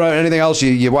else happened? Anything else?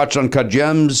 You watched Uncut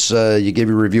Gems. You gave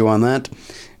your review on that.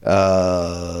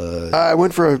 I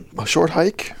went for a short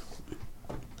hike.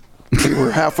 We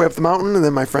were halfway up the mountain, and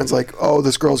then my friend's like, "Oh,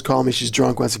 this girl's calling me. She's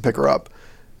drunk. Wants to pick her up."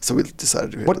 So we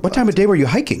decided to. hit What the time of day were you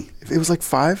hiking? It was like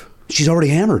 5. She's already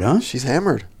hammered, huh? She's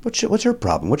hammered. What's her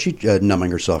problem? What's she numbing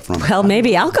herself from? Well,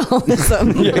 maybe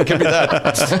alcoholism. It could be that.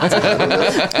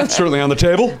 That's certainly on the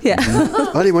table. Yeah.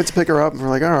 But he went to pick her up, and we're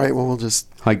like, "All right, well, we'll just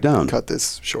Hike down. cut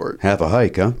this short." Half a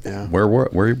hike, huh? Yeah. Where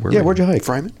Yeah, where'd you hike?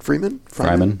 Freeman.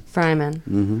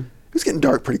 Fryman. It was getting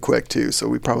dark pretty quick too, so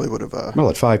we probably would have. Well,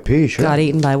 at 5 sure. Got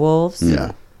eaten by wolves.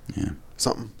 Yeah. Yeah.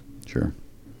 Something. Sure.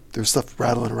 There was stuff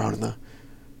rattling around in the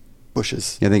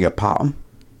bushes. You think a palm?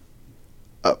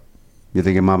 Uh, You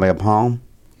think it might be a palm?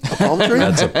 a palm tree.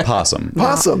 That's a possum.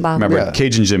 Possum. Remember, Yeah.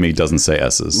 Cajun Jimmy doesn't say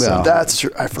S's. so- Yeah. That's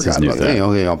true. I his forgot new about thing.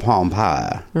 that. A palm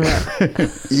pie.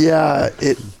 Yeah,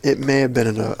 it may have been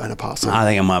an opossum. I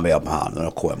think it might be a palm.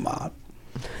 No quibot.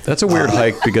 That's a weird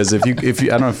hike because if you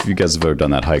I don't know if you guys have ever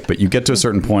done that hike, but you get to a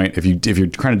certain point, if you're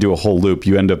trying to do a whole loop,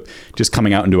 you end up just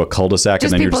coming out into a cul-de-sac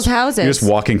Just and then people's houses. you're just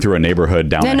walking through a neighborhood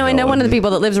down. No, I know one of the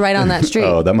people that lives right on that street.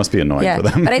 Oh, that must be annoying yeah, for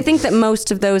them. but I think that most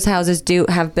of those houses do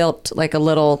have built like a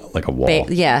little, Like a wall.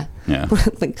 yeah. Yeah.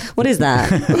 Like, what is that?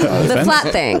 The flat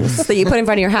things that you put in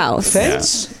front of your house.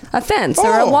 Fence? A fence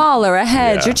or a wall or a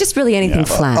hedge Yeah. or just really anything Yeah.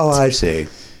 flat. Oh, I see.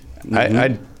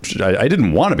 I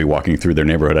didn't want to be walking through their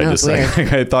neighborhood. I No, just it's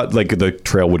weird. I thought like the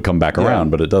trail would come back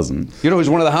around, but it doesn't. You know, it was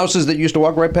one of the houses that you used to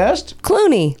walk right past?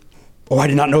 Clooney. Oh, I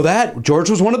did not know that. George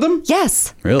was one of them?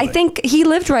 Yes. Really? I think he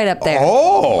lived right up there.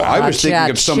 Oh, I was thinking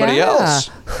of somebody Cha-cha. else.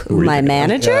 My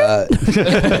manager?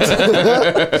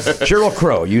 Sheryl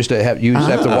Crow used to have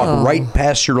to walk right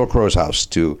past Sheryl Crow's house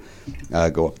to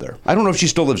go up there. I don't know if she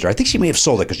still lives there. I think she may have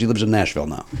sold it because she lives in Nashville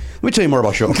now. Let me tell you more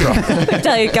about Sheryl Crow. I'll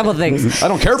tell you a couple things. I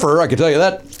don't care for her. I can tell you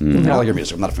that. I don't like her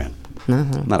music. I'm not a fan.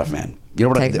 Not a fan. You know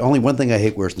what? Okay. The only one thing I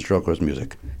hate worse than Sheryl Crow's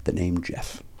music: the name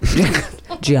Jeff.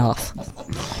 Geoff.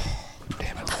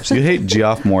 So you hate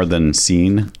Geoff more than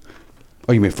Scene?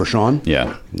 Oh, you mean for Sean?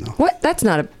 Yeah. What? That's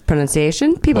not a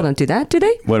pronunciation. People don't do that, do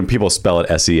they? When people spell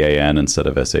it SEAN instead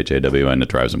of SHAWN, it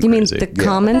drives them You mean crazy. the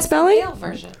common That's the spelling? male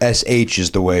version. SH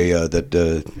is the way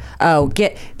that. Oh,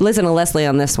 listen to Leslie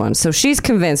on this one. So she's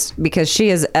convinced because she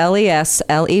is Lesley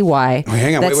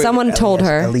Hang on, that someone told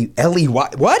her L-E-Y.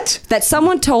 What? that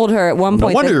someone told her at one No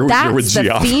point wonder that you're with that's the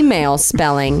Geoff. female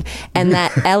spelling and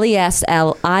that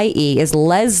Leslie is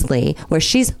Leslie, where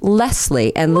she's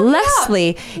Leslie, and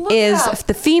Leslie Look is up.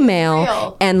 the female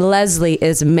Real. and Leslie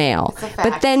is male. It's a But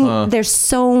fact. then there's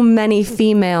so many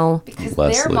female Because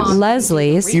Leslie's. their mom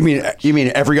Leslies. You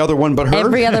mean every other one but her?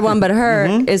 Every other one but her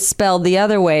is spelled the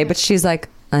other way, but she's like,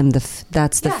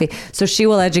 that's the Yeah. so she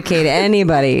will educate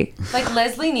anybody. like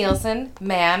Leslie Nielsen,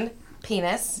 man,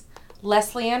 penis.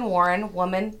 Leslie Ann Warren,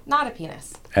 woman, not a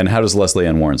penis. And how does Leslie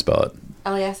Ann Warren spell it?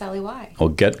 L-E-S-L-E-Y. Well,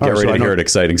 get Oh, ready so I to know- hear an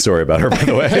exciting story about her, by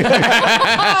the way.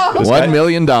 $1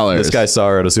 million. This guy saw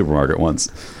her at a supermarket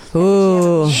once.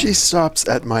 Ooh, She stops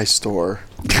at my store.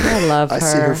 I love her. I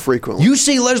see her frequently. You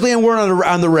see Leslie Ann Warren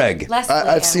on the reg. Leslie I've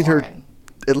Ann seen her Warren.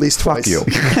 at least Fuck twice. you.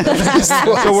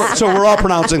 so we're all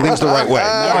pronouncing things the right way.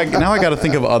 Now I got to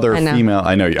think of other I know. female.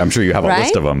 I know. I'm sure you have a Right?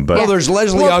 list of them, but Well, there's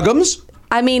Leslie Uggams.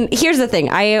 I mean, here's the thing.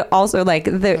 I also like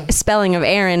the spelling of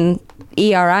Erinn,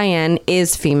 E-R-I-N,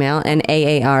 is female, and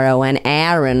A-A-R-O-N,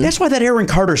 Aaron. That's why that Aaron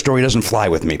Carter story doesn't fly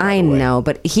with me. By I the way. know,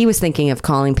 but he was thinking of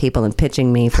calling people and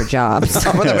pitching me for jobs.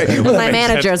 Well, that And makes my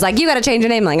manager was like, "You got to change your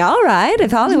name." I'm like, all right,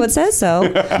 if Hollywood says so.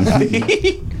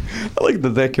 I like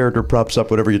that character props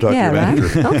up whenever you talk Yeah, to your right.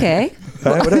 manager. Okay.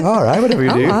 All right, whatever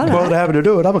you Oh, do. all right. Well, having to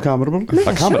do it, I'm accommodable.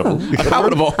 Accommodable.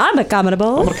 Accountable. I'm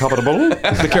accommodable. Accommodable. The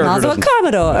I'm character also a doesn't.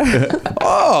 Commodore.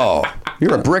 Oh,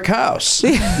 you're a brick house.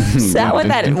 Is that what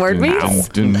that word means?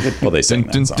 well, they sing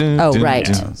that song. Oh, right.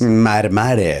 Mighty,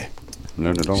 mighty.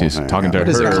 She's talking to What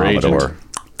is a her agent. Commodore?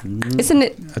 Isn't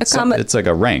it a Commodore? It's like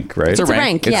a rank, right? It's a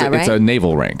rank. yeah, It's a right?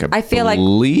 naval rank. I feel like-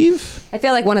 believe. I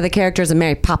feel like one of the characters in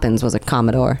Mary Poppins was a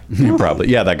Commodore. Probably.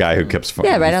 Yeah, that guy who keeps.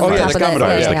 Yeah, right on Oh, the yeah, top the of that. Commodore,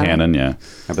 Fires Yeah, the yeah. cannon. Yeah,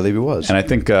 I believe he was. and I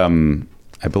think.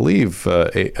 I believe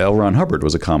L. Ron Hubbard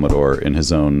was a Commodore in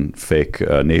his own fake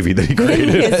navy that he created.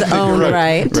 His own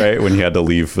right. Right, when he had to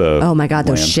leave. Oh my God,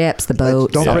 those land. ships, the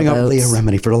boats. Don't the bring up boats. Leah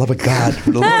Remini, for the love of God.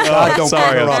 For the love of God, don't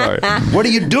sorry, bring her I'm up. sorry. What are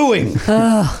you doing?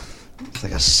 It's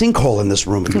like a sinkhole in this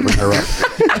room if you bring her up.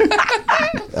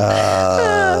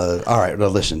 All right, well,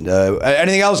 listen.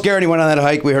 Anything else, Gary? Anyone on that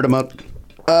hike we heard about?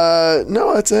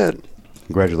 No, that's it.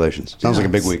 Congratulations. Sounds like a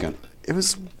big weekend. It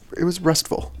was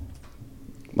restful.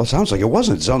 Well, it sounds like it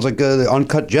wasn't. It sounds like the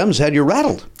Uncut Gems had you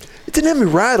rattled. It didn't have me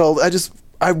rattled.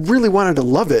 I really wanted to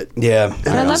love it. Yeah. And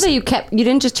I love that you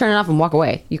didn't just turn it off and walk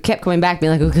away. You kept coming back,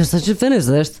 being like, "Okay, let's just finish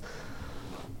this."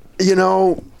 You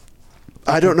know,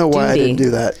 I don't know why I Duty. didn't do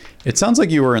that. It sounds like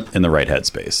you were in the right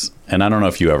headspace, and I don't know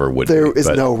if you ever would. There be, is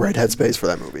but no right headspace for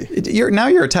that movie.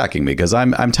 You're attacking me because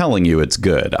I'm telling you it's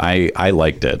good. I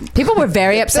liked it. People were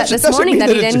very upset this Doesn't morning mean that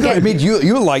he it's didn't good. get. I mean,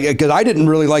 you like it because I didn't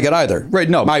really like it either. Right,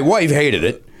 no. My wife hated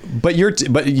it. But you're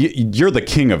the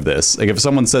king of this. Like if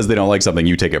someone says they don't like something,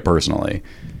 you take it personally.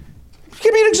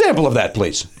 Give me an example of that,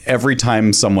 please. Every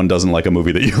time someone doesn't like a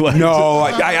movie that you like. No,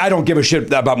 I don't give a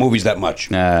shit about movies that much.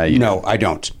 You No, I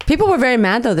don't. People were very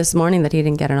mad though this morning that he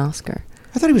didn't get an Oscar.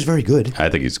 I thought he was very good. I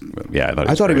think he's. Yeah,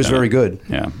 I thought he was very good.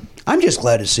 Yeah. I'm just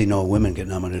glad to see no women get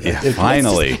nominated. Yeah.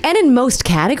 Finally. And in most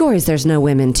categories, there's no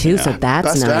women too, so that's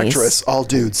Best nice. actress, all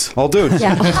dudes. All dudes.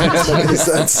 Yeah. That makes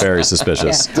sense. Very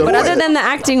suspicious. Yeah. But other than the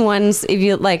acting ones, if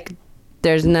you like,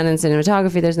 there's none in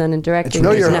cinematography, there's none in directing.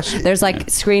 No, There's like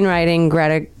screenwriting,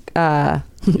 Greta,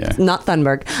 not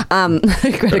Thunberg,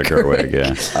 Greta Gerwig,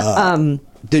 yeah.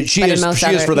 She But in is most she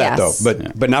is other- for that yes. though,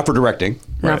 but not for directing.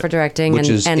 not for directing, Which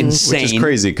is insane. Which is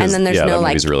crazy because And then there's yeah, no, that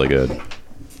like- movie's really good.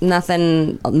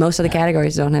 Nothing. Most of the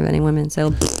categories don't have any women,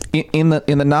 so In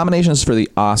the nominations for the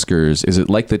Oscars, is it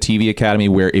like the TV Academy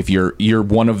where if you're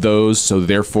one of those, so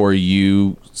therefore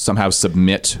you somehow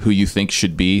submit who you think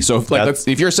should be? So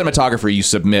if you're a cinematographer, you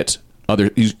submit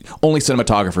only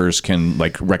cinematographers can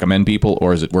like recommend people,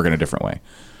 or is it work in a different way?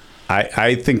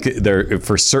 I think there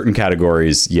for certain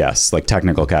categories, yes, like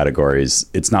technical categories,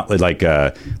 it's not like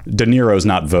De Niro's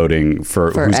not voting for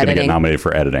who's going to get editing. nominated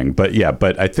for editing, but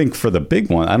I think for the big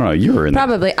one, I don't know, you were in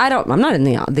probably I'm not in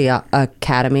the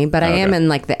Academy, but I am in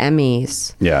like the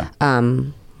Emmys. Yeah.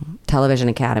 Television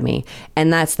Academy,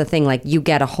 and that's the thing, like you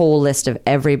get a whole list of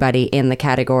everybody in the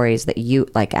categories that you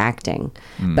like acting,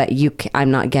 but I'm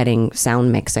not getting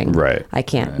sound mixing. Right. I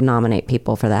can't nominate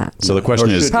people for that. So the question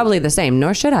is, Probably the same,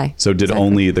 nor should I. so did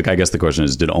I guess the question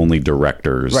is, did only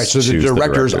directors Right, so the choose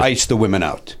directors ice the women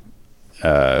out.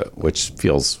 which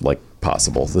feels like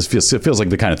possible. It feels like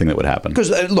the kind of thing that would happen.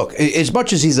 Because look, as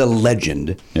much as he's a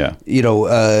legend, Yeah.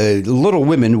 Little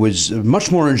Women was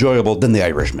much more enjoyable than The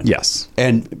Irishman. Yes.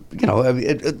 And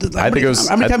I think it was-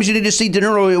 How many times you need to see De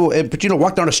Niro and Pacino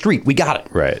walk down a street? We got it.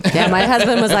 Right. Yeah, my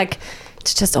husband was like,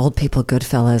 it's just old people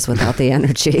Goodfellas without the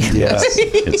energy. Yeah.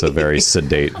 It's a very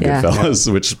sedate Yeah.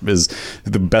 Goodfellas, which is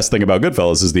the best thing about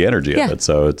Goodfellas is the energy Yeah. of it.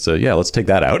 So it's let's take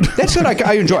that out. That's what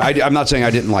I enjoy. I'm not saying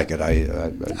I didn't like it. I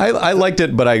I liked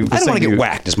it, but I don't want to get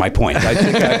whacked. Is my point. I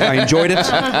think I enjoyed it.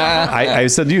 I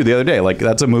said to you the other day, like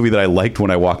that's a movie that I liked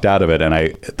when I walked out of it, and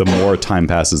the more time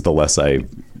passes, the less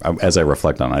as I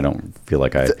reflect on it, I don't feel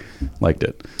like I liked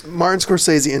it. Martin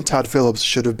Scorsese and Todd Phillips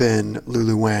should have been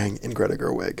Lulu Wang and Greta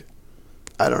Gerwig.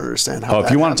 I don't understand how. Oh, if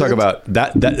you want to talk about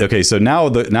that, okay. So now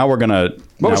we're gonna.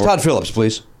 What was Todd Phillips,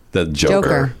 please? The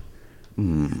Joker.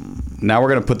 Now we're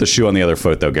going to put the shoe on the other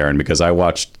foot, though, Garen, because I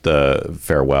watched The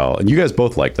Farewell, and you guys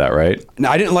both liked that, right? No,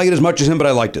 I didn't like it as much as him, but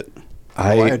I liked it.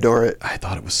 I adore it. I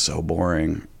thought it was so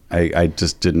boring. I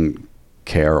just didn't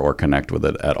care or connect with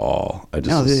it at all.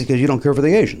 No, because you don't care for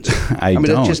the Asians. I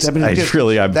don't.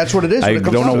 That's what it is. I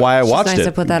don't know why I watched It's nice it.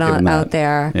 to put that out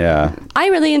there. Yeah. I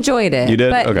really enjoyed it. You did?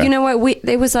 But Okay. you know what?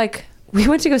 It was like, we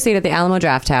went to go see it at the Alamo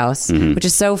Draft House, which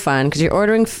is so fun because you're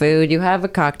ordering food, you have a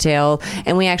cocktail,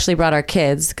 and we actually brought our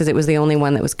kids because it was the only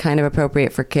one that was kind of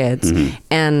appropriate for kids.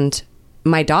 And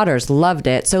my daughters loved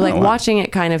it. So like watching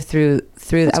it kind of through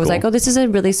I was like, oh, this is a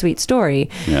really sweet story.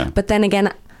 Yeah. But then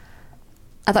again,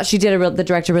 I thought the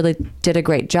director really did a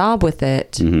great job with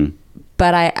it.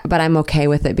 But I'm okay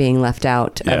with it being left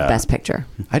out of Best Picture.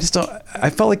 I just don't. I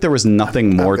felt like there was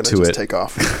nothing more I'm to gonna it. just take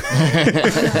off.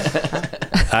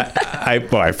 I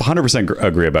 100%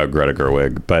 agree about Greta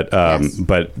Gerwig,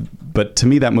 but to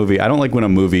me that movie, I don't like when a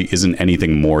movie isn't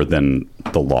anything more than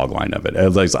the log line of it.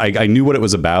 I knew what it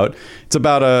was about. It's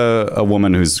about a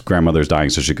woman whose grandmother's dying,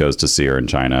 so she goes to see her in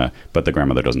China, but the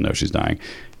grandmother doesn't know she's dying.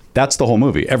 That's the whole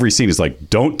movie. Every scene is like,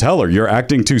 don't tell her, you're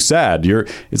acting too sad.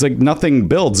 It's like nothing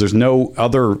builds. There's no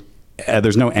other.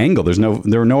 There's no angle.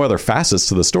 There are no other facets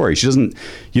to the story. She doesn't.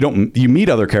 You meet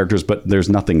other characters, but there's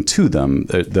nothing to them.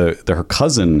 Her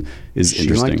cousin is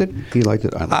interesting. She liked it. He liked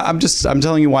it. I liked it. I'm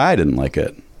telling you why I didn't like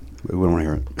it. We don't want to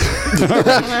hear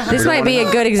it. This might be a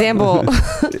good example.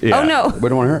 Yeah. Oh no. We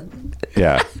don't want to hear it.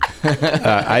 Yeah.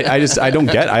 I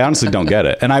honestly don't get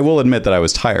it. And I will admit that I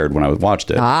was tired when I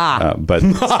watched it. But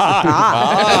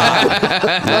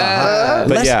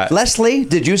yeah. Leslie,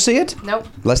 did you see it? Nope.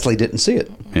 Leslie didn't see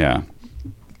it. Yeah.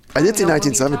 I did see What are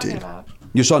you 1917. talking about?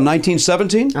 You saw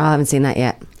 1917? Oh, I haven't seen that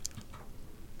yet.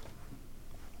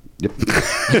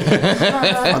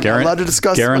 I'm not allowed to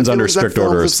discuss. Garen's my under feelings on strict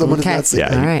films orders. If someone Okay. has not seen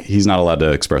Yeah. All right. He's not allowed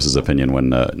to express his opinion when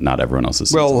not everyone else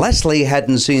is. Well, Leslie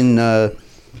hadn't seen The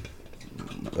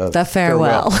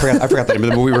Farewell. I forgot the name of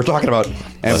the movie we were talking about.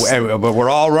 But we're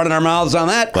all running our mouths on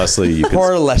that. Leslie, you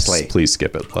Poor could, Leslie. Please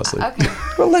skip it, Leslie. Okay.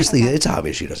 Well, Leslie, it's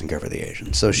obvious she doesn't care for the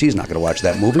Asians, so she's not going to watch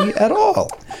that movie at all.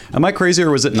 Am I crazy,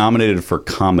 or was it nominated for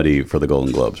comedy for the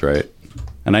Golden Globes? Right.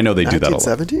 And I know they do that a lot.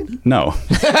 1917? No.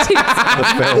 The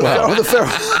Farewell. Oh, the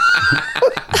Farewell.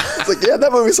 It's like, yeah,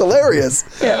 that movie's hilarious.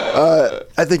 Yeah.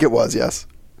 I think it was, yes.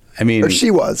 I mean, Or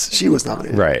she was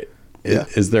nominated. Right. Yeah.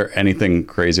 Is there anything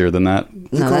crazier than that?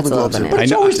 No, that's a little Golden Globes are- banana. I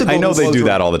know, always the I know Golden they do Globes,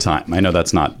 that right? all the time. I know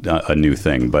that's not a new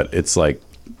thing, but it's like,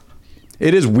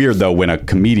 it is weird though when a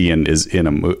comedian is in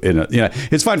a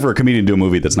it's fine for a comedian to do a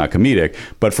movie that's not comedic,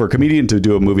 but for a comedian to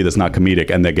do a movie that's not comedic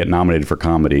and they get nominated for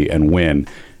comedy and win,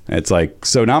 it's like,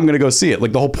 so now I'm going to go see it.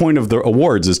 Like the whole point of the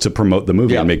awards is to promote the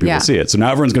movie and make people Yeah. see it. So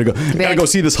now everyone's going to go, I got to go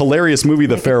see this hilarious movie,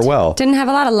 The Farewell. Didn't have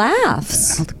a lot of I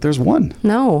laughs. don't think there's one.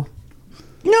 No,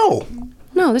 No.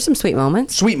 there's some sweet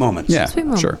moments. Sweet moments. Yeah, Sweet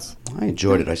sure. moments. I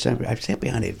enjoyed it. I sat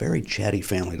behind a very chatty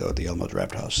family, though, at the Elmo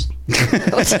Draft House.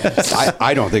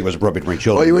 I don't think it was appropriate to bring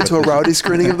children. Oh, you went to a rowdy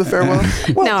screening of The Farewell?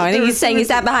 No, I think he's saying he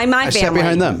sat behind my I family.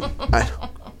 sat behind them.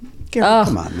 Karen,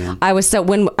 come on, man. I was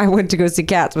when I went to go see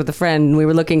Cats with a friend, and we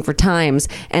were looking for times,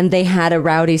 and they had a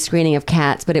rowdy screening of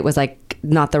Cats, but it was like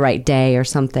not the right day or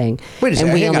something. Wait a and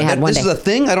second. we Hang only on. had one This day. is a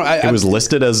thing? It was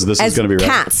listed as this is As going to be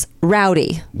Cats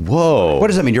rowdy, Whoa. What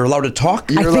does that mean? You're allowed to talk?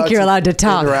 I think you're allowed to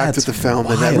talk. Interact with the film.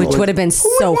 And wild. everyone- which would have been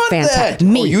so would want fantastic. that?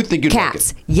 Me, Oh, you think you'd like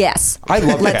Cats, it. yes. I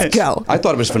love Let's Cats. go. I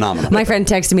thought it was phenomenal. My friend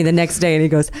texted me the next day, and he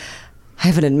goes, "I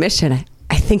have an admission.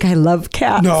 I think I love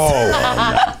Cats."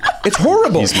 No. It's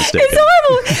horrible. He's mistaken. It's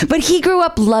horrible. But he grew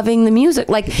up loving the music.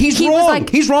 Like He's he wrong. Was like,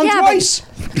 He's wrong yeah, twice.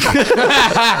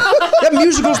 That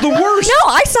musical's the worst.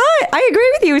 No, I saw it. I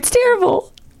agree with you. It's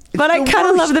terrible. But I the kind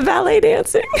of worst. love the ballet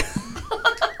dancing.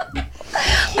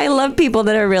 I love people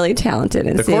that are really talented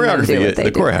and The seeing them do what they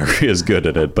do. choreography is good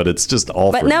at it, but it's just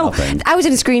all But for no, nothing. I was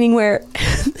in a screening where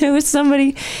there was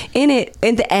somebody in it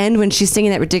at the end when she's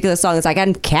singing that ridiculous song. It's like,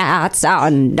 and cats are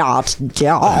not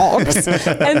dogs.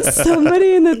 And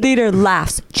somebody in the theater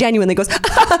laughs, genuinely goes,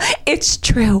 it's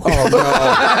true. Oh, no.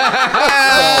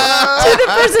 To the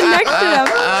person next to them.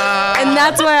 And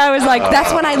that's why I was like,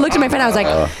 that's when I looked at my friend, I was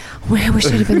like, where we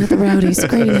should have been at the rowdy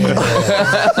screening.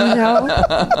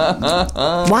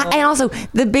 Why? And also,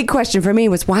 the big question for me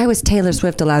was, why was Taylor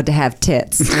Swift allowed to have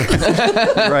tits?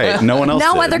 Right. No one else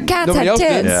No did. other cats Nobody had else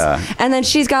tits. did. Yeah. And then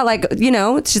she's got like,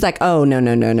 she's like, oh, no.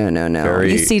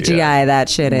 Very- You CGI that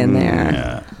shit in there.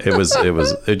 Yeah. It just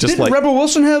Didn't like Rebel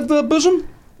Wilson have bosom?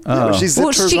 Yeah, but she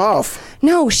zipped hers off.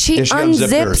 No, she Yeah, she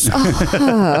unzipped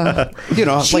unzips. You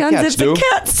know, She like cats unzips do. a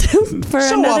cat suit for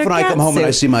So another often I cat come home and I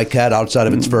suit. see my cat outside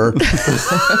of its fur. in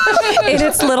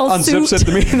its little Unzips suit. it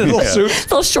to me in a little suit.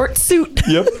 Little short suit.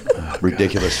 Yep.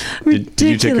 Ridiculous. Did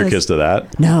you take your kids to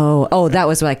that? No. Oh, that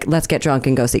was like, let's get drunk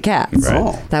and go see Cats. Right.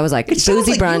 Oh. That was like It sounds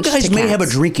boozy like brunch. you guys to may Cats. have a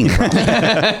drinking problem.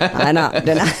 I know.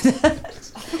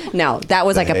 No, that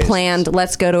was like a Hayes. planned,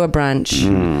 let's go to a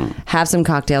brunch, have some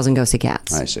cocktails, and go see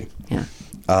Cats. I see. Yeah.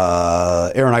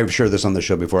 Aaron, I've shared this on the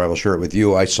show before. I will share it with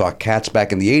you. I saw Cats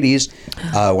back in the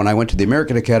 80s when I went to the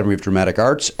American Academy of Dramatic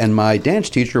Arts, and my dance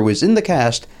teacher was in the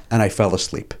cast, and I fell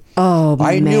asleep. Oh,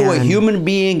 I knew a man. human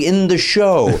being in the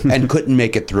show and couldn't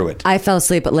make it through it. I fell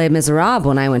asleep at Les Miserables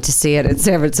when I went to see it in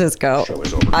San Francisco. Show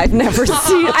is over. I've never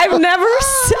seen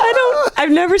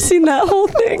that whole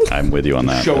thing. I'm with you on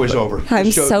that. Show is over.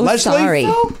 I'm so Leslie? sorry.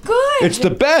 Oh, good. It's the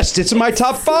best. It's in my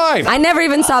top 5. I never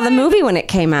even saw the movie when it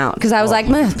came out because I was like,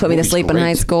 meh, put me to movie's sleep in great.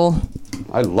 high school.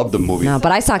 I love the movie. No,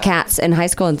 but I saw Cats in high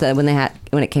school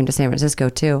when it came to San Francisco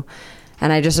too,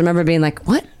 and I just remember being like,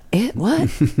 what? What?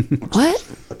 What?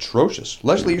 Atrocious.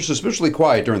 Leslie, you're suspiciously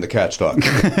quiet during the Cats talk.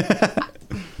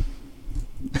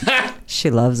 She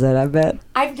loves it, I bet.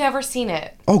 I've never seen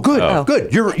it. Oh, good. Oh.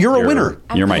 Good. You're a winner.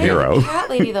 You're my I'm hero. a cat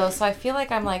lady though, so I feel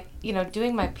like I'm like,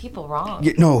 doing my people wrong.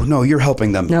 No, you're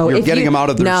helping them. No, you're if getting them out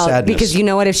of their sadness. because you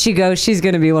know what? If she goes, she's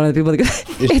going to be one of the people that goes,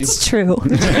 it's true.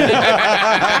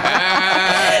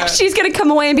 She's going to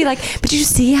come away and be like, but did you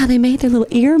see how they made their little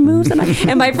ear moves?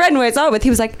 And my friend who I saw it with, he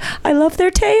was like, I love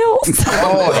their tails.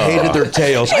 Oh, I hated their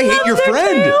tails. I hate love your their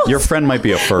friend. tails. Your friend might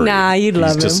be a furry. Nah, you'd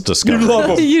love him. He's just discovered. You'd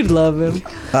love him. You'd love him.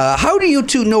 How do you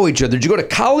two know each other? Did you go to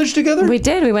college together? We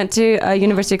did. We went to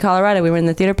University of Colorado. We were in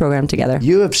the theater program together.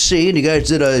 U of C, and you guys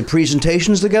did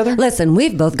presentations together? Listen,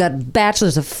 we've both got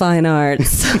bachelors of fine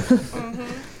arts.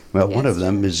 Well, one of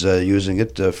them is using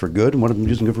it for good, and one of them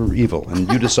using it for evil.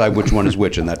 And you decide which one is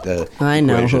which in that I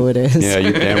know equation. who it is. Yeah,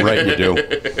 you're damn right you do.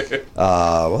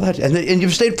 And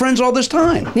you've stayed friends all this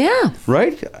time. Yeah.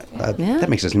 Right? Yeah. That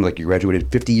makes it seem like you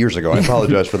graduated 50 years ago. I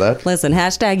apologize for that. Listen,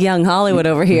 hashtag Young Hollywood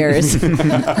over here is.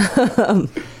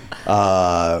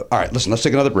 All right, listen, let's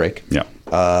take another break. Yeah.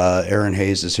 Erinn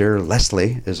Hayes is here.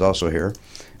 Leslie is also here.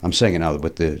 I'm saying it now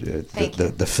with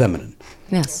the feminine.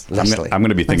 Yes. Leslie. I'm going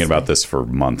to be thinking about this for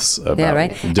months. About Yeah,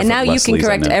 right. different And now you Leslies can I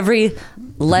correct know. every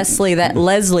Leslie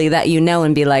that you know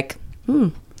and be like,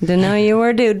 didn't know you were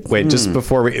a dude. Wait, just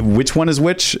before which one is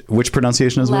which? Which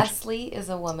pronunciation is which? Leslie is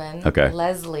a woman. Okay.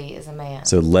 Leslie is a man.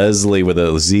 So Leslie with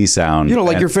a Z sound. You know,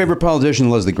 like and- your favorite politician,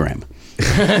 Leslie Graham.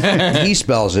 He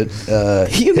spells it.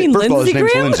 You mean first of all, his Lindsey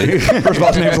name's Graham? Lindsay. First of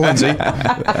all, his name's Lindsay.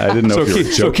 I didn't know if you were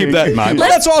joking. So keep that in mind.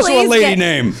 Let's That's also a please lady get-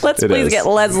 name. Let's It please is. get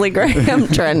Leslie Graham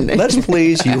trending. Let's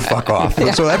please you fuck off.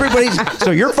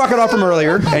 So you're fucking off from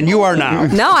earlier, and you are now.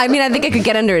 No, I mean, I think I could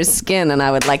get under his skin, and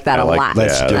I would like that I a like- lot.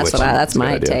 let's do that's it. that's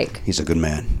my That's a good idea. take. He's a good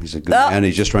man. He's a good man.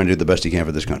 He's just trying to do the best he can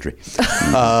for this country.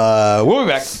 We'll be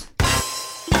back.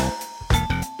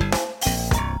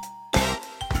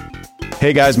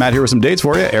 Hey guys, Matt here with some dates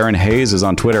for you. Erinn Hayes is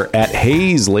on Twitter at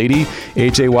HayesLady,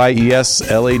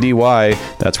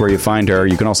 HayesLady. That's where you find her.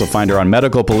 You can also find her on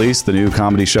Medical Police, the new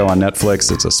comedy show on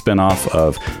Netflix. It's a spinoff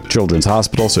of Children's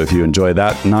Hospital. So if you enjoy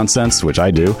that nonsense, which I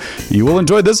do, you will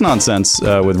enjoy this nonsense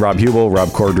with Rob Hubel, Rob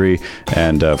Corddry,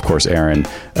 and of course Erinn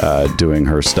doing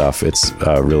her stuff. It's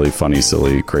really funny,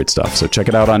 silly, great stuff. So check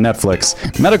it out on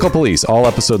Netflix. Medical Police. All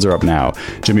episodes are up now.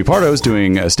 Jimmy Pardo's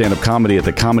doing stand-up comedy at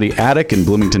the Comedy Attic in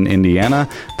Bloomington, Indiana.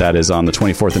 That is on the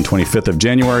 24th and 25th of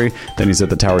January. Then he's at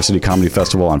the Tower City Comedy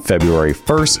Festival on February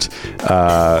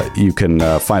 1st. You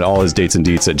can find all his dates and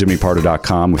deets at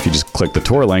jimmypardo.com if you just click the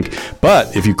tour link.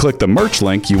 But if you click the merch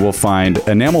link, you will find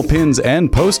enamel pins and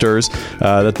posters.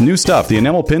 That's new stuff. The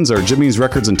enamel pins are Jimmy's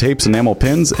records and tapes enamel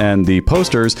pins, and the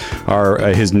posters are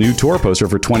his new tour poster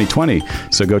for 2020.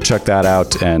 So go check that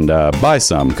out and buy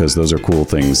some, because those are cool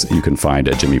things you can find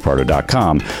at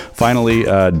jimmypardo.com. Finally,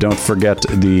 don't forget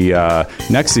the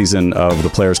next season of the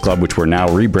Players Club, which we're now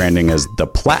rebranding as the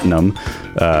Platinum.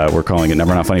 We're calling it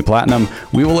Never Not Funny Platinum.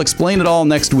 We will explain it all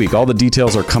next week. All the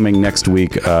details are coming next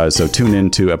week. So tune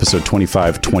in to episode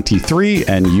 25-23,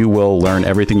 and you will learn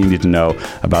everything you need to know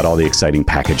about all the exciting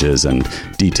packages and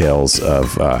details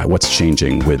of what's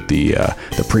changing with the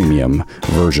premium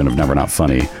version of Never Not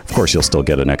Funny. Of course, you'll still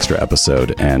get an extra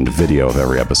episode and video of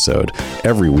every episode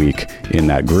every week in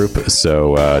that group.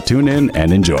 So tune in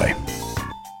and enjoy.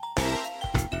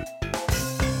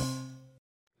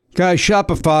 Guys,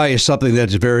 Shopify is something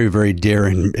that's very, very dear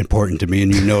and important to me,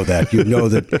 and you know that. You know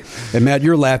that. And Matt,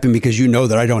 you're laughing because you know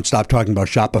that I don't stop talking about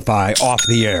Shopify off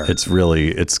the air. It's really,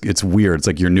 it's weird. It's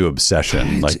like your new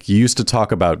obsession. Like you used to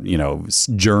talk about,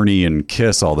 Journey and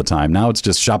Kiss all the time. Now it's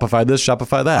just Shopify this,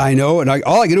 Shopify that. I know, and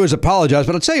all I can do is apologize,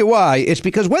 but I'll tell you why. It's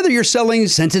because whether you're selling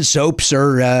scented soaps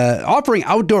or offering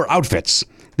outdoor outfits,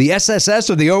 the SSS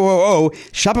or the OOO,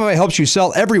 Shopify helps you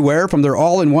sell everywhere from their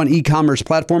all-in-one e-commerce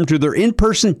platform to their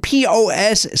in-person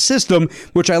POS system,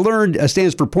 which I learned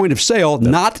stands for point of sale,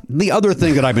 not the other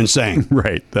thing that I've been saying.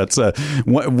 Right. That's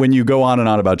when you go on and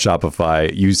on about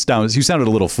Shopify, you sounded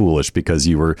a little foolish because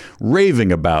you were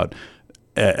raving about,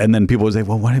 and then people would say,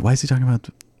 well, why is he talking about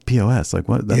POS? Like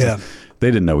what? They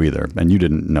didn't know either, and you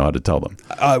didn't know how to tell them.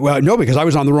 Well, no, because I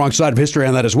was on the wrong side of history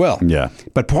on that as well. Yeah.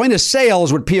 But point of sale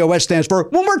is what POS stands for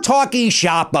when we're talking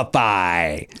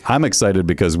Shopify. I'm excited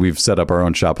because we've set up our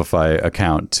own Shopify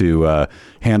account to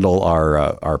handle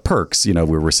our perks. You know,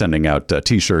 we were sending out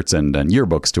T-shirts and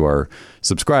yearbooks to our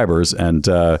subscribers, and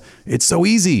it's so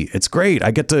easy. It's great.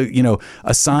 I get to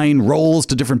assign roles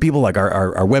to different people. Like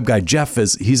our web guy Jeff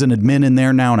he's an admin in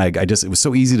there now, and it was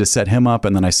so easy to set him up.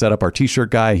 And then I set up our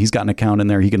T-shirt guy. He's got an account in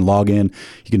there. He can log in.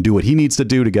 He can do what he needs to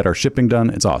do to get our shipping done.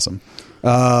 It's awesome.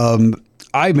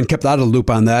 I've been kept out of the loop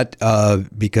on that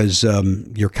because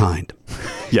you're kind.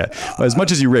 Yeah. As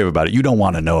much as you rave about it, you don't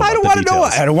want to know about the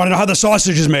details. I don't want to know how the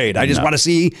sausage is made. I just want to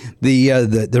see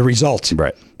the result.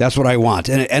 Right. That's what I want.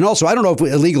 And also, I don't know if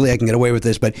illegally I can get away with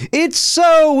this, but it's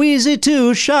so easy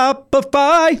to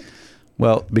Shopify.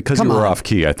 Well, because you were off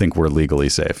key, I think we're legally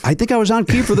safe. I think I was on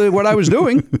key for what I was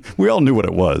doing. We all knew what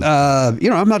it was.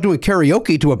 I'm not doing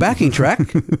karaoke to a backing track.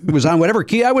 It was on whatever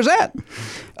key I was at.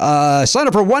 Sign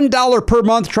up for $1 per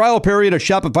month trial period at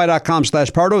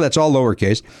Shopify.com/Pardo. That's all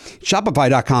lowercase.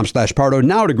 Shopify.com/Pardo.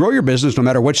 Now to grow your business no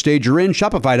matter what stage you're in.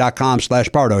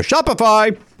 Shopify.com/Pardo.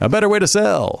 Shopify. A better way to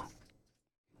sell.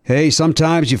 Hey,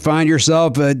 sometimes you find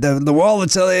yourself the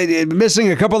wallet's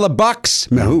missing a couple of bucks.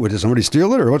 Did somebody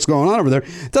steal it or what's going on over there?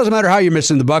 It doesn't matter how you're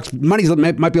missing the bucks. Money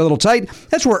might be a little tight.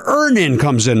 That's where Earnin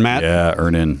comes in, Matt. Yeah,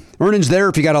 Earnin. Earnin's there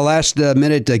if you got a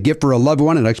last-minute gift for a loved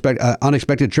one, an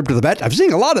unexpected trip to the vet. I've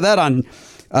seen a lot of that on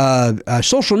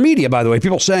social media, by the way.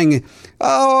 People saying,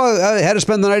 I had to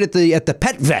spend the night at the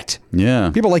pet vet. Yeah.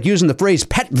 People like using the phrase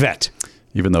pet vet.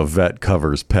 Even though vet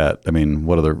covers pet. I mean,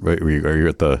 are you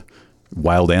at the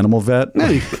wild animal vet? Yeah,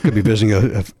 you could be visiting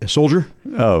a soldier.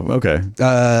 Oh, okay.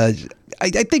 I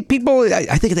think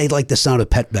I think they like the sound of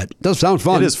pet vet. It does sound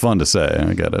fun. It is fun to say.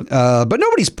 I get it. But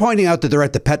nobody's pointing out that they're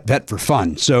at the pet vet for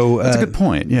fun. So that's a good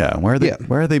point. Yeah. Why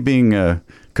are they being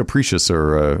capricious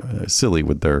or silly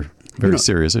with their very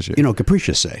serious issue?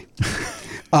 Capricious say.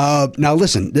 Now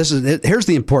listen, here's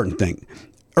the important thing.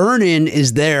 Earnin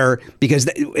is there because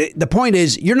the point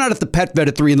is you're not at the pet vet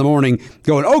at 3 a.m.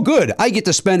 going, oh, good, I get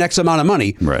to spend X amount of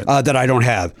money that I don't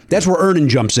have. That's where Earnin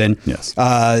jumps in. Yes.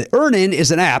 Earnin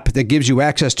is an app that gives you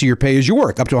access to your pay as you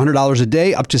work, up to $100 a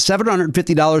day, up to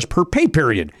 $750 per pay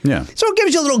period. Yeah. So it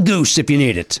gives you a little goose if you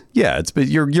need it. Yeah,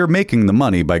 you're making the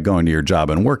money by going to your job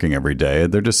and working every day.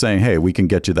 They're just saying, hey, we can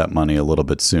get you that money a little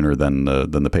bit sooner than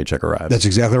the paycheck arrives. That's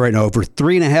exactly right. Now, over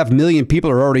 3.5 million people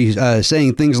are already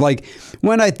saying things like,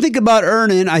 when I think about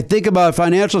Earnin, I think about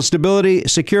financial stability,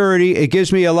 security. It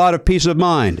gives me a lot of peace of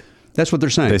mind. That's what they're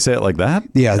saying. They say it like that?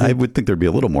 Yeah. I would think there'd be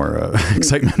a little more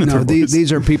excitement in their voice.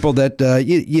 These are people that,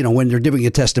 when they're giving a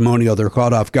testimonial, they're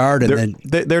caught off guard. And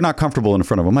they're not comfortable in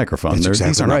front of a microphone.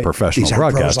 These are not professional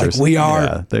broadcasters. Like we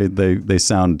are. Yeah, they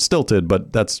sound stilted,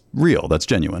 but that's real. That's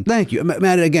genuine. Thank you.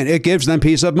 Matt, again, it gives them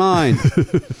peace of mind.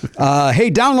 Hey,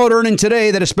 download Earnin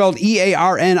today. That is spelled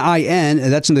EARNIN.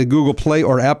 That's in the Google Play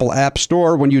or Apple App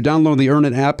Store. When you download the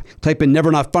Earnin app, type in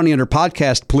Never Not Funny under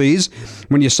podcast, please.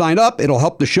 When you sign up, it'll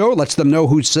help the show. Lets them know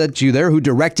who sent you there, who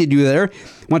directed you there.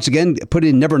 Once again, put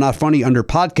in Never Not Funny under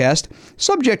podcast.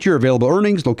 Subject your available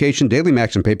earnings, location, daily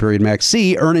max, and pay period max.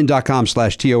 See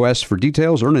Earnin.com/TOS for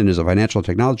details. Earnin is a financial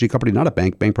technology company, not a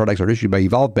bank. Bank products are issued by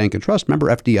Evolve Bank and Trust, member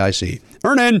FDIC.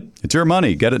 Earnin. It's your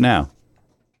money. Get it now.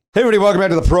 Hey everybody, welcome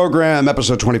back to the program.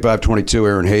 Episode 2522.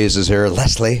 Erinn Hayes is here.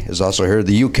 Leslie is also here.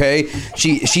 The UK.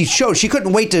 She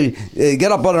couldn't wait to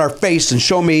get up on our face and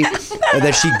show me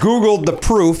that she Googled the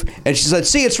proof, and she said,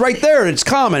 "See, it's right there. It's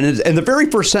common." And the very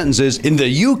first sentence is in the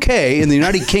UK, in the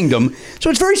United Kingdom. So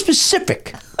it's very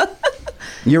specific.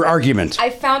 Your argument. I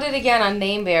found it again on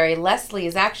Nameberry. Leslie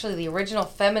is actually the original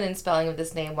feminine spelling of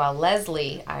this name, while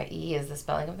Leslie, I.e., is the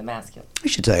spelling of the masculine. I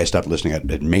should say I stopped listening at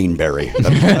Mainberry.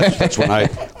 That's when I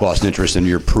lost interest in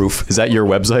your proof. Is that your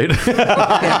website?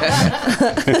 I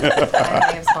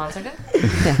have sponsored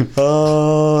it.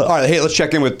 All right, hey, let's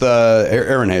check in with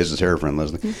Erinn Hayes is here, friend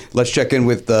Leslie. Let's check in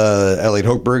with Elliot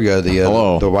Hochberg,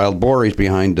 the wild boar. He's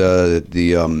behind the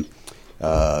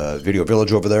Video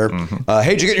Village over there. Mm-hmm.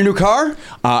 Hey, did you get your new car?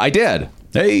 I did.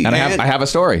 Hey, And I have a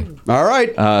story. All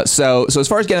right. So as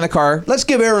far as getting in the car, Let's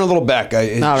give Erinn a little back. All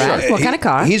right. What kind of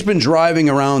car? He's been driving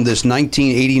around this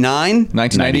 1989,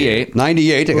 1998,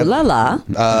 98. I Ooh got, la la.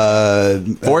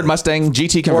 Ford Mustang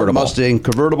GT convertible. Ford Mustang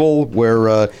convertible,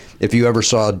 where if you ever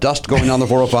saw dust going down the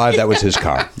 405, that was his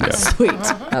car. Sweet.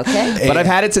 Okay. But I've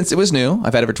had it since it was new.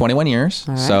 I've had it for 21 years.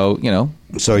 right. So,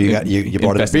 So you bought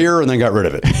it Invested. beer and then got rid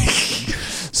of it.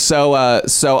 So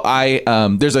I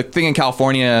there's a thing in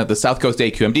California, the South Coast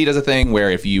AQMD does a thing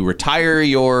where if you retire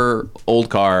your old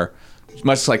car,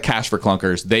 much like Cash for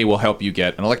Clunkers, they will help you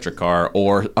get an electric car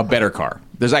or a better car.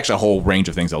 There's actually a whole range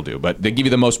of things they'll do, but they give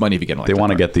you the most money if you get an electric They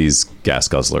want to car. get these gas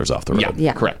guzzlers off the road.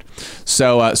 Yeah. Correct.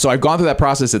 So I've gone through that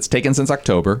process. It's taken since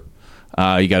October.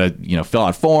 You got to fill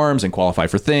out forms and qualify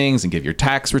for things and give your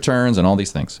tax returns and all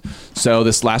these things. So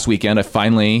this last weekend, I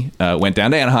finally went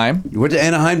down to Anaheim. You went to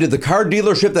Anaheim to the car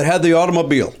dealership that had the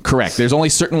automobile. Correct. There's only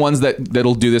certain ones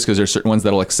that'll do this because there's certain ones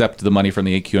that'll accept the money from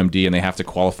the AQMD and they have to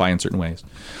qualify in certain ways.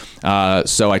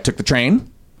 So I took the train.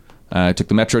 I took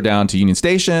the metro down to Union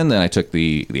Station. Then I took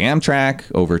the Amtrak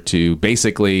over to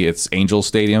basically it's Angel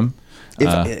Stadium.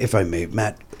 If I may,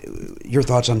 Matt, your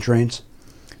thoughts on trains?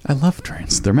 I love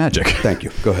trains. They're magic. Thank you.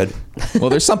 Go ahead.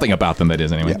 Well, there's something about them that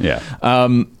is anyway. Yeah.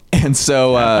 And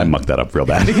so I mucked that up real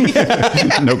bad.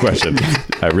 No question.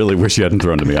 I really wish you hadn't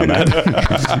thrown to me on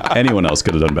that. Anyone else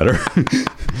could have done better.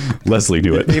 Leslie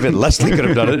knew it. Even Leslie could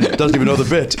have done it. Doesn't even know the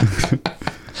bit.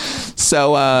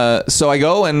 So I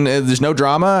go and there's no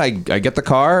drama. I get the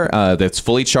car that's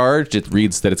fully charged. It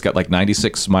reads that it's got like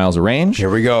 96 miles of range. Here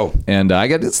we go. And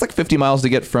it's like 50 miles to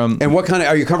get from. And what kind of?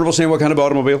 Are you comfortable saying what kind of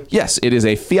automobile? Yes, it is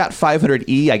a Fiat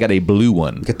 500e. I got a blue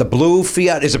one. Get the blue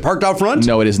Fiat. Is it parked out front?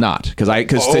 No, it is not because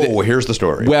Here's the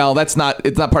story. Well, it's not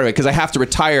part of it because I have to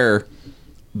retire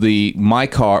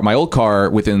my old car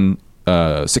within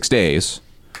 6 days,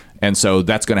 and so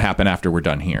that's going to happen after we're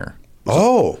done here.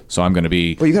 So I'm going to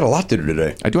be. Well, you got a lot to do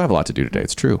today. I do have a lot to do today.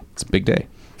 It's true. It's a big day.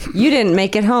 You didn't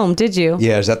make it home, did you?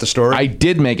 Yeah, is that the story? I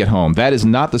did make it home. That is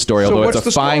not the story, although what's it's a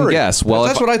the fine story? guess. Well,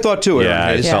 that's what I thought too. Yeah,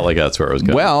 I Erinn. just felt like that's where I was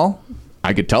going. Well,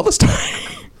 I could tell the story.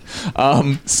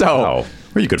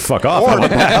 Or you could fuck off. Or, How about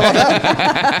that? how about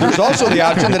that? There's also the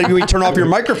option that you turn off your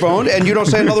microphone and you don't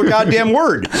say another goddamn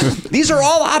word. These are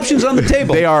all options on the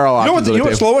table. They are all options on the You know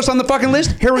what's table. slowest on the fucking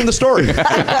list? Hearing the story.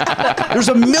 There's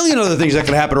a million other things that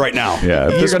could happen right now. Yeah.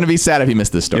 You're going to be sad if you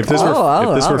missed this story. If this were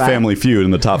all right. Family Feud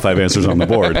and the top 5 answers on the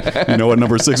board, you know what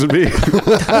number 6 would be? You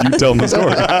tell them the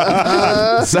story.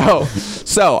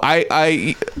 So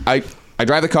I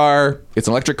drive the car. It's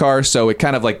an electric car, so it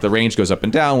kind of like the range goes up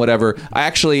and down, whatever.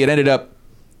 It ended up.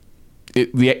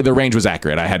 The range was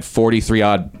accurate. I had 43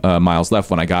 odd miles left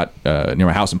when I got near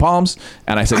my house in Palms,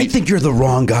 and I said, I think you're the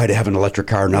wrong guy to have an electric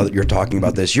car now that you're talking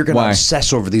about this. You're going to Why?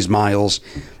 obsess over these miles,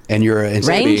 and you're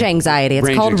Range anxiety. It's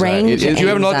Range called anxiety. range Did you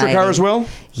have an electric car as well?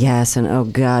 Yes, and oh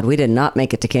god, we did not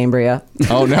make it to Cambria.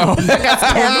 "Oh no, 10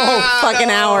 fucking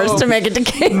hours to make it to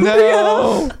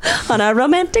Cambria on a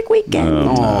romantic weekend.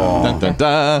 Dun, dun,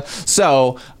 dun.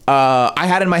 So I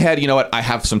had in my head, you know what? I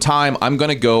have some time. I'm going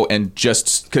to go and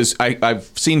just because I've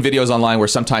seen videos online where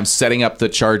sometimes setting up the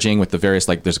charging with the various,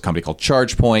 like there's a company called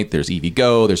ChargePoint, there's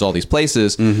EVgo, there's all these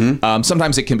places.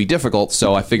 Sometimes it can be difficult.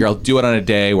 So I figure I'll do it on a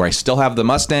day where I still have the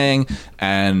Mustang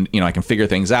and, I can figure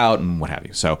things out and what have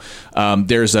you. So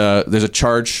there's a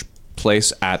charge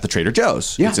place at the Trader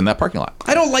Joe's. Yeah. It's in that parking lot.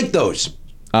 I don't like those.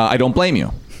 I don't blame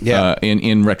you. Yeah.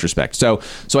 In retrospect. So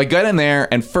I got in there,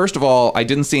 and first of all, I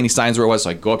didn't see any signs where it was.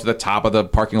 So I go up to the top of the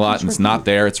parking lot, and it's not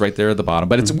there. It's right there at the bottom.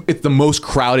 But it's the most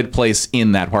crowded place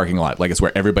in that parking lot. Like it's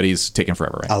where everybody's taking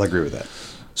forever. Right? I'll agree with that.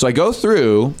 So I go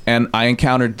through, and I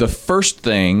encountered the first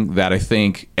thing that I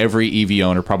think every EV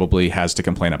owner probably has to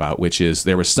complain about, which is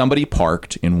there was somebody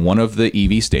parked in one of the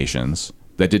EV stations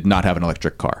that did not have an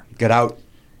electric car. Get out.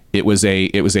 It was a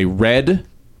red,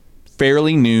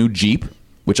 fairly new Jeep,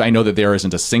 which I know that there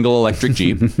isn't a single electric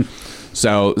Jeep.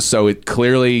 So it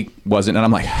clearly wasn't. And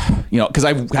I'm like, because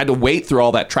I had to wait through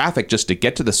all that traffic just to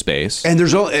get to the space. And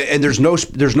there's no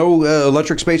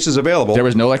electric spaces available. There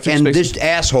was no electric and space. this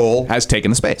asshole Has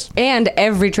taken the space. And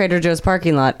every Trader Joe's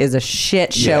parking lot is a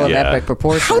shit show of Yeah. epic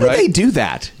proportion. How did they do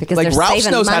that? Because like they're Ralph's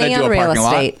saving knows how to money do on a real parking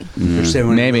estate. lot. They're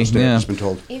saving Maybe, yeah. I've been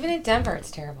told. Even in Denver,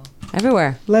 it's terrible.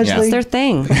 Everywhere. Leslie? It's their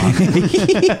thing.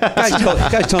 Guys,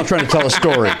 trying to tell a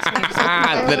story.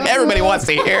 That everybody wants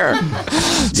to hear.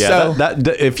 Yeah,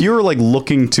 that if you were like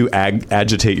looking to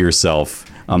agitate yourself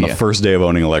on the first day of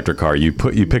owning an electric car, you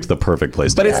picked the perfect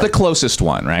place. But to it's the closest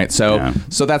one, right? So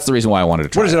that's the reason why I wanted to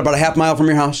try. What is it, about a half mile from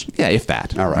your house? Yeah, if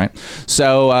that. All right.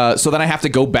 So then I have to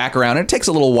go back around, and it takes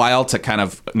a little while to kind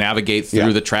of navigate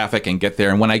through the traffic and get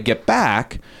there. And when I get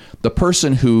back, the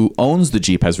person who owns the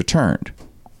Jeep has returned.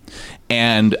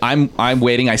 And I'm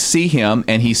waiting. I see him,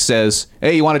 and he says,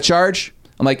 "Hey, you want to charge?"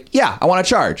 I'm like, "Yeah, I want to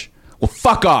charge." "Well,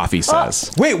 fuck off," he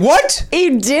says. Wait, what?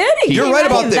 You did? You're right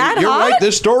about that. You're right.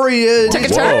 This story is Took a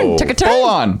turn. Took a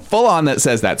turn. Full on that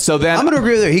says that. So then I'm going to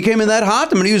agree with you. He came in that hot.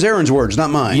 I'm going to use Erin's words, not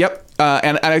mine. Yep.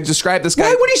 And I described this guy.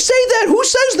 Why would he say that? Who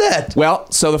says that? Well,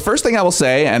 so the first thing I will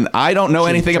say, and I don't know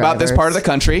anything about this part of the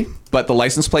country, but the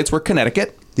license plates were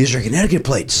Connecticut. These are Connecticut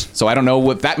plates. So I don't know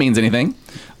what that means anything.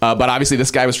 But obviously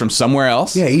this guy was from somewhere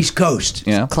else. Yeah, East Coast.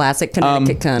 Yeah. Classic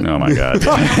Connecticut cunt. Oh my God.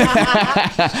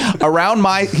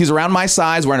 He's around my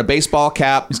size, wearing a baseball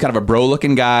cap. He's kind of a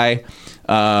bro-looking guy.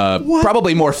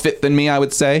 Probably more fit than me, I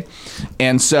would say.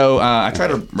 And so I try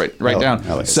to write down.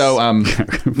 Alex. So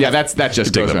yeah, that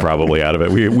just Take goes the around. probably out of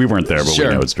it. We weren't there, but Sure.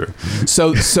 we know it's true.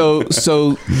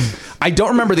 So I don't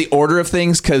remember the order of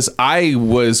things because I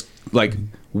was like,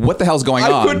 what the hell's going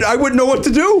on? I wouldn't know what to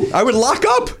do. I would lock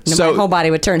up. My whole body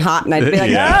would turn hot, and I'd be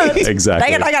like, Yeah, "Oh, exactly.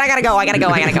 I gotta go. I gotta go."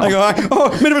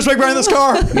 Made a mistake behind this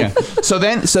car. Yeah. So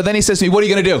then he says to me, "What are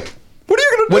you gonna do? What are you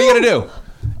going to do? What are you gonna do?"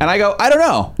 And I go, "I don't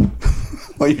know."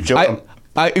 Well, you're joking.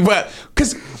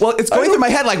 It's going through my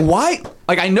head like, why?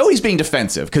 Like, I know he's being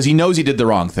defensive because he knows he did the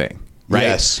wrong thing, right?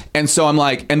 Yes. And so I'm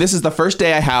like, and this is the first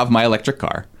day I have my electric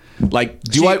car. Like,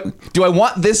 do I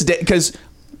want this day? Because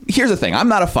here's the thing, I'm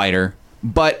not a fighter,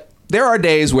 but there are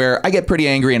days where I get pretty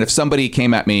angry, and if somebody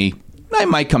came at me, I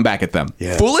might come back at them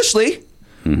foolishly,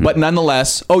 but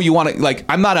nonetheless. Oh, you want to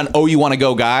I'm not an you want to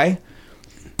go guy,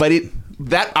 but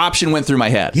that option went through my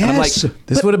head. Yes. And I'm like,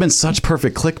 This would have been such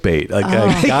perfect clickbait. Like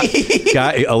a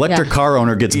guy, electric car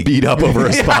owner gets beat up over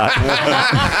a spot.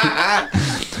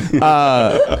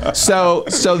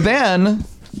 So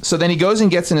then he goes and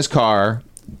gets in his car,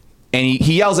 and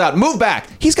he yells out, "Move back!"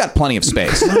 He's got plenty of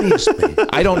space.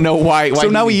 I don't know why. So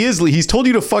now he's told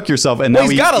you to fuck yourself, and now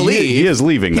he's got to leave. He is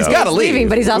leaving. He's though. got to leave. Leaving,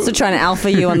 but he's also trying to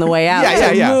alpha you on the way out.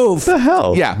 Yeah. Move. What the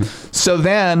hell? Yeah. So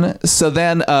then,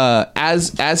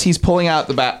 as he's pulling out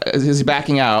as he's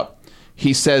backing out,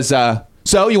 he says,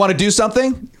 "So you want to do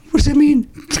something?" What does it mean?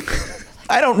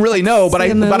 I don't really know, but I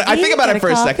think about Get it a for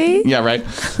a coffee? second. Yeah, right.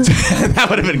 That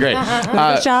would have been great.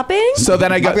 Shopping? So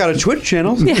then I've got a Twitch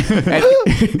channel. and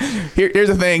here's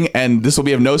the thing, and this will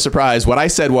be of no surprise. What I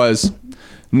said was,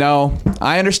 "No,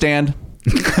 I understand.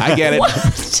 I get it."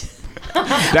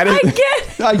 That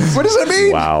is, What does that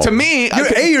mean? Wow. To me,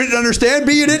 A, you didn't understand.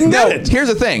 B, you didn't no. get it. Here's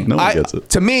the thing. No one gets it.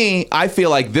 To me, I feel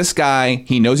like this guy.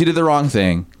 He knows he did the wrong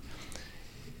thing.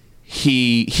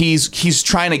 He's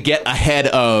trying to get ahead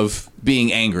of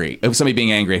being angry, of somebody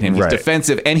being angry at him. He's Right.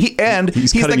 defensive, and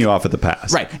he's cutting you off at the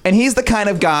pass. Right, and he's the kind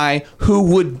of guy who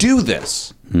would do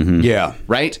this. Yeah.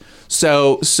 Right.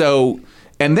 So.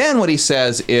 And then what he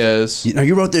says is,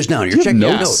 You wrote this down. You're checking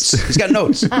notes? notes. He's got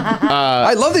notes.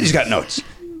 I love that he's got notes.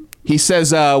 he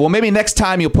says, "Well, maybe next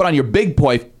time you'll put on your big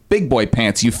boy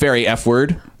pants, you fairy F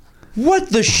word." What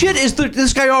the shit is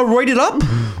this guy all roided up?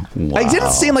 It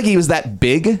didn't seem like he was that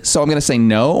big, so I'm going to say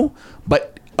no.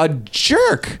 But a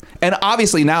jerk, and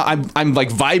obviously now I'm like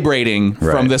vibrating from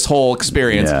Right. this whole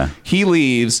experience. Yeah. He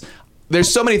leaves. There's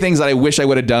so many things that I wish I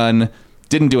would have done.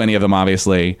 Didn't do any of them,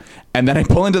 obviously. And then I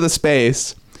pull into the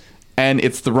space, and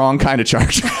it's the wrong kind of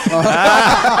charger.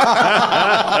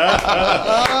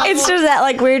 It's just that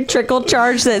like weird trickle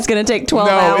charge that's going to take 12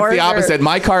 No, hours. it's the opposite.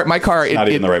 My car. not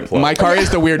even the right plug. My car is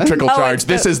the weird trickle Oh, charge. it's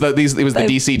This is it was the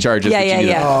DC charges. Yeah, that you yeah, need.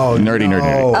 yeah. Oh,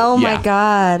 nerdy. Oh my Yeah.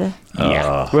 God.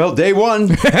 Yeah. Well, day one.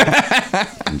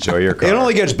 Enjoy your car. It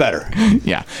only gets better.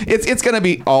 Yeah, it's gonna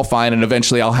be all fine, and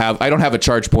eventually I don't have a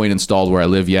charge point installed where I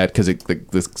live yet because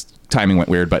this timing went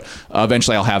weird, but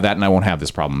eventually I'll have that, and I won't have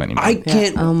this problem anymore. I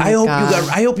can't. Oh my God.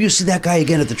 I hope you see that guy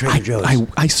again at the Trader Joe's.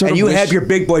 I sort and of you wish- have your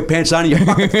big boy pants on and you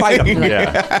fucking fight him.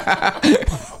 Yeah.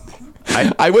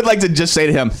 I would like to just say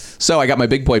to him, "So I got my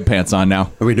big boy pants on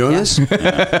now." Are we doing this?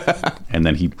 And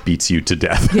then he beats you to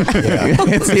death.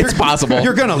 It's possible.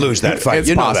 You're gonna lose that fight. It's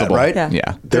you know possible, that, right? Yeah.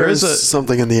 Yeah. There is There's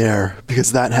something in the air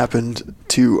because that happened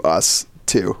to us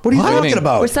too. What are you What do you talking mean?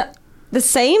 about? What's that? The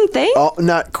same thing?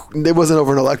 It wasn't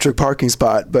over an electric parking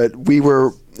spot, but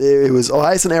it was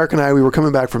Elias and Eric and I, we were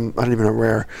coming back from, I don't even know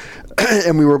where,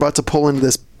 and we were about to pull into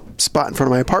this spot in front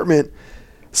of my apartment.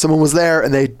 Someone was there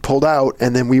and they pulled out,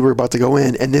 and then we were about to go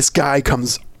in, and this guy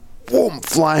comes boom,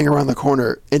 flying around the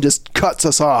corner and just cuts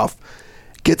us off,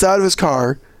 gets out of his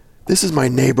car. This is my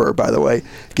neighbor, by the way.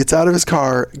 Gets out of his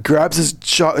car, grabs his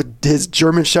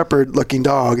German Shepherd looking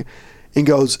dog, and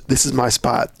goes, "This is my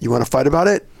spot. You want to fight about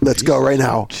it? Let's go right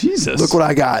now. Jesus. Look what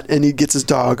I got." And he gets his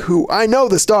dog, who I know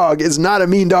this dog is not a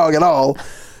mean dog at all.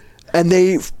 And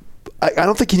I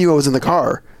don't think he knew I was in the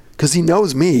car because he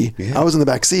knows me. Yeah. I was in the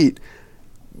back seat.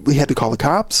 we had to call the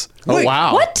cops. Oh,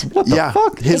 wow. What? Yeah,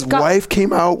 his wife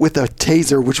came out with a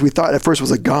taser, which we thought at first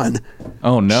was a gun.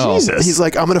 Oh, no. Jesus. He's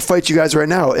like, I'm going to fight you guys right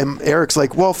now. And Eric's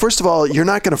like, well, first of all, you're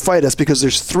not going to fight us because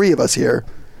there's 3 of us here.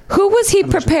 Who was he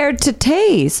prepared to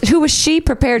tase? Who was she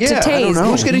prepared to Yeah, I don't tase?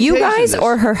 know. Who's getting You tased in guys this?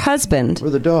 or her husband? Or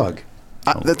the dog.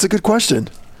 That's a good question.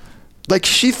 Like,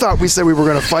 she thought we said we were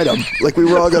going to fight him. Like, we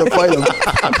were all going to fight him.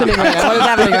 What is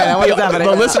happening right now? What is happening?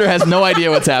 The listener has no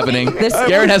idea what's happening.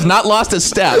 Garrett has not lost a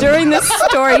step. During this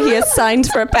story, he is signed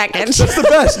for a package. That's the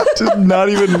best.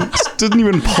 Didn't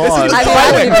even pause. By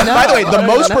the way, the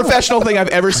most professional thing I've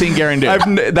ever seen Garrett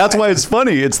do. That's why it's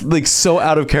funny. It's like so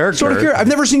out of character. Sort of care. I've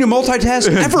never seen you multitask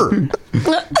ever.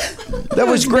 That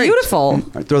was great. Beautiful. All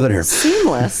right, throw that here.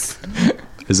 Seamless.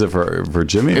 Is it for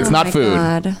Jimmy? It's or- not My food.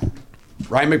 God.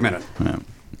 Ryan McMenamin. Yeah.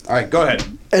 All right, go ahead.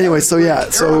 Anyway, so yeah.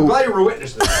 I'm So glad you were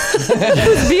witness to this. It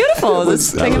was beautiful.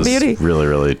 This That thing of was beauty. really,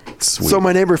 really sweet. so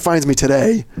my neighbor finds me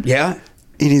today, Yeah?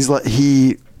 and he's like,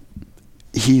 he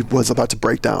was about to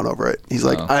break down over it. He's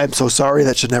like, I'm so sorry.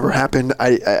 That should never happen.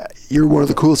 You're one of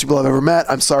the coolest people I've ever met.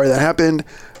 I'm sorry that happened.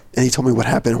 And he told me what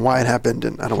happened and why it happened.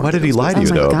 And I don't. Why did he lie to you,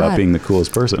 my though, God. about being the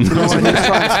coolest person? No, he was trying to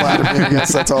flatter me. I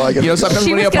guess that's all I can. You know, sometimes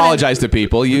She when you was gonna- apologize to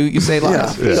people, you say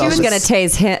lies. Yeah. She was going to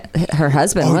tase her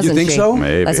husband, Oh, wasn't you think she? so?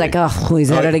 Maybe. I was like, oh,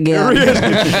 he's at it again.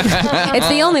 It's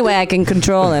the only way I can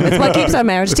control him. It's what keeps our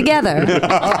marriage together.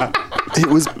 It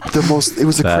was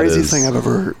the That craziest is thing I've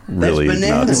ever. really That's It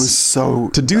bananas. nuts. was so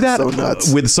To do that so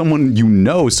nuts. with someone you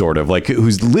know, sort of like who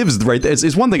lives right there.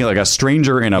 It's one thing like a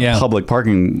stranger in a Yeah. public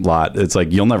parking lot. It's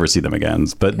like you'll never see them again.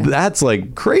 But that's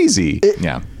like crazy.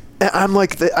 Yeah. I'm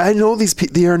like, I know these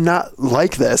people. They are not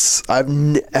like this. I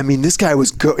mean, this guy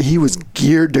was he was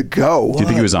geared to go. Do you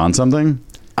think he was on something?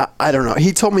 I don't know.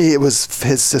 He told me it was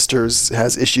his sister's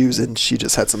has issues and she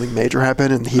just had something major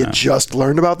happen and he had just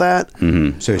learned about that.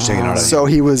 So he's taking it out of So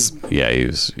he was, Yeah, he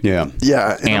was. Yeah.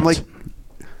 yeah. And I'm Amped. like,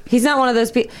 He's not one of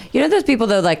those people. You know those people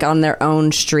though, like on their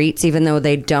own streets, even though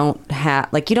they don't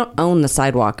have, like you don't own the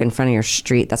sidewalk in front of your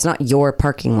street. That's not your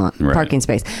parking lot, Right. parking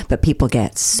space. But people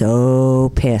get so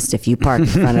pissed if you park in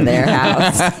front of their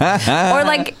house, or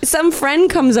like some friend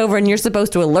comes over and you're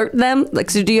supposed to alert them. Like,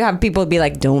 so do you have people be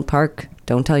like, "Don't park.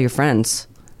 Don't tell your friends."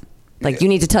 Like you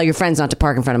need to tell your friends not to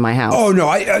park in front of my house. Oh no!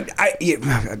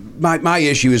 My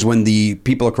issue is when the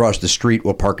people across the street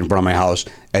will park in front of my house,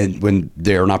 and when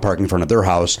they're not parking in front of their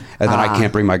house, and then I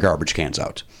can't bring my garbage cans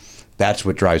out. That's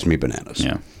what drives me bananas.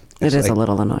 Yeah. it is a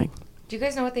little annoying. Do you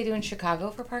guys know what they do in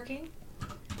Chicago for parking?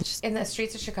 In the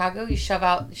streets of Chicago, you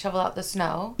shovel out the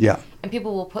snow. Yeah. And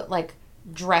people will put like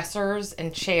dressers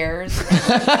and chairs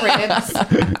and cribs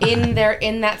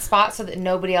in that spot so that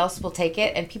nobody else will take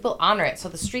it, and people honor it. So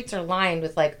the streets are lined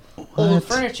with like old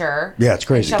furniture. Yeah, it's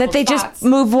crazy. and That they shoveled just spots.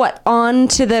 move what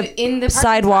onto the In the parking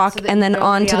sidewalk spot so that and then nobody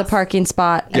onto the else- parking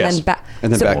spot and Yes. then back.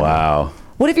 And then So back. Wow.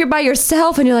 What if you're by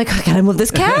yourself and you're like, I gotta move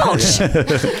this couch, and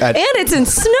it's in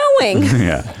snowing?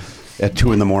 Yeah. At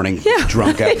 2 a.m,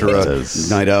 drunk after a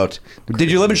Jesus. night out. Did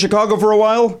you live in Chicago for a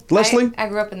while, Leslie? I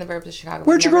grew up in the burbs of Chicago.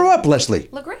 Where'd you grow up, Leslie?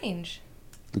 LaGrange.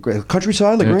 The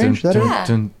countryside, Lagrange. That area? Yeah.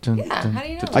 How do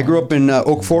you know? I grew up in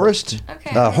Oak Forest, Okay.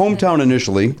 hometown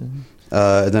initially,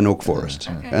 then Oak Forest,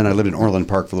 and I lived in Orland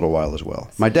Park for a little while as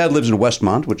well. My dad lives in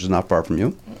Westmont, which is not far from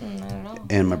you,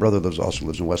 and my brother also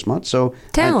lives in Westmont. So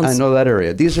Towns. I know that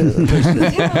area. These are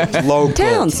local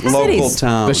Towns, local cities.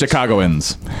 towns, The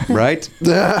Chicagoans. right?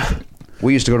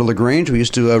 We used to go to LaGrange. We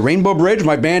used to Rainbow Bridge.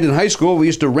 My band in high school. We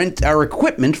used to rent our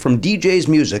equipment from DJ's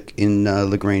Music in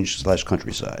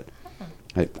LaGrange/Countryside.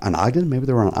 On Ogden, maybe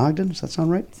they were on Ogden. Does that sound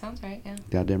right? Sounds right. Yeah.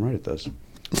 Goddamn right it does.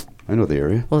 I know the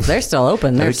area. Well, if they're still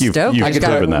open, they're think you've stoked. I could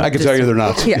tell- I can tell you they're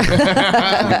not. Yeah.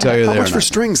 I can tell you how they're much for not.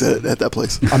 strings at that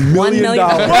place? $1 $1 million.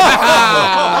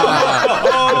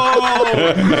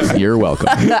 You're welcome.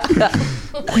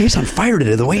 Oh, he's on fire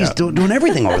today. The way he's doing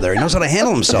everything over there. He knows how to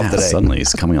handle himself today. Suddenly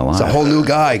he's coming alive. It's a whole new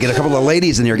guy. Get a couple of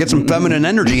ladies in here. Get some feminine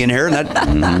energy in here, and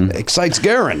that excites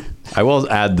Garen. I will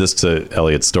add this to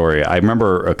Elliot's story. I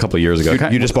remember a couple of years ago.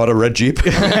 You just bought a red Jeep?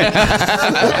 And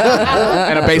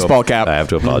a baseball cap. I have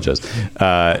to apologize.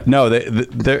 No,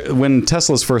 when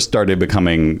Teslas first started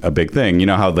becoming a big thing, you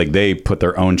know how like they put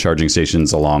their own charging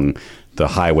stations along the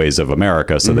highways of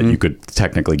America so that you could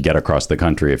technically get across the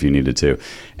country if you needed to.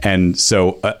 And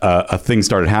so a thing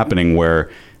started happening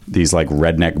where these like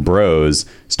redneck bros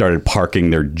started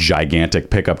parking their gigantic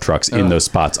pickup trucks in those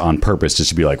spots on purpose just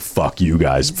to be like, fuck you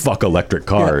guys, fuck electric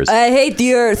cars. I hate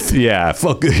the earth. Yeah,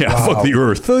 fuck the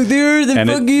earth. Fuck the earth and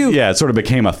fuck you. Yeah, it sort of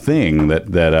became a thing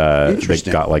that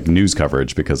Interesting. got like news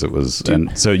coverage because it was.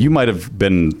 And so you might have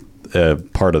been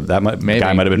part of that. Maybe.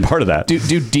 Guy might have been part of that.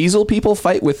 Do diesel people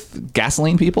fight with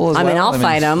gasoline people as I well? mean, I'll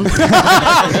fight them. If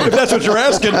that's what you're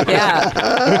asking. Yeah.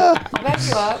 I'll back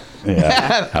you up.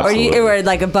 Yeah, Or or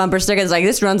like a bumper sticker that's like,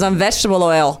 this runs on vegetable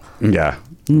oil. yeah.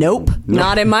 Nope.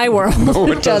 Not in my world.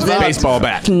 it does not. Baseball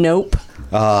bat. Nope.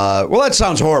 Well, that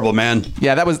sounds horrible, man.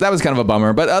 Yeah, that was kind of a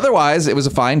bummer. But otherwise, it was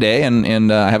a fine day,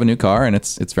 and I have a new car, and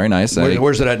it's very nice.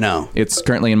 Where's it at now? It's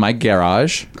currently in my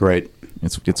garage. Great.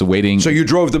 It's awaiting. So you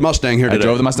drove the Mustang here today? I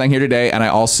drove the Mustang here today, and I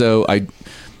also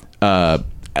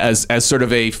as sort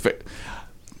of a.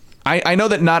 I know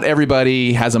that not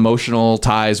everybody has emotional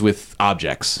ties with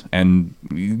objects, and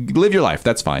you live your life.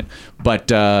 That's fine.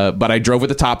 But I drove with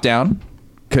the top down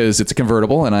because it's a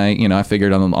convertible, and I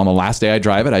figured on the last day I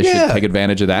drive it, I should take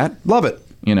advantage of that. Love it.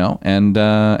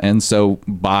 And so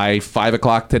by 5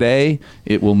 o'clock today,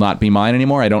 it will not be mine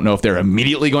anymore. I don't know if they're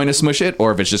immediately going to smush it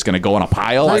or if it's just going to go on a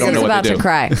pile. I don't know what Leslie's to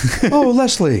about do. to cry. Oh,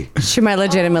 Leslie. She might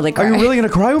legitimately cry. Are you really going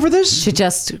to cry over this? She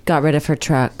just got rid of her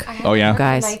truck. I had Oh, yeah? it for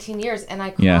Guys. 19 years, and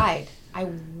I Yeah. cried. I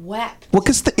wept. Well,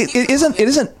 because it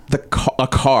isn't a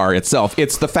car itself.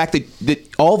 It's the fact that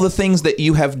all the things that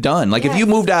you have done. Like if you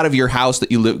moved out of your house that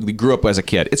you grew up as a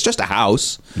kid, it's just a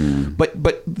house.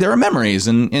 But there are memories,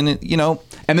 and and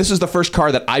this is the first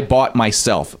car that I bought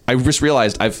myself. I just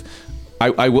realized I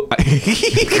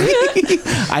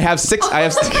have six.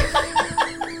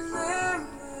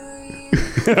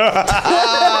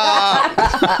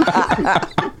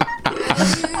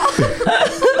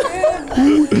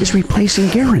 He's replacing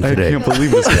Garen today. I can't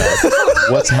believe this guy.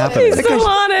 What's happening? Still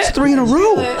on it. It's 3 in a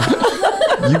row.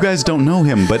 You guys don't know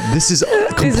him, but this is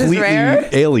completely rare?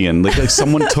 alien. Like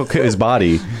somebone took his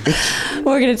body.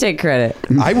 We're going to take credit.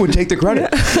 I would take the credit.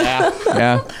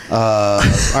 Yeah. All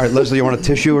right, Leslie, you want a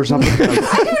tissue or something? I'm going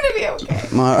to be okay.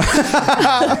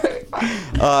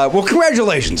 Well,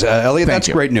 congratulations, Elliot. Thank That's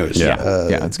you. great news. Yeah.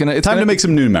 It's Time gonna to make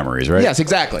some new memories, right? Yes,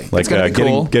 exactly. Like it's gonna be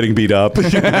cool. getting beat up.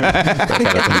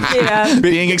 Yeah.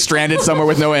 Being stranded somewhere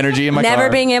with no energy in my car. Never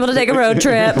being able to take a road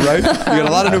trip. Right? You got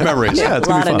a lot of new memories. Yeah, it's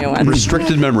A gonna lot be of fun. new ones.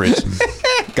 Restricted memories.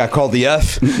 Got called the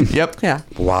F. Yep. Yeah.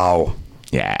 Wow.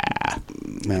 Yeah.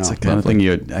 Man, It's like one thing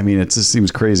it just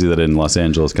seems crazy that in Los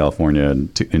Angeles, California, in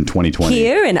 2020.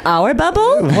 Here in our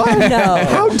bubble? What? No.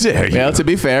 How dare you? Well, to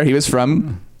be fair, he was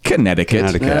from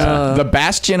Connecticut. The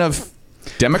bastion of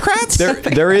Democrats.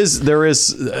 There is.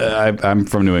 I'm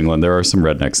from New England. There are some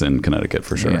rednecks in Connecticut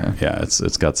for sure. Yeah.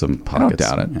 It's got some don't pockets.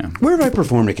 doubt it. Yeah. Where have I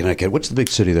performed in Connecticut? What's the big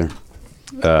city there?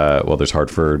 Well, there's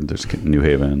Hartford. There's New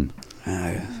Haven.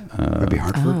 Maybe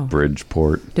Hartford.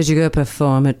 Bridgeport. Did you go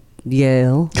perform at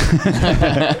Yale?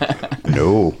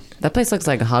 No. That place looks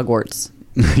like Hogwarts.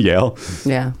 Yale.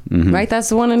 Yeah. Mm-hmm. Right? That's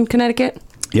the one in Connecticut?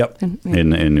 Yep. In New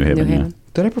Haven. New Haven.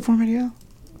 Did I perform at Yale?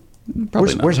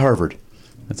 Probably not. Where's Harvard?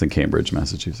 That's in Cambridge,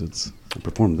 Massachusetts. I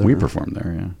performed there. We performed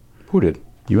there. Yeah. Who did?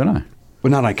 You and I.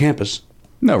 Well, not on campus.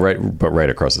 No, right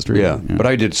across the street. Yeah. But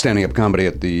I did standing up comedy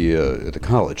at the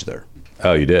college there.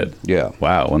 Oh, you did? Yeah.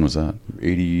 Wow. When was that?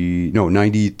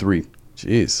 93.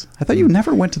 Jeez. I thought you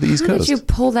never went to the East How Coast. did you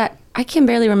pull that? I can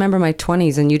barely remember my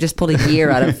 20s, and you just pulled a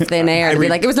year out of thin air to be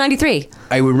like, it was 93.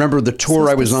 I remember the tour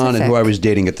So I was on and who specific. I was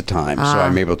dating at the time. So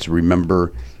I'm able to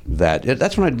remember that.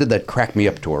 That's when I did that Crack Me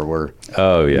Up tour where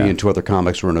Oh, yeah. me and 2 other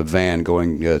comics were in a van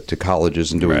going to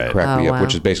colleges and doing Right. Crack Me Oh, Up, wow.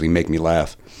 which is basically Make Me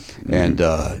Laugh. And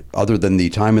other than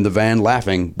the time in the van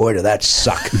laughing, boy, did that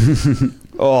suck.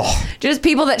 Oh, Just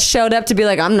people that showed up to be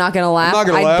like, I'm not going to laugh. not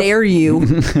gonna I laugh. dare you. I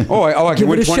Give can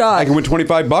win it a shot. I can win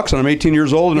 $25 and I'm 18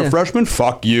 years old and Yeah. a freshman.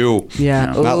 Fuck you. Yeah.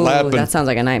 Not Ooh, laughing. that sounds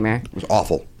like a nightmare. It was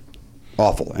awful.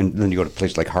 Awful. And then you go to a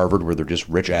place like Harvard where they're just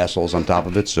rich assholes on top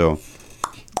of it. So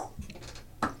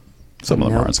Some of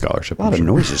them Nope. are on scholarship. a lot of I'm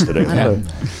sure. noises today.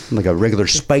 Like a regular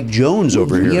Spike Jones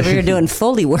over You here. over here doing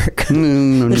Foley work.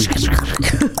 Who's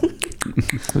that?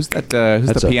 Who's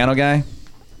That's the a- piano guy?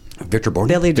 Victor Borge.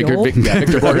 Billy Joel.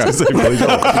 Victor Borges.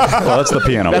 Well, that's the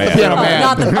piano man. the piano man.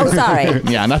 Not the, sorry.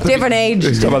 Yeah, not the Different age.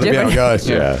 Talk about the piano different- guys.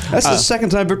 Yeah. That's the second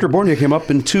time Victor Borge came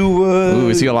up in 2. Ooh,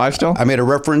 is he alive still? I made a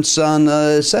reference on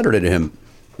Saturday to him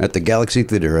at the Galaxy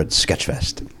Theater at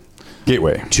Sketchfest.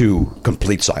 Gateway. To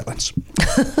complete silence.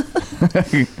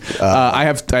 I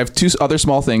have 2 other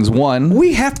small things. One,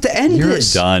 We have to end You're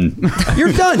this. done.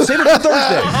 You're done. Save it for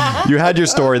Thursday. You had your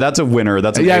story. That's a winner.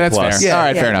 That's a Yeah, A that's plus. fair. All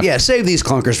right, fair enough. Yeah, save these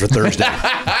clunkers for Thursday. All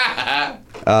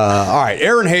right,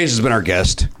 Erinn Hayes has been our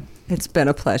guest. It's been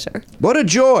a pleasure. What a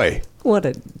joy. What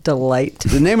a delight.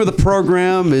 The name of the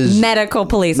program is Medical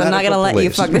Police. I'm not going to Medical let you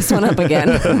Police. fuck this one up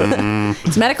again.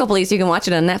 It's Medical Police. You can watch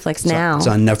it on Netflix now. It's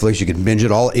on Netflix. You can binge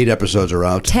it. All 8 episodes are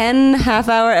out. 10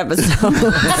 half-hour episodes.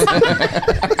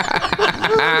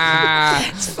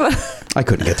 It's I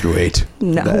couldn't get through 8.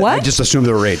 No, I what? just assumed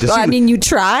there were 8. Well, I mean, you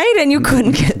tried and you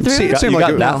couldn't get through. See, it seemed You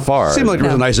like got that far. Seemed like it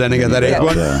was a nice ending of that 8th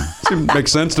one. Yeah. Seemed,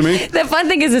 makes sense to me. The fun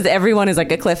thing is everyone is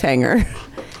like a cliffhanger.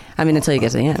 I mean, until you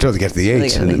get to the end. Until you get to the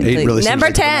 8. And then 8 really Number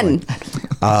seems like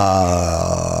 10.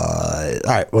 all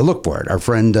right, well, look for it. Our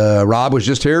friend Rob was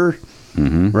just here,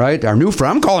 right? Our new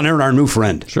friend. I'm calling Erinn our new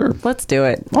friend. Sure. Let's do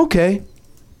it. Okay.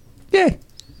 Yay.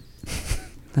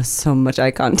 That's so much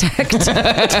eye contact.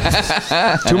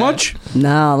 Too much?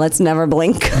 No, let's never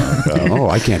blink. Oh,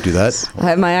 I can't do that.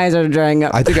 My eyes are drying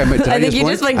up. I think I might. I think you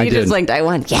just blinked. I You just did. blinked. I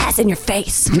went, yes, in your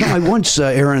face. You know, I once,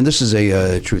 Erinn, this is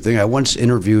a true thing. I once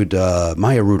interviewed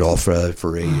Maya Rudolph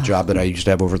for a job that I used to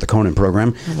have over at the Conan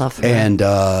program. I love her.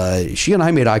 And she and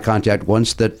I made eye contact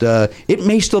once that it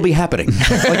may still be happening.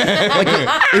 like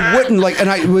it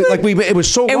wouldn't, it was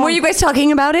so And long. were you guys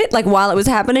talking about it, like while it was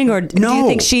happening, or do No. you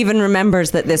think she even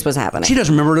remembers that this was happening? She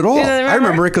doesn't remember it at all. She doesn't I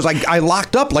remember remember? it because I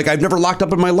locked up like I've never locked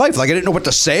up in my life. Like I didn't know what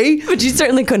to say. But you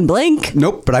certainly couldn't blink.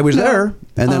 Nope, but I was there.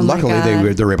 And then Oh, my luckily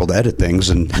God. they're able to edit things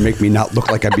and make me not look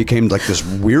like I became like this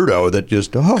weirdo that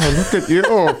just, oh, look at you.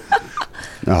 Oh,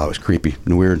 it was creepy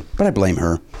and weird. But I blame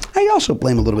her. I also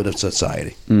blame a little bit of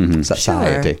society.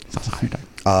 Society.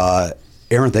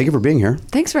 Erinn, thank you for being here.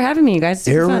 Thanks for having me, you guys.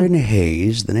 Super fun. Erinn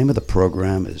Hayes, the name of the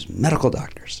program is Medical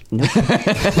Doctors. Nope.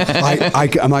 I'm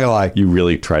not going to lie. You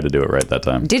really tried to do it right that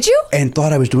time. Did you? And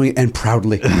thought I was doing it, and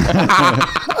proudly.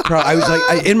 I was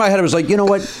like, in my head, I was like, you know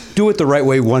what? Do it the right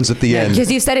way once at the end.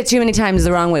 Because you said it too many times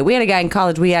the wrong way. We had a guy in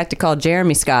college we had to call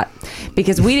Jeremy Scott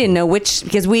because we didn't know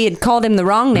because we had called him the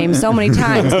wrong name so many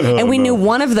times. And we knew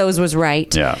one of those was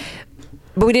right. Yeah.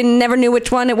 But we never knew which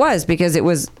one it was because it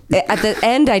was at the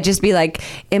end. I'd just be like,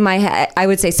 in my head, I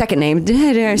would say second name,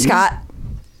 Scott.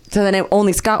 So then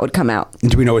only Scott would come out.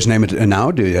 Do we know his name now?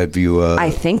 Have you? I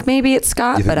think maybe it's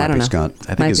Scott, you think but it I might don't be know. Scott?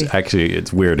 I think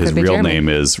it's weird. His Could be real Jeremy. name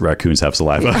is Raccoons Have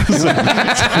Saliva.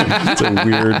 It's a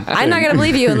weird. I'm not going to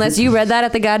believe you unless you read that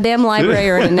at the goddamn library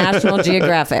or in National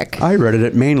Geographic. I read it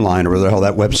at Mainline or whatever the hell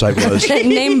that website was.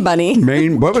 Name Bunny.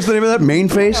 What was the name of that? Main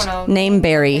Face? I don't know. Name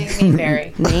Barry. Name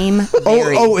Barry. Name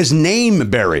Barry. Oh, is Name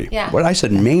Berry. Yeah. What I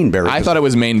said Mainberry. I thought it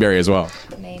was Mainberry as well.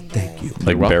 Name Barry.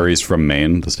 Like berries from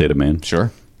Maine, the state of Maine.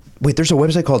 Sure. Wait, there's a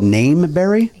website called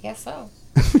Nameberry? I guess so.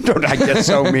 Don't I guess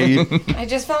so mean? I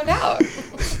just found out.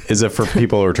 Is it for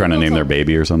people who are trying to name their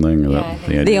baby or something? Or Yeah, that- I think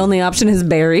the The idea? only option is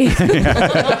Barry.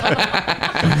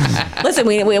 Listen,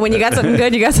 when you got something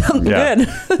good, you got something good.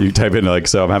 You type in like,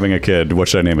 so I'm having a kid. What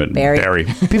should I name it? Barry.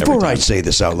 Before I say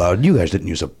this out loud, you guys didn't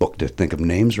use a book to think of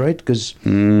names, right? Because,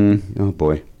 oh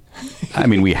boy. I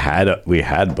mean, we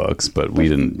had books, but we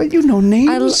didn't. But you know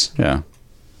names. Yeah.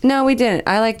 No, we didn't.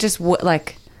 I just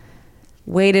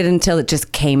waited until it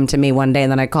just came to me one day,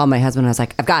 and then I called my husband. And I was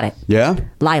like, "I've got it, Yeah?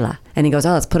 Lila." And he goes,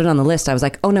 "Oh, let's put it on the list." I was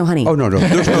like, "Oh no, honey. Oh, no.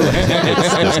 There's no.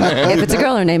 If it's a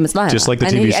girl, her name is Lila." Just like the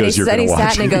and TV he, shows and he you're said gonna he watch.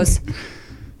 sat and he goes,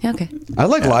 "Yeah, okay, I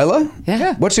like Lila.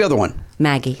 Yeah. What's the other one?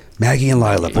 Maggie." Maggie and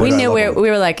Lila. Boy, We I knew love them. we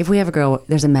were like, if we have a girl,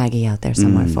 there's a Maggie out there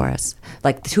somewhere for us.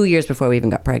 Like 2 years before we even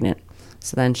got pregnant.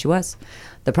 So then she was.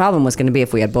 The problem was going to be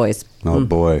if we had boys. Oh,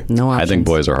 boy. No I options. think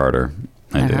boys are harder.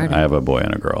 I They're do. harder. I have a boy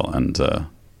and a girl, and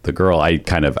the girl, I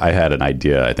had an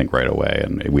idea, I think, right away,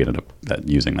 and we ended up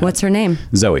using that. What's her name?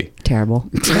 Zoe. Terrible.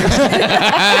 That's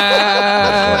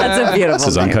a beautiful This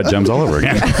is name. Uncut Gems all over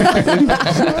again.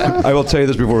 I will tell you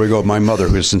this before we go. My mother,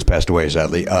 who has since passed away,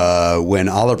 sadly, when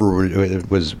Oliver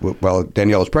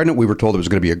Danielle was pregnant, we were told it was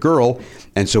going to be a girl,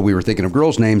 and so we were thinking of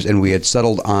girls' names, and we had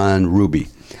settled on Ruby.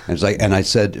 And it's like, and I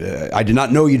said, I did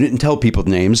not know you didn't tell people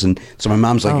names, and so my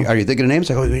mom's like, "Are you thinking of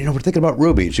names?" I go, "We're thinking about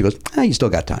Ruby." And she goes, "You still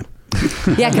got time."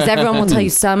 Yeah, because everyone will tell you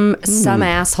some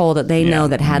asshole that they know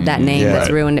that had that name Yeah. that's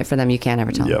ruined it for them. You can't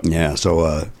ever tell them. Yep. Yeah, so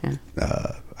I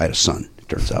had a son, it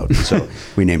turns out. So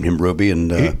we named him Ruby, and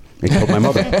he killed my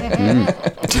mother.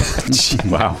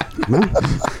 Wow.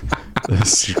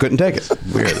 She couldn't take it.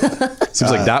 Weird.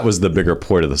 Seems like that was the bigger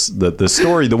point of the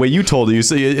story. The way you told it, you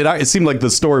see, it seemed like the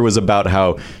story was about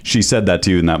how she said that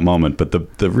to you in that moment. But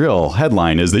the real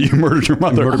headline is that you murdered your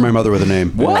mother. Murdered my mother with a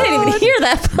name. I didn't even hear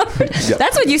that part.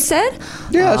 That's what you said?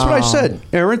 Yeah, that's what I said.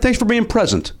 Erinn, thanks for being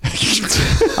present.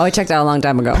 Oh, I checked out a long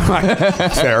time ago.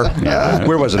 Fair.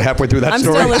 Where was it? Halfway through that I'm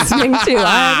story? still listening to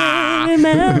I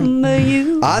remember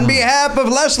you. On behalf of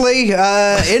Leslie,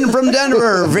 in from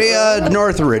Denver via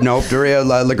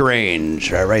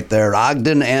LaGrange, right there,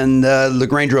 Ogden and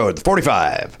LaGrange Road,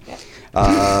 45.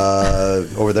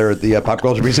 Over there at the Pop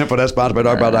Culture Beast Info Desk, sponsored by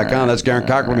DogPile.com. That's Garen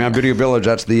Cochran behind Video Village.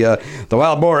 That's the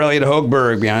Wild Boar, Elliot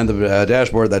Hochberg behind the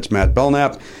dashboard. That's Matt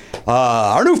Belknap.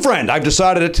 Our new friend, I've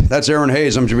decided it. That's Erinn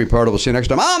Hayes. I'm Jimmy Pardo. We'll see you next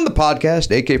time on the podcast.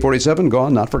 AK-47,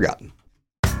 Gone Not Forgotten.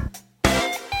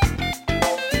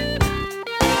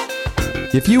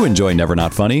 If you enjoy Never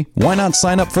Not Funny, why not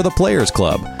sign up for the Players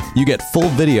Club? You get full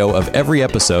video of every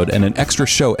episode and an extra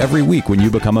show every week when you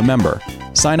become a member.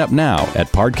 Sign up now at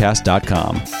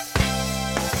Pardcast.com.